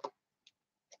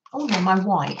 Oh no, my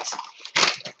white.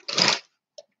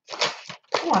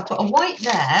 Oh, I've got a white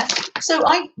there. So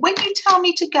when you tell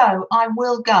me to go, I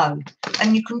will go.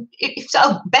 And you can,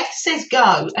 oh, Beth says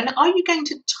go. And are you going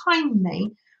to time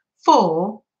me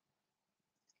for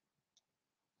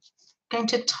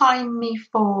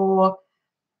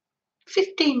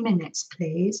 15 minutes,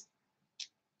 please?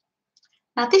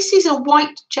 Now, this is a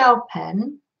white gel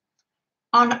pen,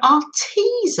 an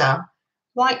Arteza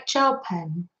white gel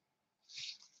pen.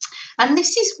 And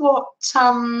this is what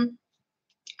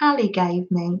Ali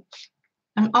gave me.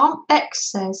 And Aunt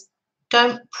Bex says,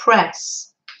 don't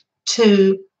press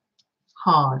too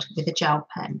hard with a gel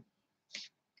pen.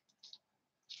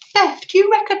 Beth, do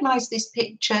you recognise this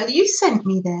picture? You sent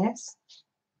me this.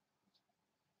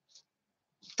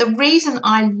 The reason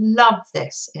I love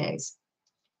this is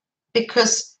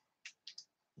because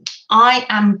I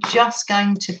am just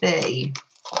going to be,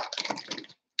 I'm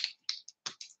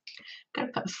going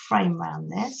to put a frame around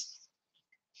this,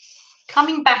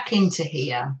 coming back into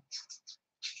here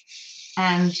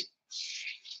and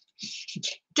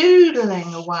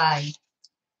doodling away.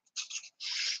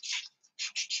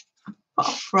 Put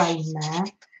a frame there.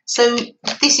 So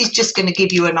this is just going to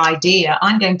give you an idea.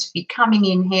 I'm going to be coming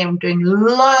in here and doing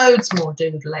loads more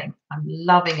doodling. I'm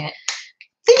loving it.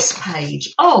 This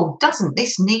page, oh, doesn't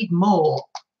this need more?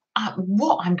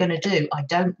 What I'm going to do, I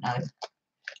don't know.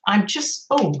 I'm just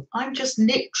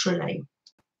literally,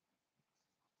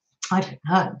 I don't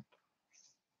know.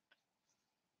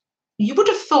 You would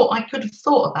have thought I could have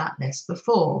thought about this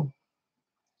before,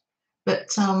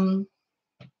 but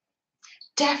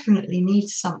definitely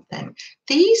needs something.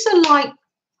 These are like,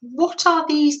 what are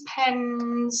these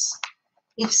pens?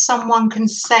 If someone can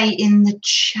say in the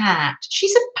chat.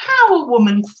 She's a power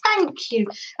woman, thank you.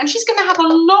 And she's going to have a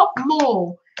lot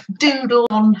more doodle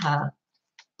on her.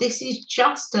 This is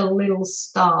just a little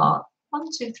start. 1,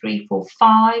 2, 3, 4,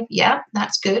 5. Yeah,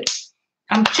 that's good.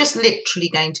 I'm just literally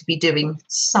going to be doing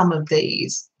some of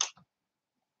these.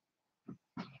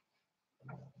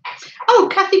 Oh,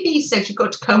 Kathy B said you've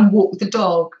got to come walk the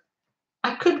dog.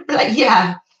 I could, like,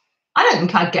 yeah. I don't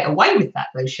think I'd get away with that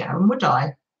though, Sharon, would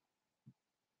I?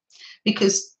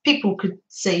 Because people could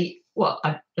see, well,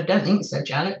 I don't think so,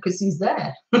 Janet, because he's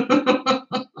there.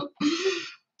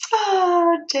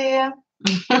 Oh, dear.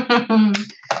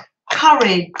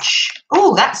 Courage.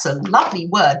 Oh, that's a lovely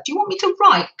word. Do you want me to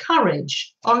write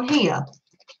courage on here?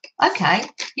 Okay,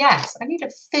 yes, I need a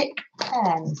thick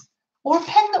pen or a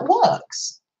pen that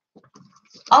works.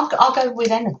 I'll go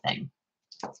with anything.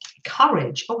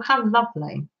 Courage. Oh, how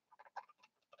lovely.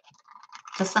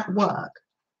 Does that work?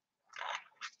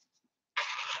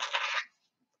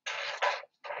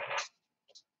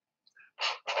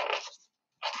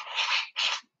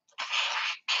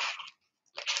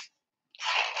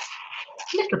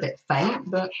 A little bit faint,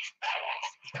 but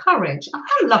courage. Oh,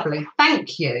 how lovely.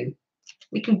 Thank you.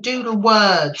 We can doodle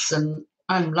words, and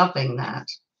I'm loving that.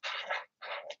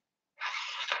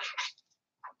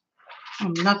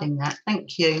 I'm loving that.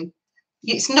 Thank you.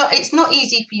 It's not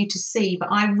easy for you to see,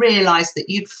 but I realise that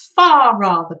you'd far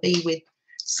rather be with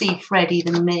see Freddie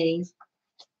than me.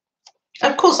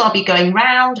 Of course, I'll be going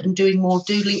round and doing more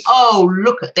doodling. Oh,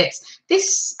 look at this.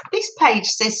 This page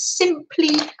says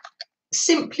simply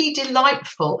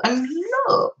delightful. And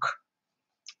look,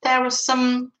 there are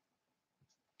some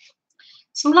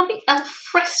lovely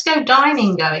fresco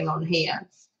dining going on here.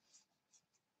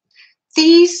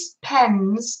 These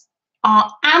pens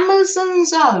are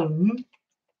Amazon's own,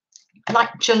 like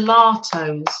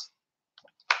gelatos.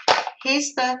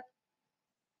 Here's the,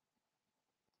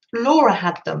 Laura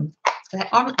had them. They're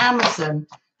on Amazon.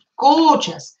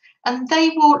 Gorgeous. And they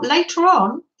will, later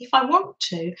on, if I want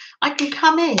to, I can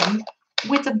come in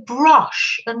with a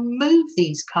brush and move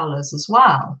these colours as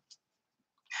well.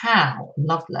 How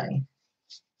lovely.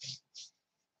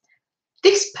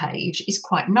 This page is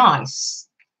quite nice.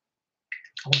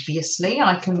 Obviously,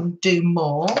 I can do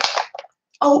more.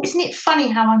 Oh, isn't it funny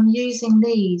how I'm using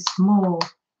these more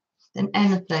than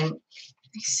anything?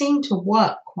 They seem to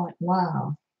work quite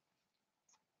well.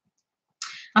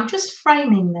 I'm just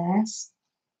framing this.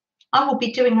 I will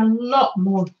be doing a lot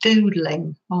more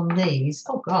doodling on these.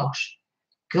 Oh gosh,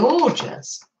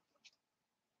 gorgeous.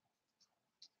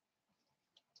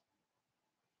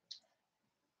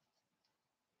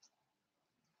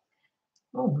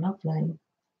 Oh, lovely.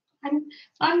 And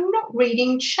I'm not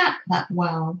reading chat that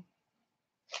well.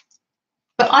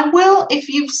 But I will if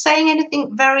you're saying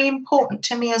anything very important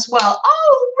to me as well.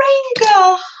 Oh, Rain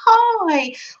Girl,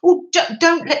 hi. Oh,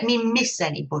 don't let me miss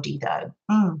anybody though.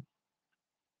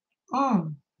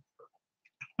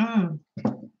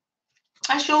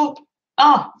 As your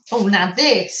oh, now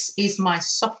this is my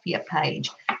Sophia page.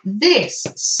 This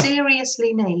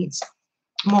seriously needs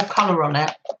more colour on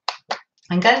it.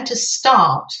 I'm going to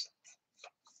start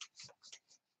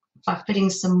by putting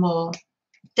some more,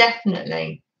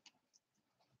 definitely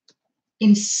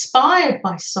inspired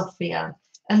by Sophia,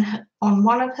 and on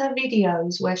one of her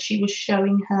videos where she was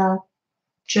showing her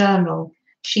journal,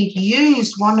 she'd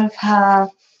used one of her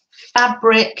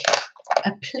fabric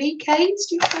appliques,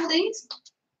 do you call these?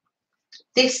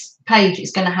 This page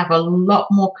is going to have a lot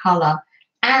more colour,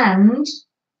 and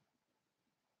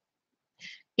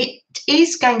it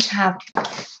is going to have,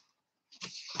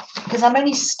 because I'm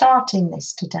only starting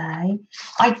this today,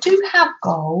 I do have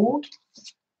gold,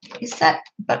 is that,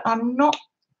 but I'm not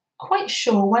quite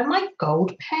sure where my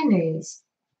gold pen is.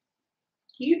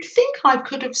 You'd think I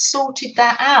could have sorted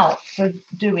that out for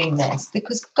doing this,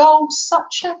 because gold's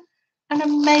such an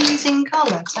amazing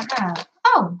colour to have.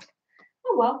 Oh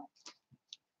well.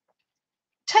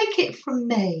 Take it from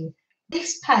me,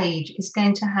 this page is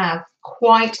going to have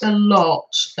quite a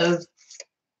lot of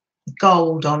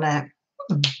gold on it.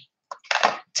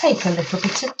 take a little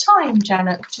bit of time,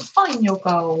 Janet, to find your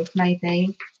gold,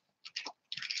 maybe.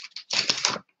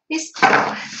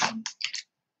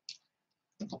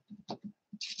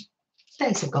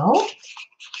 There's a gold.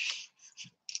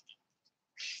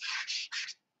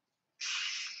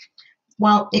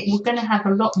 Well, we're going to have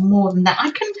a lot more than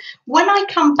that. When I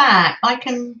come back, I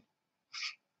can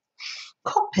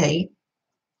copy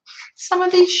some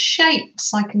of these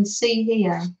shapes I can see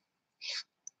here.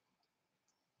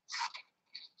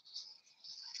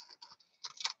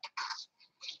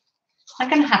 I'm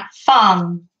going to have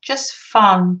fun, just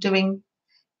fun, doing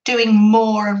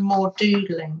more and more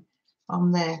doodling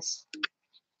on this.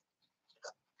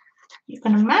 You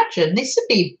can imagine this would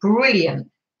be brilliant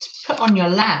to put on your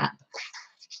lap.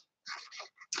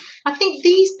 I think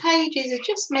these pages are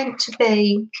just meant to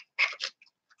be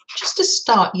just to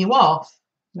start you off,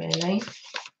 really.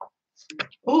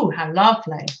 Oh, how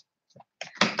lovely.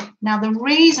 Now, the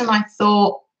reason I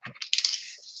thought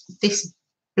this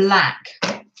black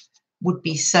would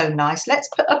be so nice, let's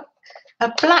put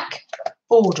a black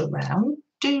border around,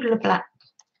 doodle a black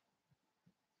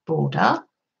border.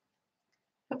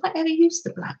 Have I ever used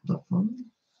the black before?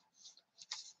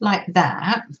 Like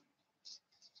that.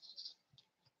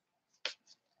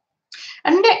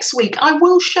 And next week, I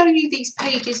will show you these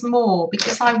pages more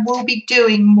because I will be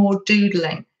doing more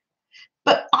doodling.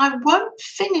 But I won't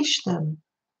finish them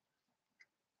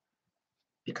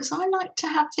because I like to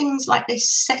have things like this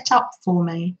set up for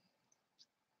me.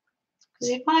 Because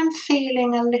if I'm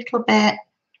feeling a little bit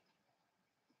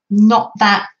not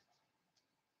that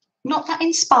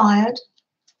inspired,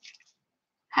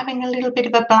 having a little bit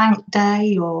of a blank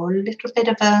day or a little bit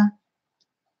of a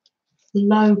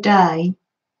low day,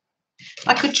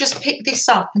 I could just pick this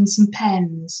up and some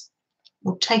pens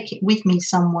or take it with me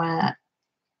somewhere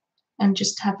and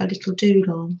just have a little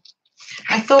doodle.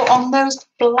 I thought on those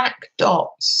black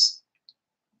dots,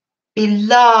 be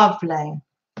lovely.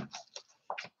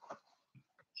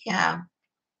 Yeah.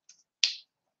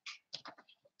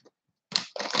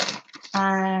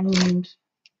 And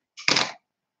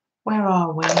where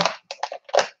are we?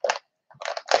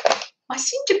 I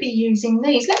seem to be using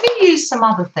these. Let me use some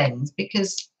other things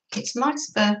because it's nice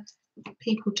for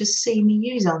people to see me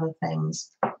use other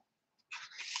things.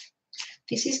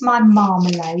 This is my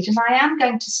marmalade, and I am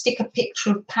going to stick a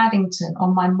picture of Paddington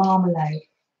on my marmalade.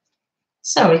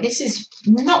 Sorry, this is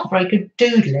not very good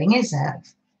doodling, is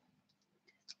it?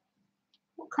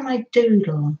 What can I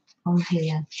doodle on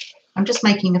here? I'm just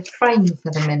making a frame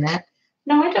for the minute.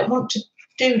 No, I don't want to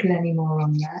doodle anymore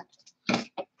on that.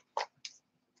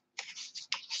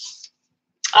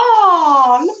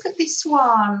 Oh, look at this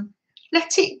one.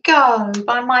 Let It Go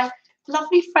by my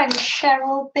lovely friend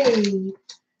Cheryl B.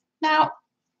 Now,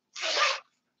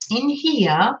 in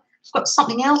here, I've got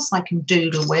something else I can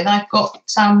doodle with. I've got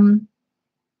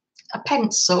a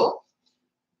pencil.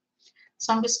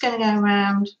 So I'm just going to go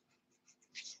around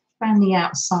the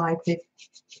outside with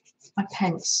my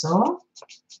pencil.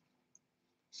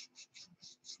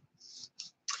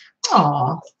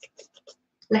 Oh,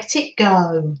 Let It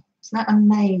Go. Isn't that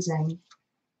amazing?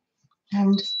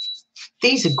 And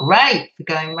these are great for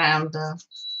going around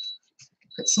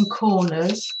at some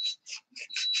corners.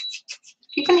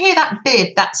 You can hear that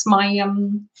bib. That's my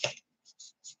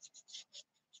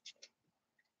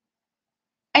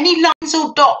any lines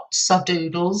or dots are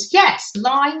doodles? Yes,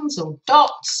 lines or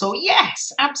dots or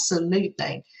yes,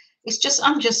 absolutely. It's just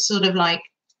I'm just sort of like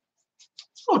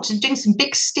doing some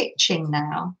big stitching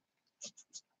now.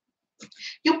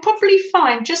 You'll probably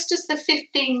find just as the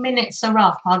 15 minutes are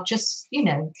up, I'll just,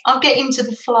 I'll get into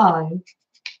the flow.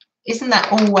 Isn't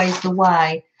that always the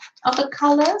way? Other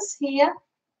colours here?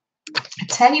 I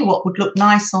tell you what would look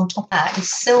nice on top of that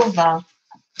is silver.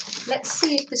 Let's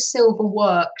see if the silver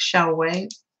works, shall we?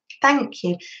 Thank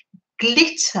you.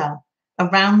 Glitter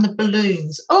around the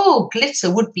balloons. Oh,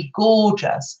 glitter would be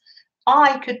gorgeous.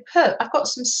 I've got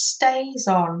some stays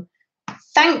on.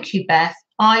 Thank you, Beth.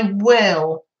 I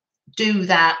will do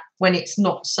that when it's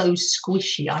not so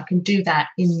squishy. I can do that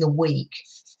in the week,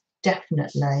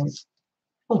 definitely.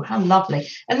 Oh, how lovely.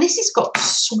 And this has got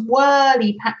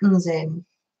swirly patterns in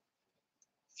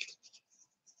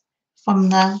from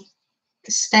the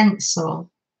stencil.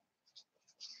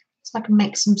 So I can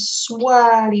make some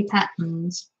swirly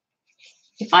patterns.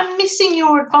 If I'm missing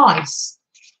your advice,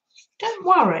 don't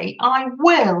worry, I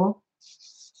will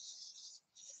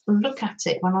look at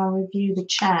it when I review the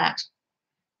chat.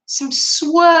 Some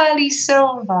swirly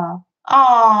silver.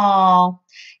 Ah,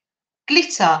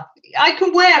 glitter. I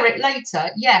can wear it later.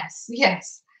 Yes,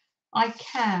 yes, I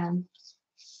can.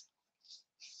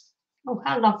 Oh,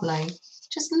 how lovely.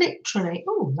 Just literally.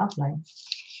 Oh, lovely.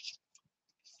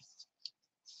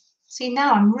 See,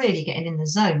 now I'm really getting in the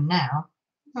zone now.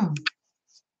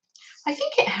 I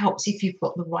think it helps if you've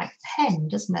got the right pen,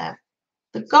 doesn't it?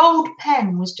 The gold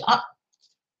pen was, I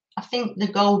think the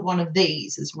gold one of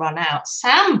these has run out.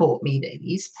 Sam bought me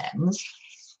these pens.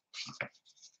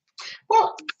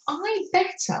 Well, I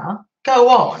better go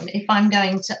on if I'm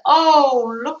going to,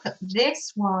 oh, look at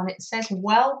this one. It says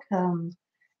welcome.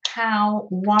 How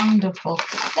wonderful.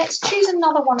 Let's choose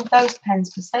another one of those pens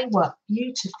because they work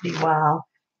beautifully well.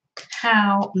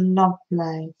 How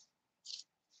lovely.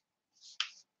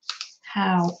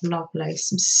 How lovely.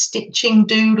 Some stitching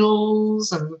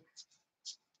doodles and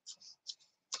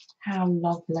how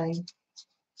lovely.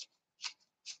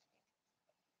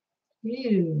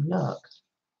 Ew, look.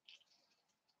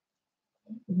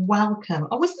 Welcome.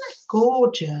 Oh, isn't that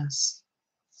gorgeous?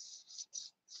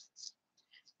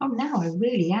 Oh, now I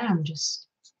really am just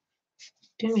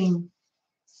doing.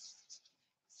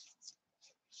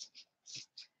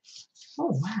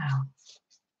 Oh, wow.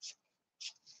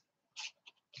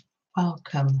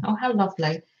 Welcome. Oh, how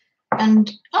lovely.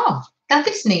 And oh, now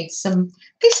this needs some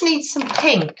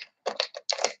pink.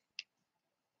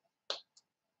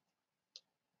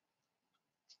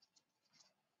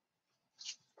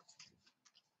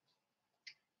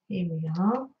 Here we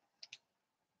are.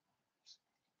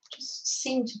 Just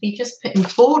seem to be just putting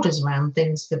borders around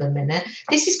things for the minute.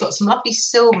 This has got some lovely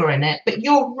silver in it, but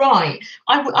you're right.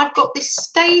 I've got this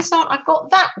stays on. I've got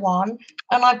that one,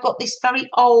 and I've got this very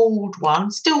old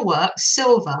one. Still works,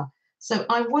 silver. So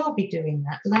I will be doing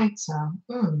that later.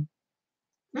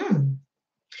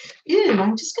 Ew,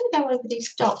 I'm just going to go over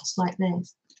these dots like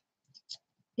this.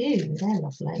 Ew, they're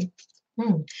lovely.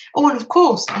 Oh, and of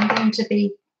course, I'm going to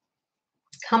be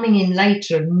coming in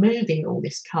later and moving all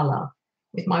this colour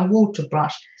with my water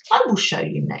brush. I will show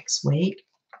you next week.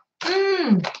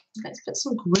 Let's put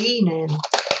some green in.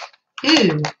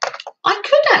 Ew, I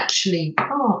could actually,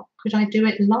 could I do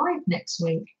it live next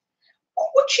week? What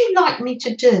would you like me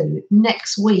to do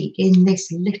next week in this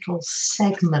little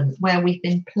segment where we've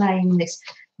been playing this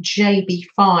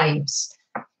JB5s?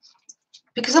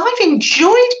 Because I've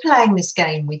enjoyed playing this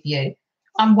game with you.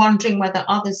 I'm wondering whether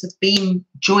others have been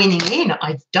joining in.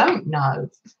 I don't know.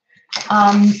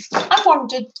 I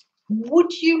wondered,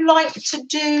 would you like to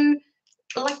do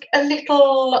like a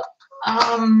little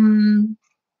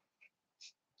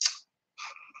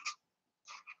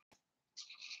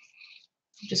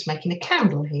just making a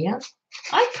candle here.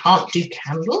 I can't do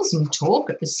candles and talk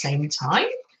at the same time.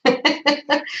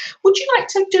 Would you like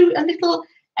to do a little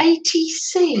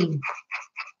ATC?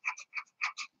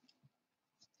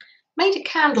 Made a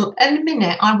candle. In a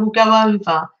minute, I will go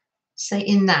over, say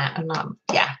in that, and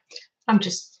yeah, I'm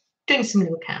just doing some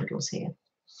little candles here.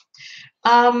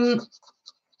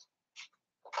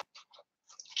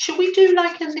 Should we do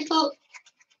like a little,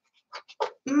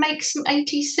 make some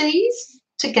ATCs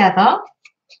together?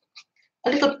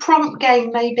 A little prompt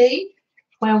game maybe,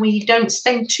 where we don't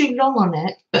spend too long on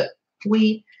it, but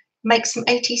we make some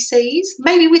ATCs,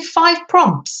 maybe with 5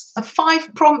 prompts, a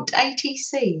 5 prompt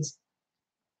ATCs.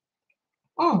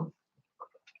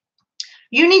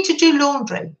 You need to do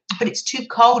laundry, but it's too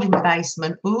cold in the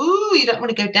basement. Ooh, you don't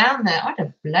want to go down there. I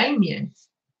don't blame you.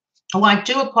 Oh, I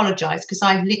do apologise because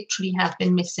I literally have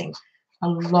been missing a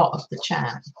lot of the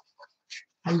chat.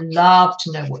 I love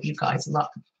to know what you guys are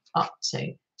up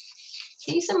to.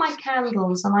 These are my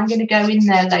candles, and I'm going to go in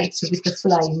there later with the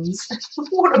flames.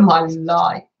 What am I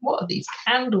like? What are these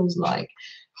candles like?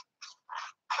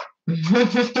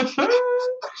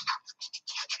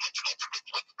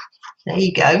 There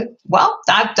you go. Well,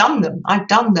 I've done them. I've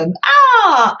done them.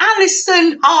 Ah,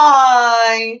 Alison,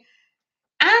 hi.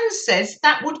 Anne says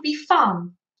that would be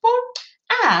fun. Well,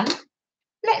 Anne,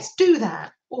 let's do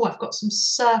that. Oh, I've got some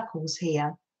circles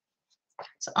here.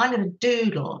 So I'm going to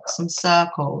doodle some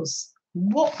circles.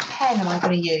 What pen am I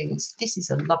going to use? This is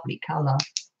a lovely colour.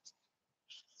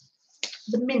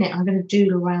 For the minute, I'm going to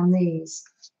doodle around these.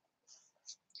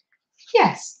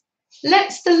 Yes,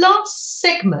 let's, the last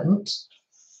segment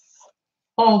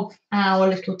of our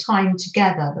little time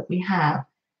together that we have,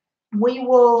 we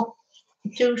will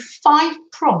do 5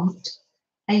 prompt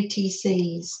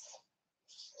ATCs.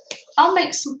 I'll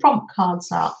make some prompt cards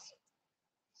up,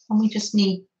 and we just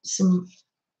need some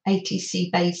ATC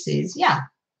bases. Yeah,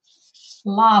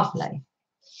 lovely.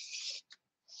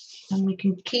 And we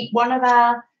can keep one of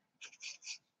our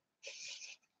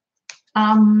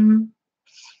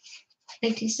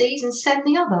ATCs and send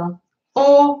the other,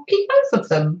 or keep both of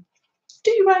them. Do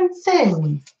your own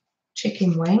thing.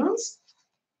 Chicken wings.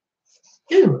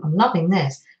 Ooh, I'm loving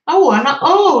this. Oh,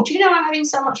 oh, do you know I'm having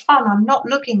so much fun? I'm not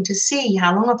looking to see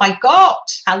how long have I got?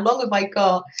 How long have I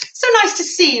got? So nice to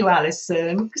see you,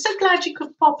 Alison. So glad you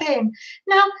could pop in.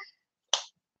 Now,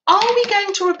 are we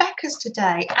going to Rebecca's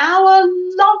today? Our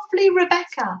lovely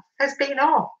Rebecca has been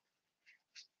off.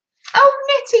 Oh,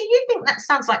 Nettie, you think that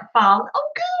sounds like fun?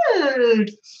 Oh, good.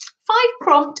 5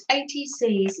 prompt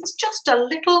ATCs. It's just a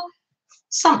little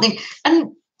something.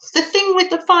 And the thing with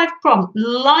the 5 prompt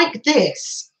like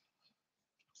this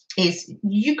is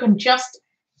you can just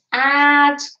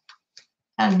add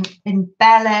and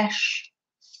embellish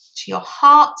to your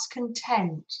heart's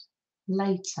content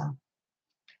later.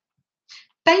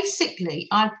 Basically,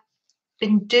 I've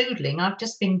been doodling. I've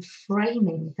just been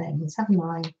framing things, haven't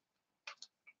I?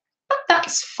 But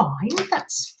that's fine.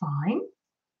 That's fine.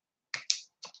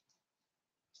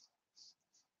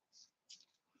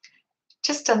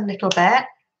 Just a little bit.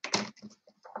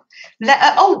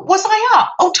 Oh, was I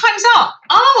up? Oh, time's up.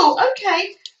 Oh,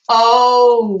 okay.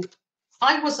 Oh,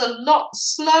 I was a lot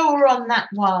slower on that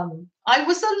one. I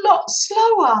was a lot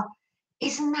slower.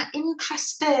 Isn't that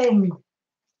interesting?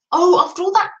 Oh, after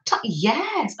all that time,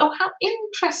 yes. Oh, how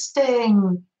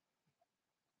interesting.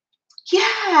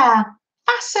 Yeah,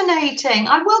 fascinating.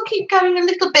 I will keep going a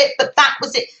little bit, but that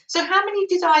was it. So how many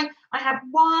did I had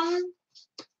 1,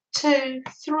 2,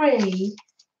 3,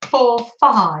 4,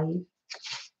 5.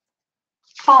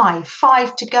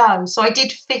 5 to go. So I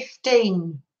did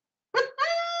 15.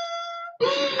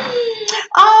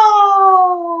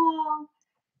 Oh,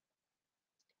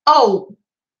 oh,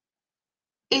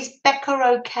 is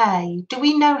Becca okay? Do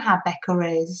we know how Becca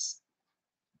is?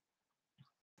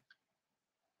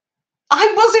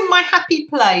 I was in my happy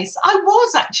place. I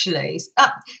was actually.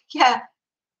 Yeah.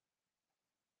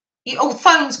 Oh,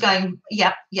 phone's going.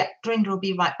 Yeah, yeah. Dorinda will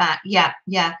be right back. Yeah,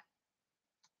 yeah.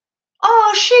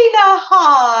 Oh, Sheila,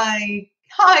 hi.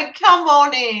 Hi, come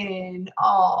on in.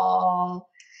 Oh,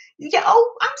 yeah.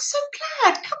 Oh, I'm so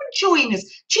glad. Come and join us.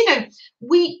 Do you know,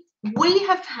 we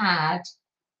have had,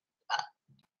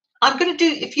 I'm going to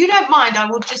do, if you don't mind, I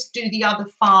will just do the other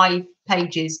 5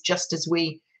 pages just as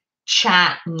we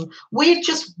chat, and we're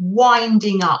just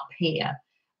winding up here.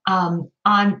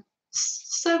 I'm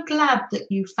so glad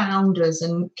that you found us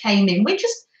and came in. We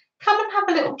just come and have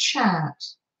a little chat.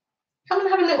 Come and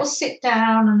have a little sit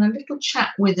down and a little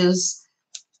chat with us.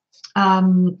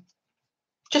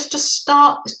 Just to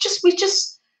start, we're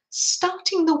just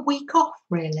starting the week off,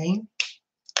 really.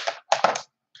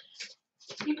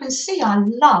 You can see I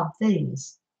love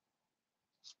these.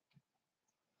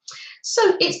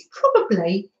 So it's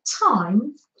probably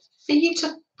time for you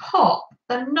to pop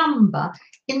a number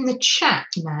in the chat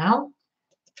now.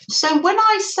 So when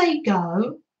I say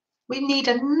go, we need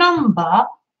a number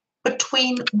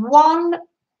between 1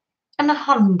 and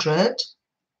 100.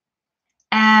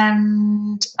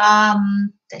 And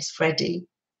there's Freddie.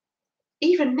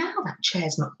 Even now that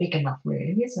chair's not big enough,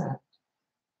 really, is it?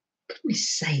 Goodness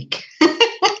sake.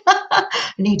 I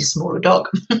need a smaller dog.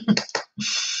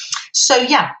 So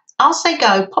yeah, I'll say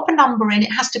go, pop a number in.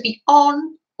 It has to be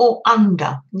on or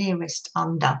under, nearest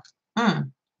under.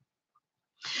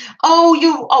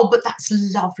 Oh, but that's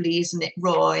lovely, isn't it,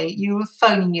 Roy? You were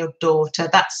phoning your daughter.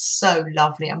 That's so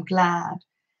lovely. I'm glad.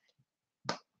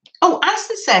 Oh,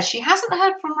 Alison says she hasn't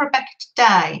heard from Rebecca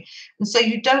today, and so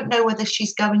you don't know whether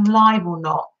she's going live or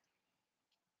not.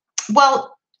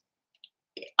 Well,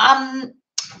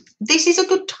 this is a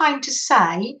good time to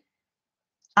say,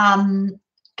 Gail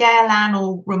Ann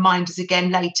will remind us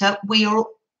again later. We'll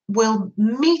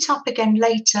meet up again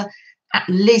later at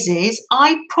Liz's.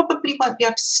 I probably won't be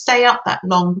able to stay up that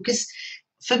long because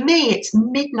for me it's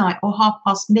midnight or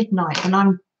midnight, and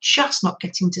I'm just not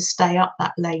getting to stay up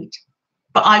that late.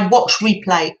 But I watch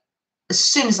replay as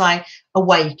soon as I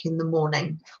awake in the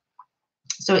morning.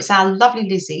 So it's our lovely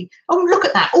Lizzie. Oh, look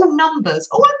at that. All numbers.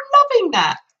 Oh, I'm loving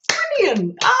that.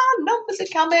 Brilliant. Numbers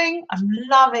are coming. I'm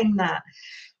loving that.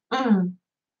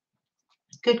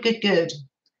 Good, good, good.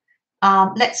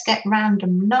 Let's get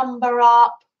random number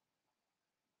up.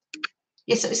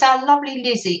 Yes, it's our lovely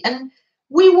Lizzie. And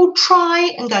we will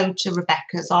try and go to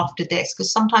Rebecca's after this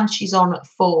because sometimes she's on at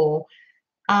 4.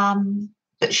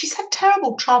 But she's had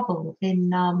terrible trouble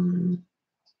in,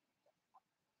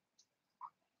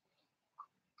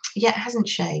 yeah, hasn't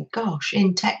she? Gosh,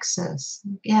 in Texas.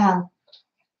 Yeah.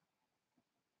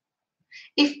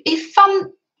 If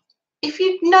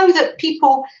you know that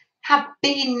people have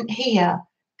been here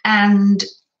and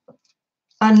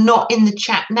are not in the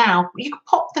chat now, you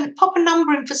can pop a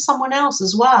number in for someone else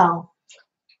as well.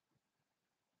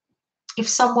 If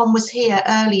someone was here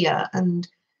earlier and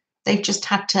they've just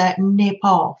had to nip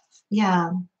off, yeah.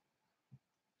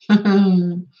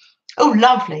 Oh,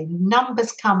 lovely.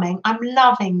 Numbers coming. I'm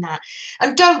loving that.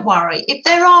 And don't worry, if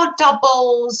there are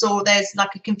doubles or there's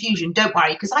like a confusion, don't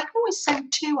worry, because I can always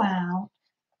send 2 out.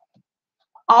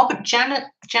 Oh, but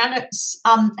Janet's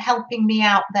helping me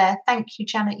out there. Thank you,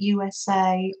 Janet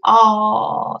USA.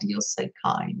 Oh, you're so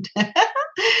kind. The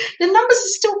numbers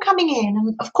are still coming in,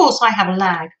 and of course I have a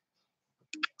lag.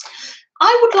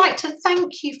 I would like to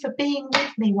thank you for being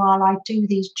with me while I do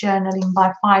these journaling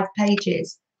by 5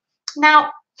 pages.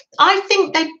 Now, I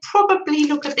think they probably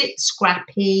look a bit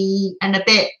scrappy and a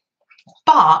bit,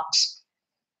 but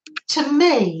to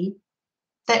me,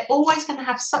 they're always going to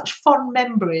have such fond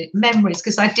memories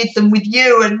because I did them with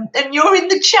you, and you're in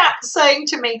the chat saying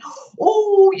to me,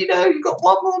 oh, you know, you've got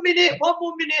one more minute.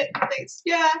 It's,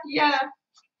 yeah.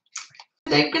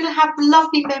 They're going to have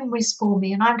lovely memories for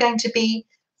me, and I'm going to be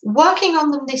working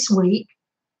on them this week,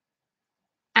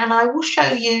 and I will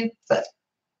show you. But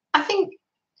I think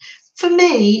for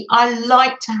me, I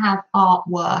like to have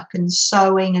artwork and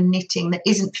sewing and knitting that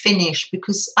isn't finished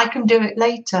because I can do it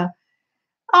later.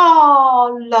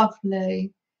 Oh,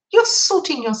 lovely. You're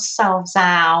sorting yourselves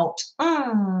out.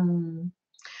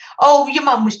 Oh, your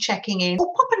mum was checking in.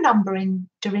 Oh, pop a number in,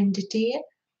 Dorinda, dear.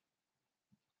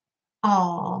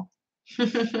 Oh.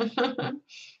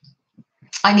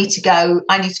 I need to go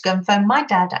and phone my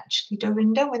dad, actually,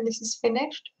 Dorinda, when this is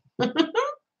finished.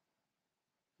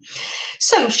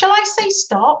 So, shall I say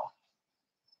stop?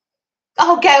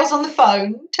 Oh, Gail's on the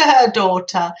phone to her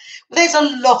daughter. There's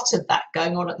a lot of that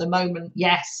going on at the moment.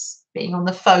 Yes, being on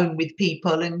the phone with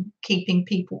people and keeping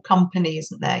people company,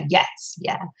 isn't there? Yes,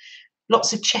 yeah.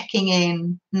 Lots of checking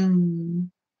in.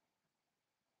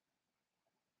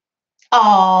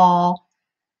 Oh,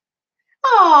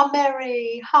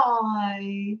 Mary.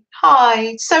 Hi.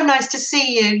 So nice to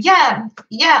see you. Yeah,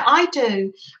 I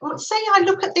do. Say I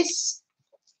look at this.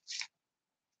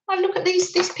 I look at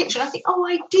this picture and I think, oh,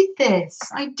 I did this,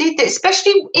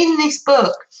 especially in this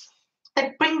book.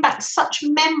 They bring back such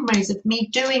memories of me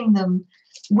doing them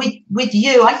with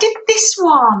you. I did this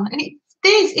one, and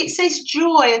it says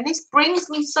joy, and this brings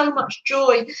me so much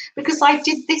joy because I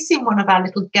did this in one of our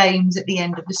little games at the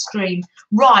end of the stream.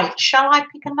 Right, shall I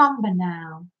pick a number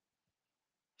now?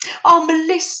 Oh,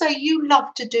 Melissa, you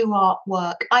love to do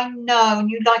artwork. I know, and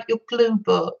you like your glue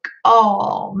book.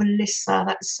 Oh, Melissa,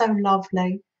 that's so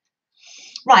lovely.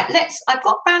 Right, I've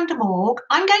got random org.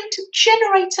 I'm going to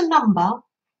generate a number,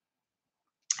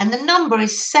 and the number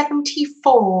is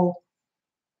 74.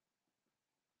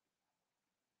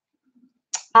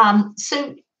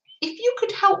 So if you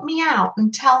could help me out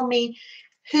and tell me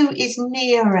who is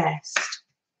nearest.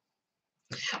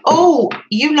 Oh,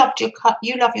 you love your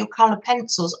colour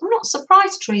pencils. I'm not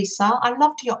surprised, Teresa. I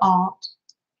loved your art.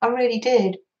 I really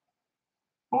did.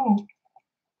 Oh.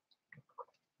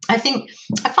 I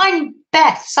find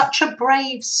Beth such a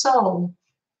brave soul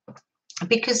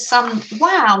because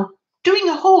wow, doing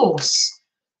a horse.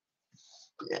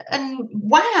 And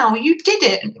wow, you did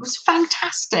it. It was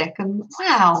fantastic. And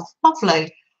wow,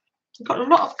 lovely. You've got a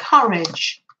lot of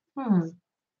courage.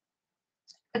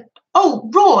 Oh,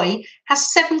 Roy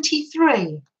has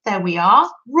 73. There we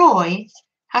are. Roy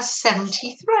has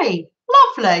 73.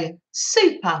 Lovely.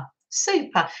 Super.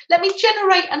 Let me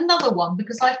generate another one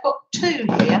because I've got 2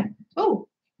 here. Oh,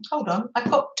 hold on. I've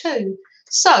got 2.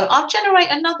 So I'll generate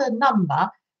another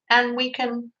number and we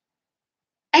can...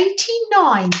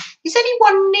 89. Is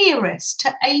anyone nearest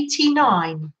to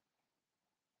 89?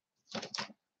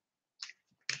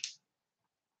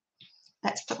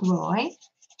 Let's put Roy.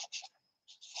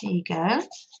 Here you go.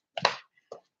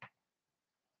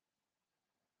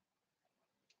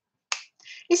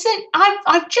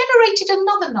 I've generated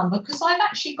another number because I've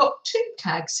actually got 2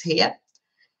 tags here.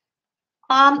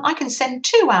 I can send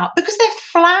 2 out because they're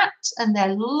flat and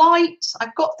they're light.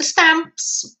 I've got the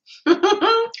stamps.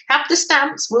 Have the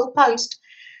stamps, we'll post.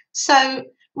 So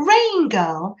Rain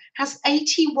Girl has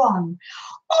 81.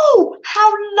 Oh,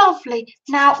 how lovely.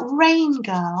 Now, Rain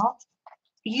Girl,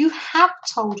 you have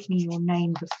told me your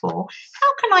name before.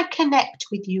 How can I connect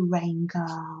with you, Rain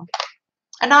Girl?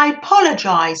 And I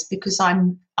apologise because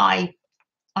I'm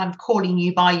calling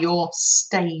you by your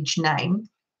stage name.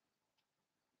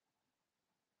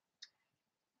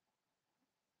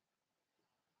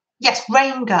 Yes,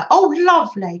 Rain Girl. Oh,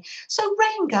 lovely. So,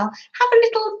 Rain Girl, have a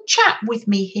little chat with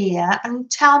me here and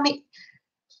tell me.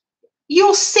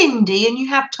 You're Cindy, and you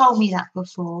have told me that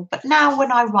before, but now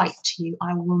when I write to you,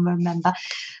 I will remember.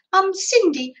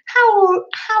 Cindy,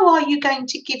 how are you going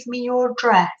to give me your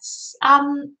address?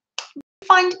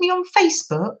 Find me on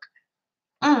Facebook.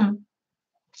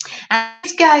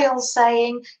 And Gail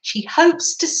saying she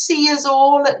hopes to see us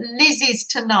all at Lizzie's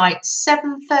tonight,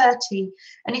 7:30.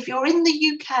 And if you're in the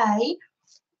UK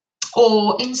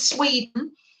or in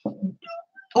Sweden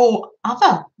or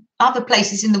other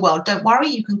places in the world, don't worry,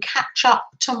 you can catch up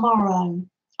tomorrow.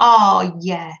 Oh,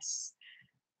 yes.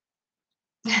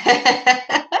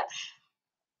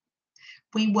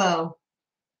 We will.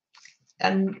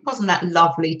 And wasn't that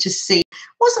lovely to see?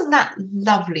 Wasn't that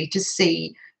lovely to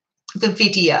see the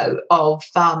video of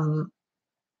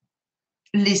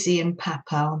Lizzie and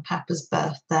Papa on Papa's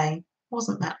birthday?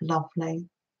 Wasn't that lovely?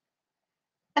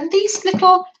 And these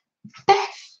little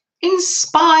Beth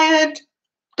inspired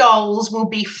dolls will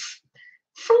be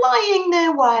flying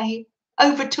their way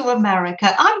over to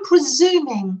America. I'm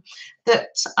presuming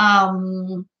that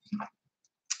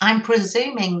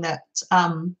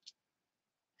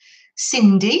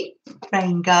Cindy,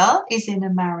 Rain Girl, is in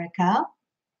America.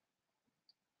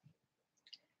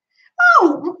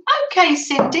 Oh, okay,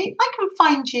 Cindy, I can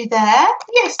find you there.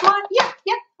 Yes, yeah,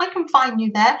 I can find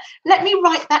you there. Let me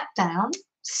write that down.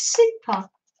 Super.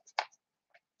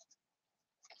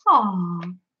 Oh,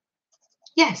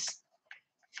 yes,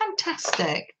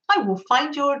 fantastic. I will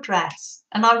find your address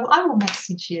and I will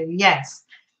message you. Yes.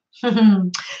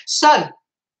 So,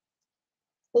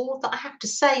 all that I have to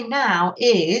say now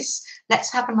is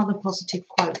let's have another positive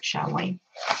quote, shall we?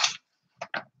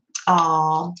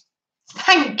 Oh,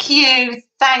 thank you,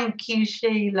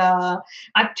 Sheila.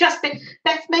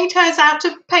 Beth made hers out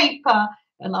of paper,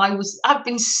 and I've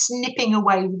been snipping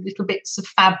away with little bits of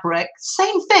fabric.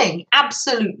 Same thing,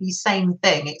 absolutely same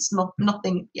thing. It's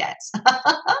nothing. Yes.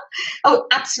 Oh,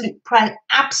 absolute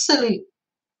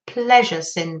pleasure,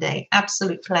 Cindy.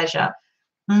 Absolute pleasure.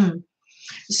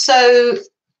 So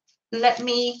let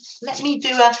me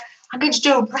do I'm going to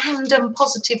do a random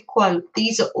positive quote.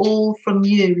 These are all from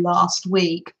you last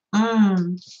week.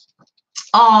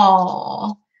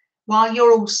 Oh, while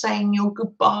you're all saying your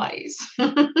goodbyes.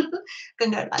 Gonna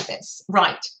go like this.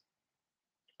 Right.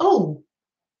 Oh,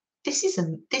 this is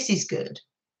good.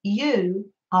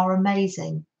 You are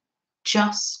amazing,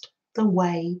 just the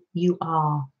way you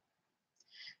are.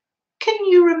 Can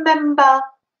you remember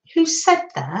who said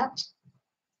that?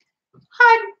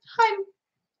 Hi,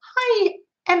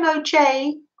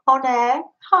 MOJ on air.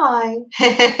 Hi.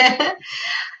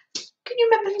 Can you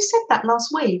remember who said that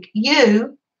last week?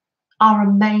 You are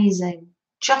amazing,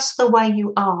 just the way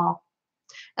you are.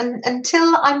 And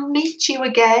until I meet you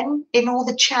again in all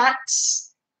the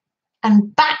chats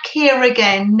and back here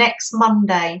again next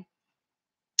Monday,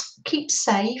 keep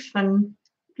safe and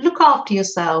look after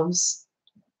yourselves.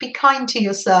 Be kind to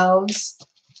yourselves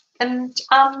and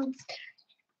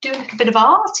do a little bit of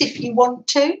art if you want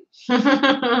to.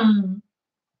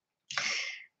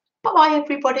 Bye,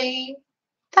 everybody.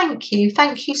 Thank you.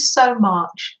 Thank you so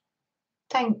much.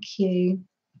 Thank you.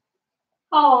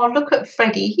 Oh, look at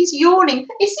Freddie. He's yawning.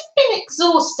 Has it been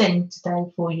exhausting today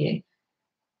for you?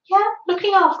 Yeah,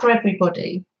 looking after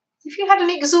everybody. If you had an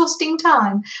exhausting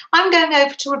time, I'm going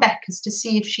over to Rebecca's to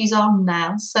see if she's on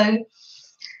now. So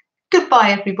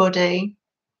goodbye, everybody.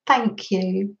 Thank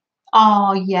you.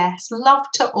 Oh, yes. Love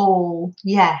to all.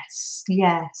 Yes,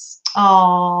 yes.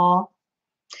 Oh,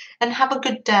 and have a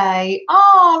good day.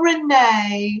 Oh,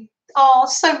 Renee. Oh,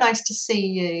 so nice to see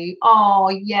you. Oh,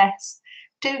 yes.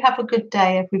 Do have a good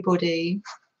day, everybody.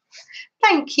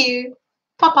 Thank you.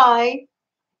 Bye-bye.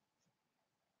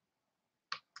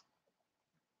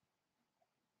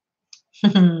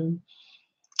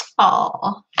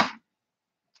 Oh.